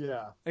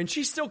 Yeah. And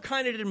she still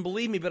kind of didn't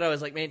believe me, but I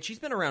was like, man, she's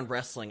been around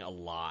wrestling a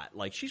lot.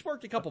 Like, she's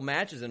worked a couple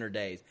matches in her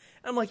days.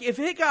 And I'm like, if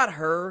it got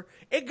her,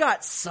 it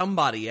got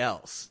somebody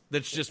else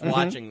that's just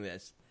watching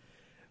this.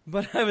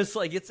 But I was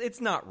like,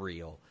 it's not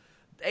real.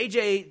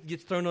 AJ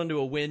gets thrown onto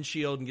a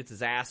windshield and gets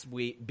his ass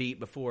beat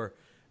before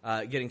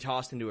getting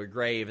tossed into a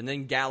grave. And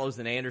then Gallows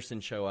and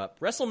Anderson show up.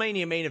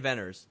 WrestleMania main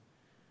eventers.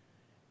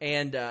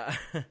 And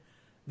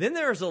then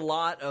there's a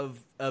lot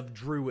of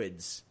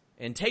druids.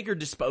 And Taker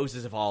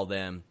disposes of all of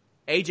them.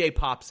 AJ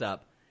pops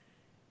up.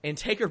 And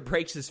Taker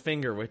breaks his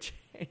finger, which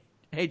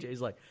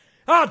AJ's like,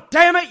 oh,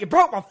 damn it, you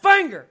broke my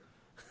finger!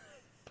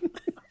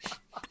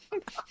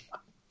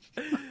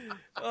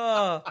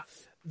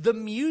 The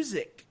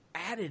music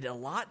added a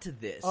lot to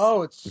this.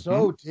 Oh, it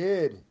so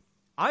did.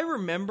 I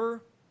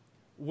remember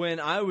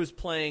when I was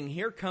playing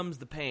Here Comes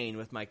the Pain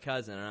with my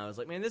cousin, and I was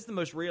like, man, this is the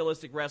most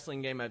realistic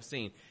wrestling game I've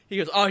seen. He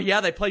goes, oh,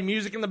 yeah, they play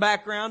music in the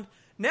background?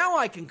 Now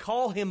I can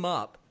call him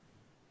up,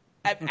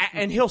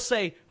 and he'll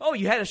say, oh,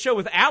 you had a show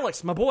with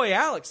Alex, my boy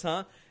Alex,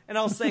 huh? And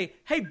I'll say,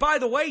 hey, by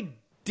the way,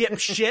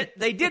 dipshit,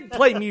 they did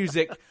play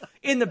music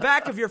in the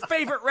back of your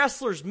favorite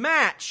wrestler's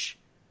match.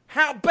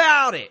 How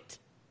about it?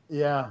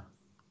 Yeah.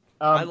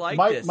 I like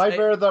this. My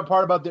favorite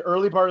part about the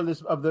early part of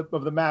this of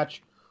the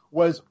match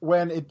was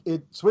when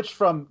it switched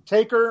from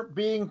Taker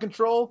being in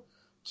control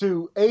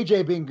to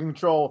AJ being in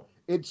control.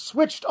 It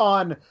switched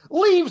on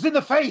leaves in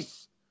the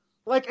face.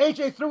 Like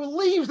AJ threw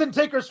leaves in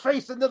Taker's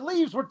face, and the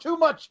leaves were too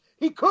much.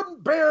 He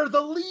couldn't bear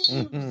the leaves.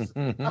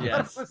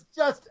 Yes. It was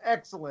just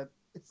excellent.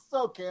 It's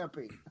so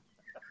campy.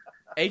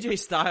 AJ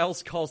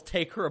Styles calls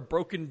Taker a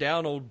broken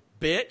down old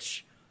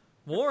bitch.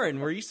 Warren,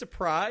 were you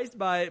surprised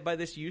by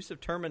this use of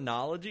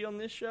terminology on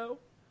this show?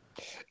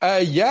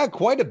 Yeah,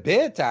 quite a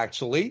bit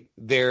actually.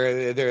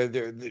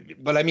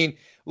 But I mean,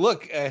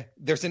 look,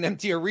 there's an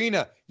empty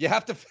arena. You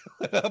have to fill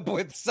it up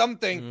with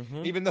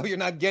something, even though you're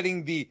not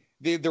getting the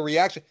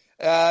reaction.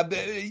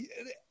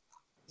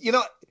 You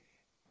know,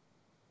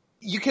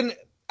 you can.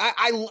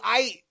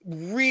 I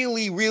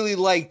really, really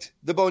liked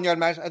the Boneyard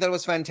match. I thought it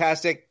was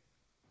fantastic.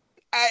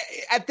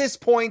 At this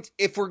point,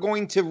 if we're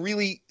going to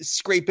really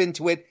scrape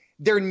into it,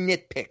 they're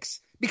nitpicks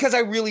because I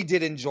really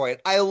did enjoy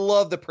it. I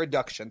love the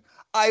production.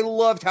 I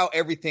loved how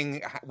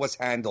everything was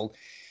handled.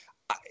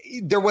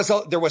 There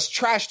was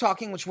trash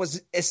talking, which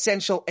was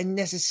essential and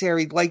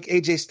necessary, like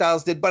AJ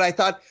Styles did. But I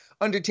thought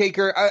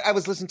Undertaker. I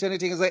was listening to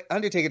Undertaker. I was like,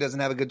 Undertaker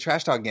doesn't have a good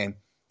trash talk game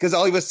because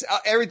all he was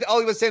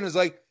saying was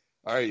like,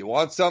 "All right, you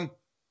want some?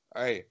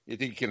 All right, you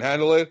think you can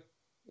handle it?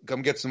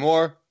 Come get some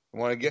more.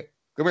 Want to get?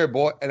 Come here,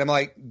 boy." And I'm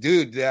like,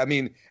 dude, I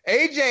mean,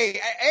 AJ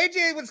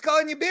was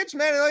calling you bitch,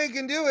 man. And all you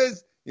can do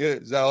is. Yeah,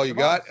 is that all you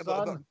got?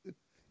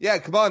 Yeah,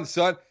 come on,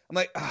 son. I'm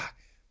like,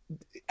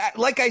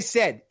 like I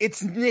said,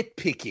 it's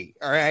nitpicky.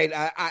 All right,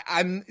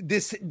 I'm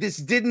this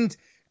didn't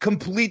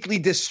completely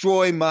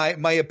destroy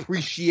my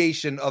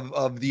appreciation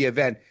of the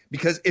event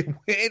because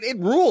it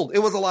ruled. It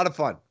was a lot of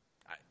fun.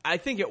 I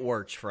think it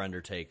works for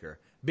Undertaker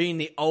being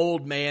the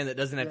old man that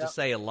doesn't have to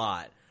say a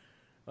lot.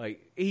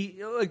 Like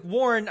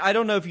Warren, I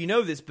don't know if you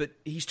know this, but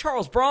he's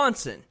Charles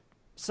Bronson.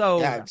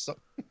 So yeah,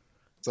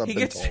 he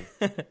gets.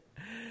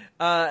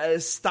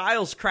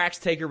 Styles cracks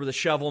Taker with a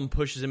shovel and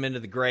pushes him into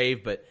the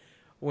grave, but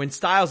when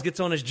Styles gets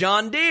on his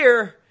John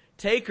Deere,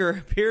 Taker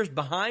appears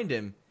behind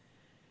him.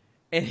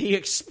 and he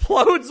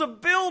explodes a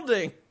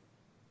building.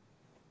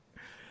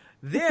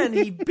 Then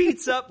he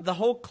beats up the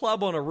whole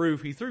club on a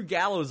roof. He threw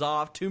Gallows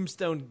off,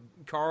 Tombstone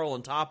Carl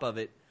on top of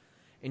it,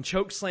 and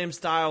chokeslam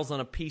Styles on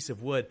a piece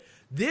of wood.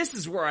 This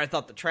is where I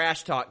thought the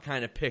trash talk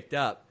kind of picked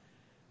up.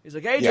 He's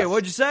like, AJ,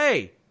 what'd you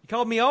say? You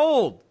called me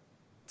old.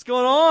 What's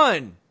going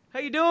on? How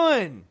you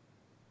doing?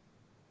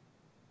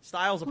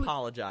 Styles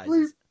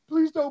apologizes.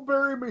 Please don't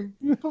bury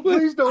me.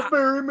 Please don't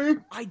bury me.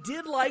 I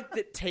did like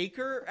that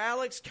Taker,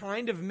 Alex,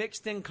 kind of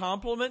mixed in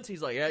compliments.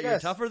 He's like, you're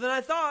tougher than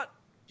I thought.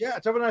 Yeah,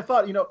 tougher than I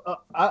thought.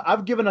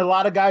 I've given a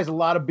lot of guys a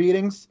lot of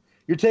beatings.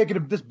 You're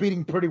taking this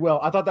beating pretty well.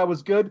 I thought that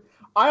was good.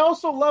 I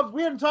also loved,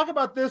 we hadn't talked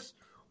about this,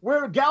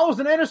 where Gallows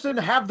and Anderson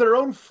have their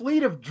own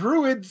fleet of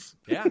druids.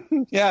 Yeah.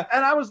 Yeah.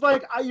 And I was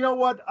like, you know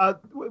what?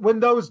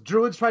 When those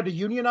druids tried to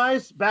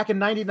unionize back in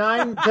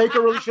 '99,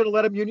 Taker really should have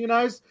let him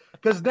unionize,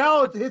 because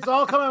now it's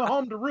all coming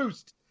home to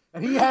roost.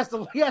 And he has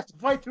to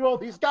fight through all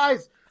these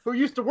guys who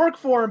used to work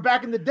for him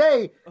back in the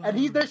day, and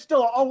he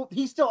still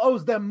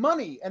owes them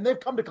money, and they've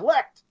come to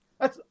collect.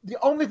 That's the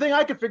only thing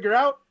I could figure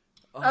out.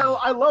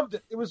 I loved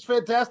it. It was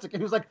fantastic.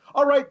 And he was like,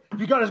 all right, if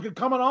you guys are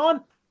coming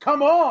on,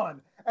 come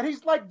on. And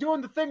he's like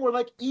doing the thing where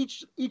like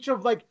each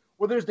of like,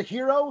 where there's the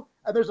hero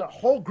and there's a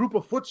whole group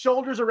of foot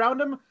soldiers around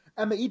him,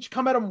 and they each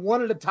come at him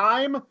one at a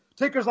time.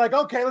 Taker's like,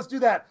 okay, let's do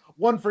that.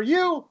 One for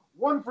you.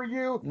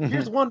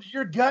 Here's one to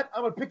your gut.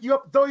 I'm going to pick you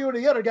up and throw you into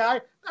the other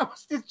guy.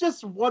 It's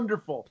just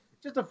wonderful.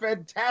 Just a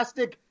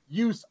fantastic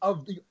use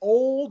of the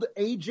old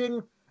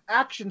aging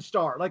action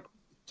star. Like,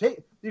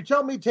 you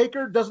tell me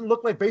Taker doesn't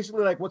look like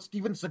basically like what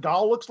Steven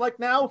Seagal looks like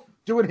now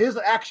doing his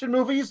action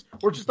movies,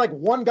 where just like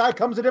one guy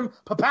comes at him,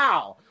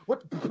 pa-pow,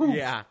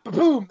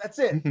 boom, that's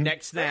it.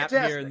 Neck snap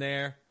Fantastic. here and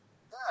there.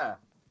 Yeah.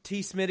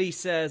 T. Smitty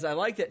says, I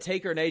like that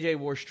Taker and AJ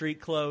wore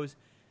street clothes.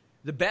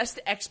 The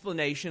best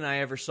explanation I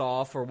ever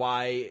saw for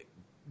why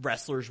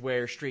wrestlers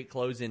wear street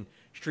clothes in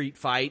street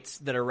fights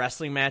that are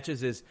wrestling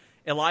matches is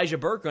Elijah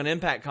Burke on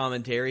Impact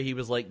commentary. He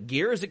was like,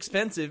 gear is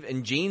expensive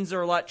and jeans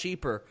are a lot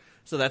cheaper.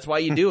 So that's why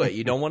you do it.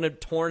 You don't want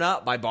it torn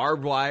up by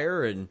barbed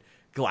wire and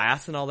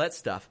glass and all that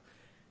stuff.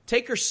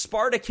 Taker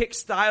Sparta kicks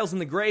Styles in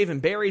the grave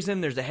and buries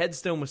him. There's a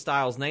headstone with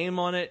Styles' name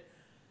on it.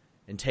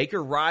 And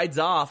Taker rides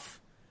off.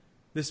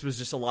 This was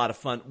just a lot of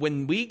fun.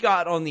 When we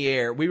got on the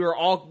air, we were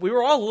all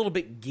a little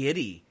bit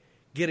giddy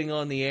getting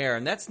on the air.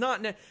 And that's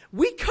not...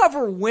 We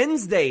cover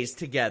Wednesdays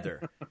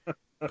together.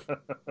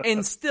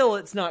 And still,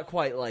 it's not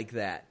quite like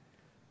that.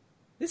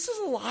 This is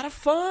a lot of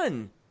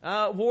fun.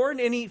 Warren,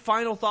 any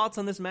final thoughts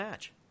on this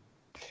match?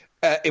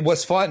 It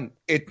was fun.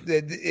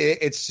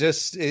 It's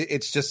just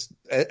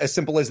as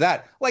simple as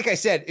that. Like I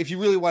said, if you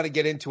really want to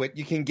get into it,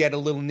 you can get a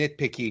little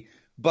nitpicky.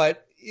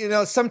 But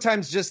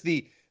sometimes just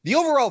the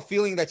overall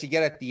feeling that you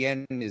get at the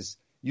end is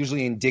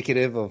usually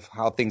indicative of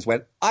how things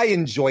went. I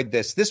enjoyed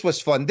this. This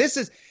was fun. This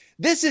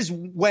is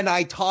when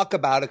I talk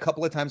about a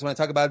couple of times when I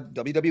talk about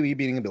WWE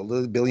being a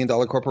 $1 billion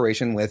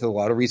corporation with a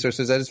lot of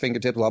resources at its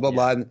fingertips, blah blah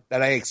blah, and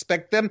that I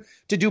expect them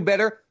to do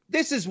better.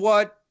 This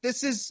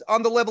is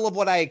on the level of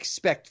what I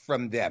expect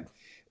from them.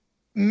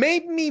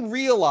 Made me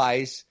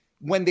realize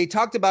when they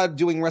talked about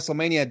doing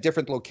WrestleMania at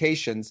different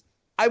locations,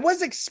 I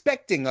was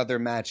expecting other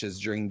matches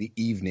during the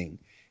evening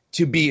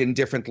to be in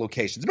different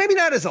locations. Maybe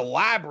not as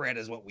elaborate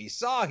as what we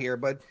saw here,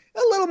 but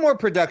a little more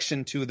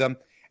production to them.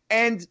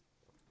 And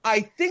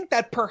I think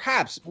that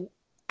perhaps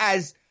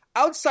as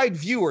outside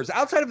viewers,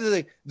 outside of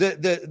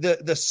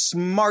the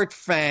smart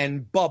fan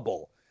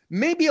bubble,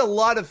 maybe a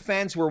lot of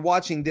fans who were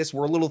watching this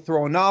were a little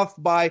thrown off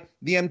by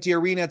the empty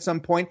arena at some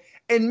point,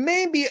 and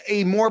maybe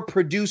a more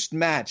produced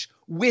match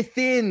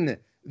within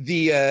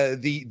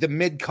the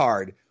mid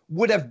card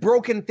would have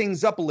broken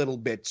things up a little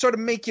bit, sort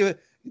of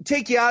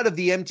take you out of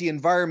the empty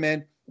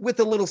environment with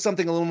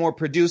something a little more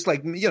produced,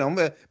 like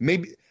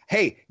maybe.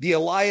 Hey, the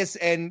Elias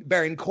and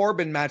Baron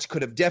Corbin match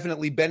could have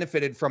definitely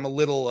benefited from a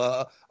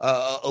little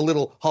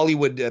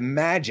Hollywood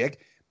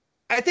magic.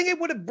 I think it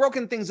would have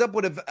broken things up,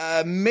 would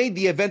have made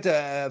the event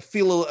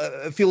feel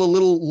a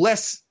little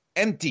less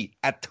empty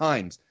at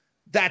times.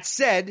 That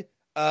said,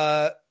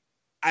 as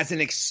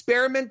an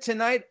experiment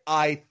tonight,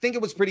 I think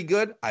it was pretty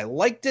good. I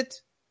liked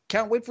it.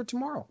 Can't wait for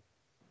tomorrow.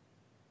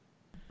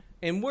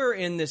 And we're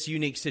in this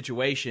unique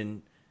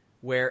situation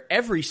where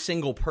every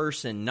single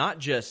person, not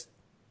just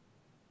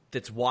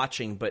that's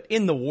watching, but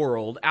in the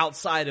world,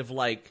 outside of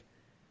like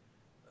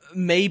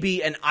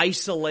maybe an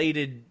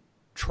isolated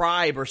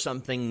tribe or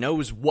something,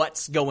 knows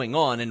what's going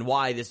on and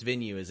why this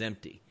venue is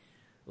empty.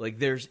 Like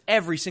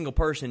every single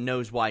person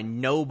knows why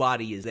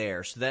nobody is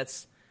there. So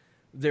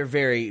they're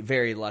very,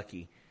 very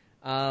lucky.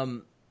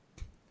 Hannah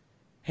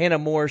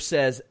Moore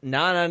says,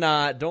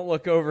 nah, don't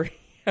look over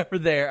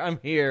there. I'm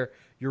here.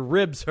 Your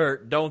ribs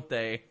hurt, don't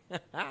they?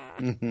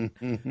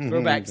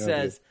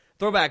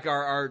 Throwback,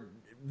 our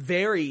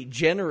very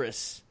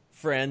generous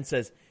friend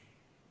says,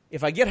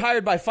 if I get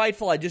hired by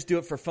Fightful, I just do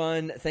it for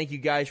fun. Thank you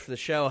guys for the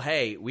show.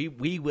 Hey,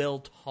 we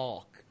will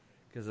talk,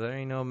 because there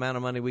ain't no amount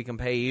of money we can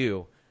pay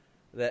you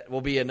that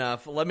will be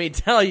enough. Let me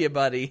tell you,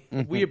 buddy,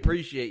 we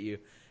appreciate you.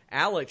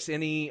 Alex,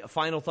 any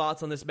final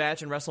thoughts on this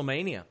match in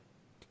WrestleMania?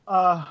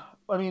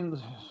 I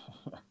mean,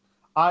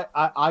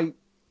 I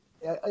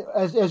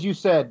as you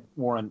said,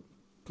 Warren,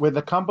 with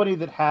a company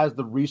that has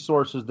the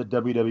resources that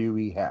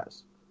WWE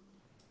has,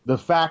 the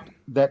fact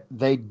that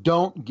they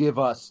don't give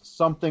us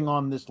something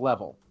on this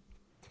level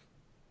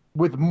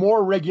with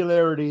more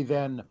regularity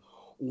than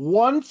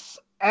once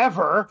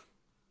ever,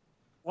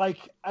 like,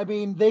 I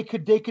mean, they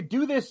could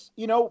do this,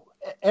 you know,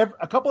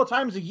 a couple of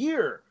times a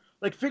year.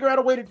 Like, figure out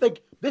a way to,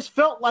 like, this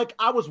felt like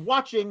I was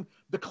watching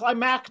the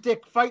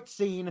climactic fight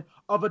scene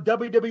of a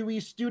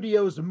WWE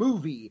Studios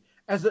movie,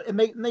 and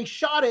they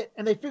shot it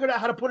and they figured out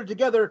how to put it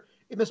together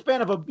in the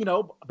span of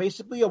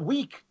basically a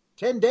week,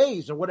 10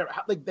 days or whatever.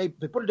 Like, they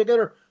put it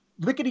together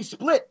lickety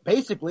split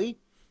basically,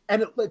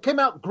 and it came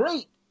out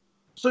great.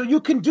 So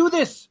you can do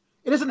this.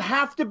 It doesn't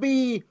have to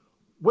be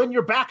when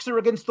your backs are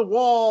against the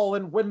wall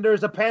and when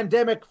there's a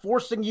pandemic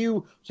forcing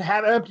you to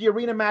have empty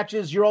arena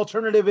matches. Your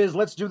alternative is,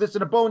 let's do this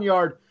in a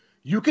boneyard.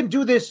 You can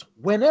do this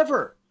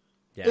whenever.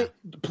 Yeah.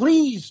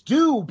 Please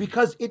do,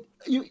 because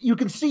you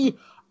can see,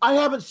 I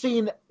haven't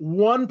seen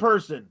one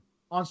person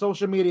on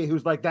social media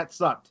who's like, that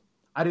sucked.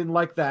 I didn't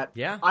like that.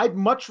 Yeah. I'd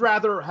much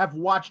rather have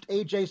watched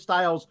AJ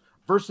Styles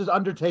versus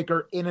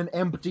Undertaker in an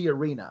empty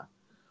arena.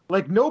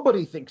 Like,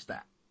 nobody thinks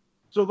that.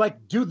 So,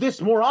 like, do this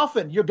more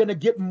often. You're going to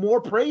get more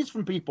praise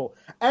from people.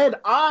 And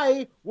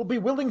I will be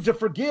willing to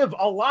forgive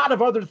a lot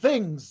of other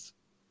things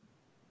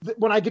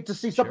when I get to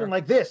see something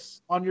like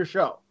this on your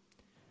show.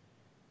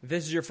 If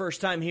this is your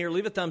first time here,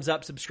 leave a thumbs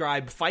up,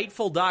 subscribe.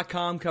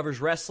 Fightful.com covers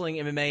wrestling,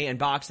 MMA, and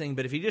boxing.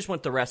 But if you just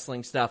want the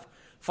wrestling stuff,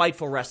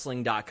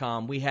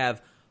 FightfulWrestling.com. We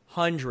have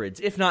hundreds,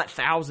 if not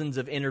thousands,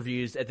 of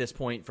interviews at this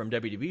point from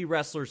WWE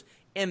wrestlers,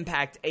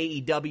 Impact,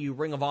 AEW,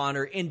 Ring of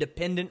Honor,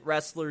 independent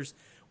wrestlers.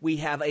 We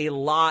have a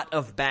lot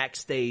of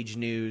backstage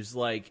news,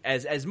 like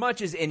as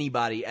much as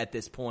anybody at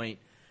this point.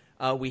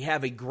 We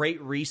have a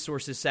great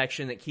resources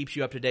section that keeps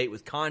you up to date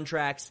with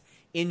contracts,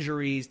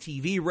 injuries,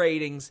 TV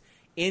ratings,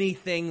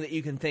 anything that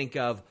you can think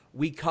of,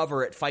 we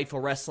cover at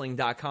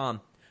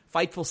FightfulWrestling.com.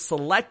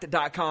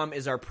 FightfulSelect.com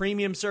is our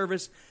premium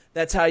service.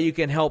 That's how you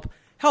can help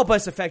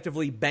us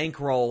effectively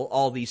bankroll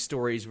all these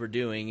stories we're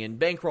doing. And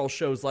bankroll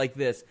shows like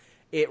this,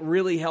 it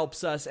really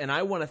helps us. And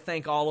I want to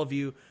thank all of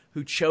you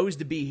who chose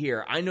to be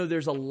here. I know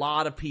there's a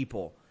lot of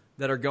people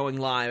that are going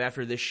live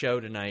after this show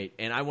tonight.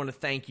 And I want to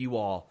thank you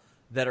all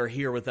that are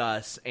here with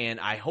us. And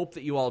I hope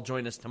that you all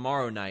join us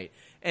tomorrow night.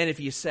 And if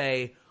you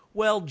say,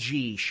 well,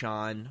 gee,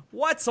 Sean,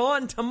 what's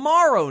on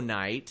tomorrow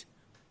night?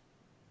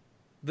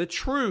 The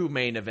true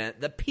main event,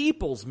 the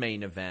people's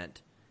main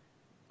event,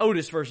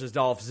 Otis versus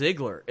Dolph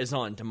Ziggler is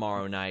on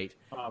tomorrow night.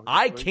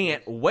 I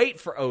can't wait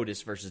for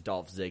Otis versus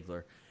Dolph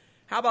Ziggler.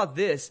 How about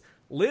this?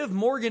 Liv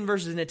Morgan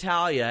versus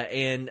Natalya,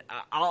 and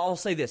I'll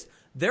say this.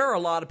 There are a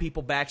lot of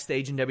people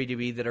backstage in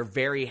WWE that are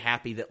very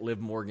happy that Liv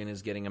Morgan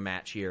is getting a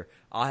match here.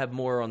 I'll have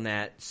more on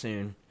that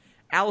soon.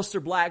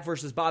 Aleister Black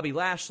versus Bobby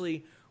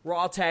Lashley,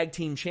 Raw Tag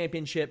Team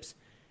Championships,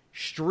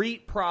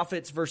 Street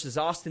Profits versus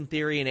Austin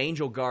Theory and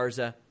Angel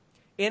Garza,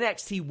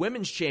 NXT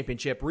Women's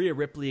Championship, Rhea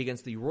Ripley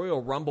against the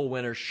Royal Rumble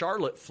winner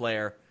Charlotte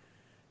Flair,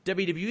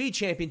 WWE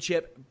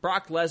Championship,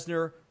 Brock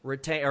Lesnar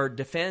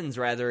defends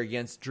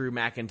against Drew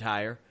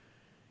McIntyre,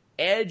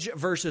 Edge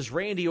versus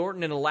Randy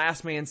Orton in a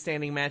last man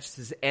standing match.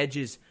 This is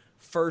Edge's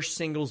first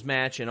singles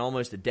match in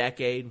almost a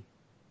decade.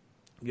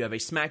 You have a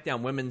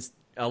SmackDown Women's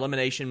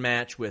Elimination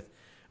match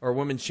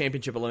Women's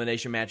Championship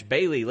Elimination match.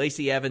 Bayley,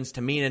 Lacey Evans,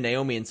 Tamina,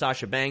 Naomi, and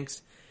Sasha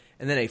Banks.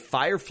 And then a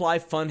Firefly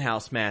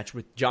Funhouse match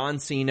with John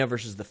Cena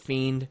versus The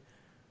Fiend,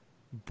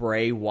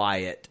 Bray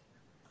Wyatt.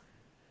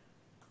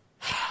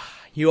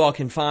 You all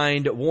can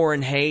find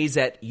Warren Hayes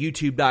at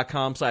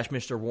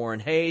youtube.com/Mr.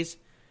 Warren Hayes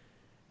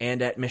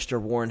and at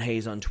Mr. Warren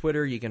Hayes on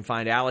Twitter. You can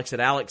find Alex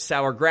at Alex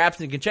Sour Graps,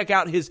 and you can check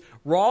out his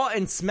Raw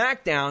and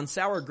SmackDown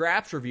Sour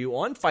Graps review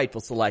on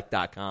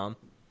FightfulSelect.com.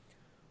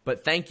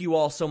 But thank you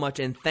all so much,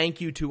 and thank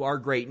you to our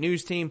great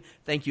news team.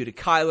 Thank you to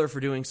Kyler for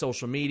doing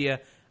social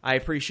media. I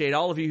appreciate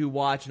all of you who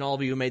watch and all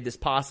of you who made this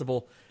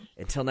possible.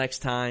 Until next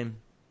time,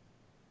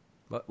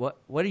 what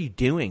are you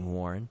doing,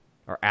 Warren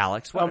or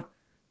Alex? What?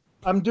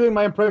 I'm doing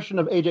my impression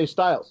of AJ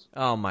Styles.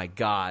 Oh my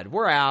God,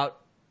 we're out.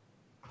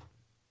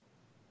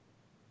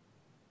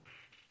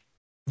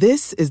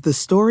 This is the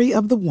story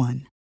of the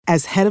one.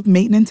 As head of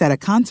maintenance at a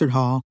concert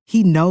hall,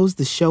 he knows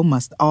the show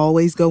must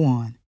always go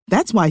on.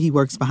 That's why he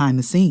works behind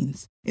the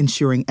scenes,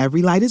 ensuring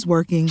every light is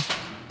working,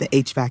 the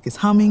HVAC is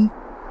humming,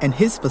 and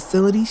his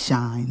facility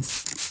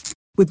shines.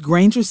 With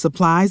Grainger's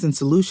supplies and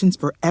solutions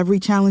for every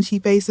challenge he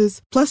faces,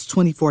 plus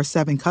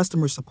 24/7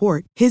 customer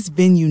support, his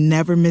venue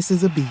never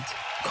misses a beat.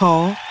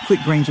 Call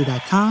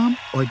quickgrainger.com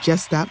or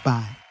just stop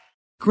by.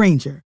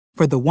 Grainger,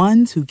 for the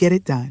ones who get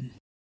it done.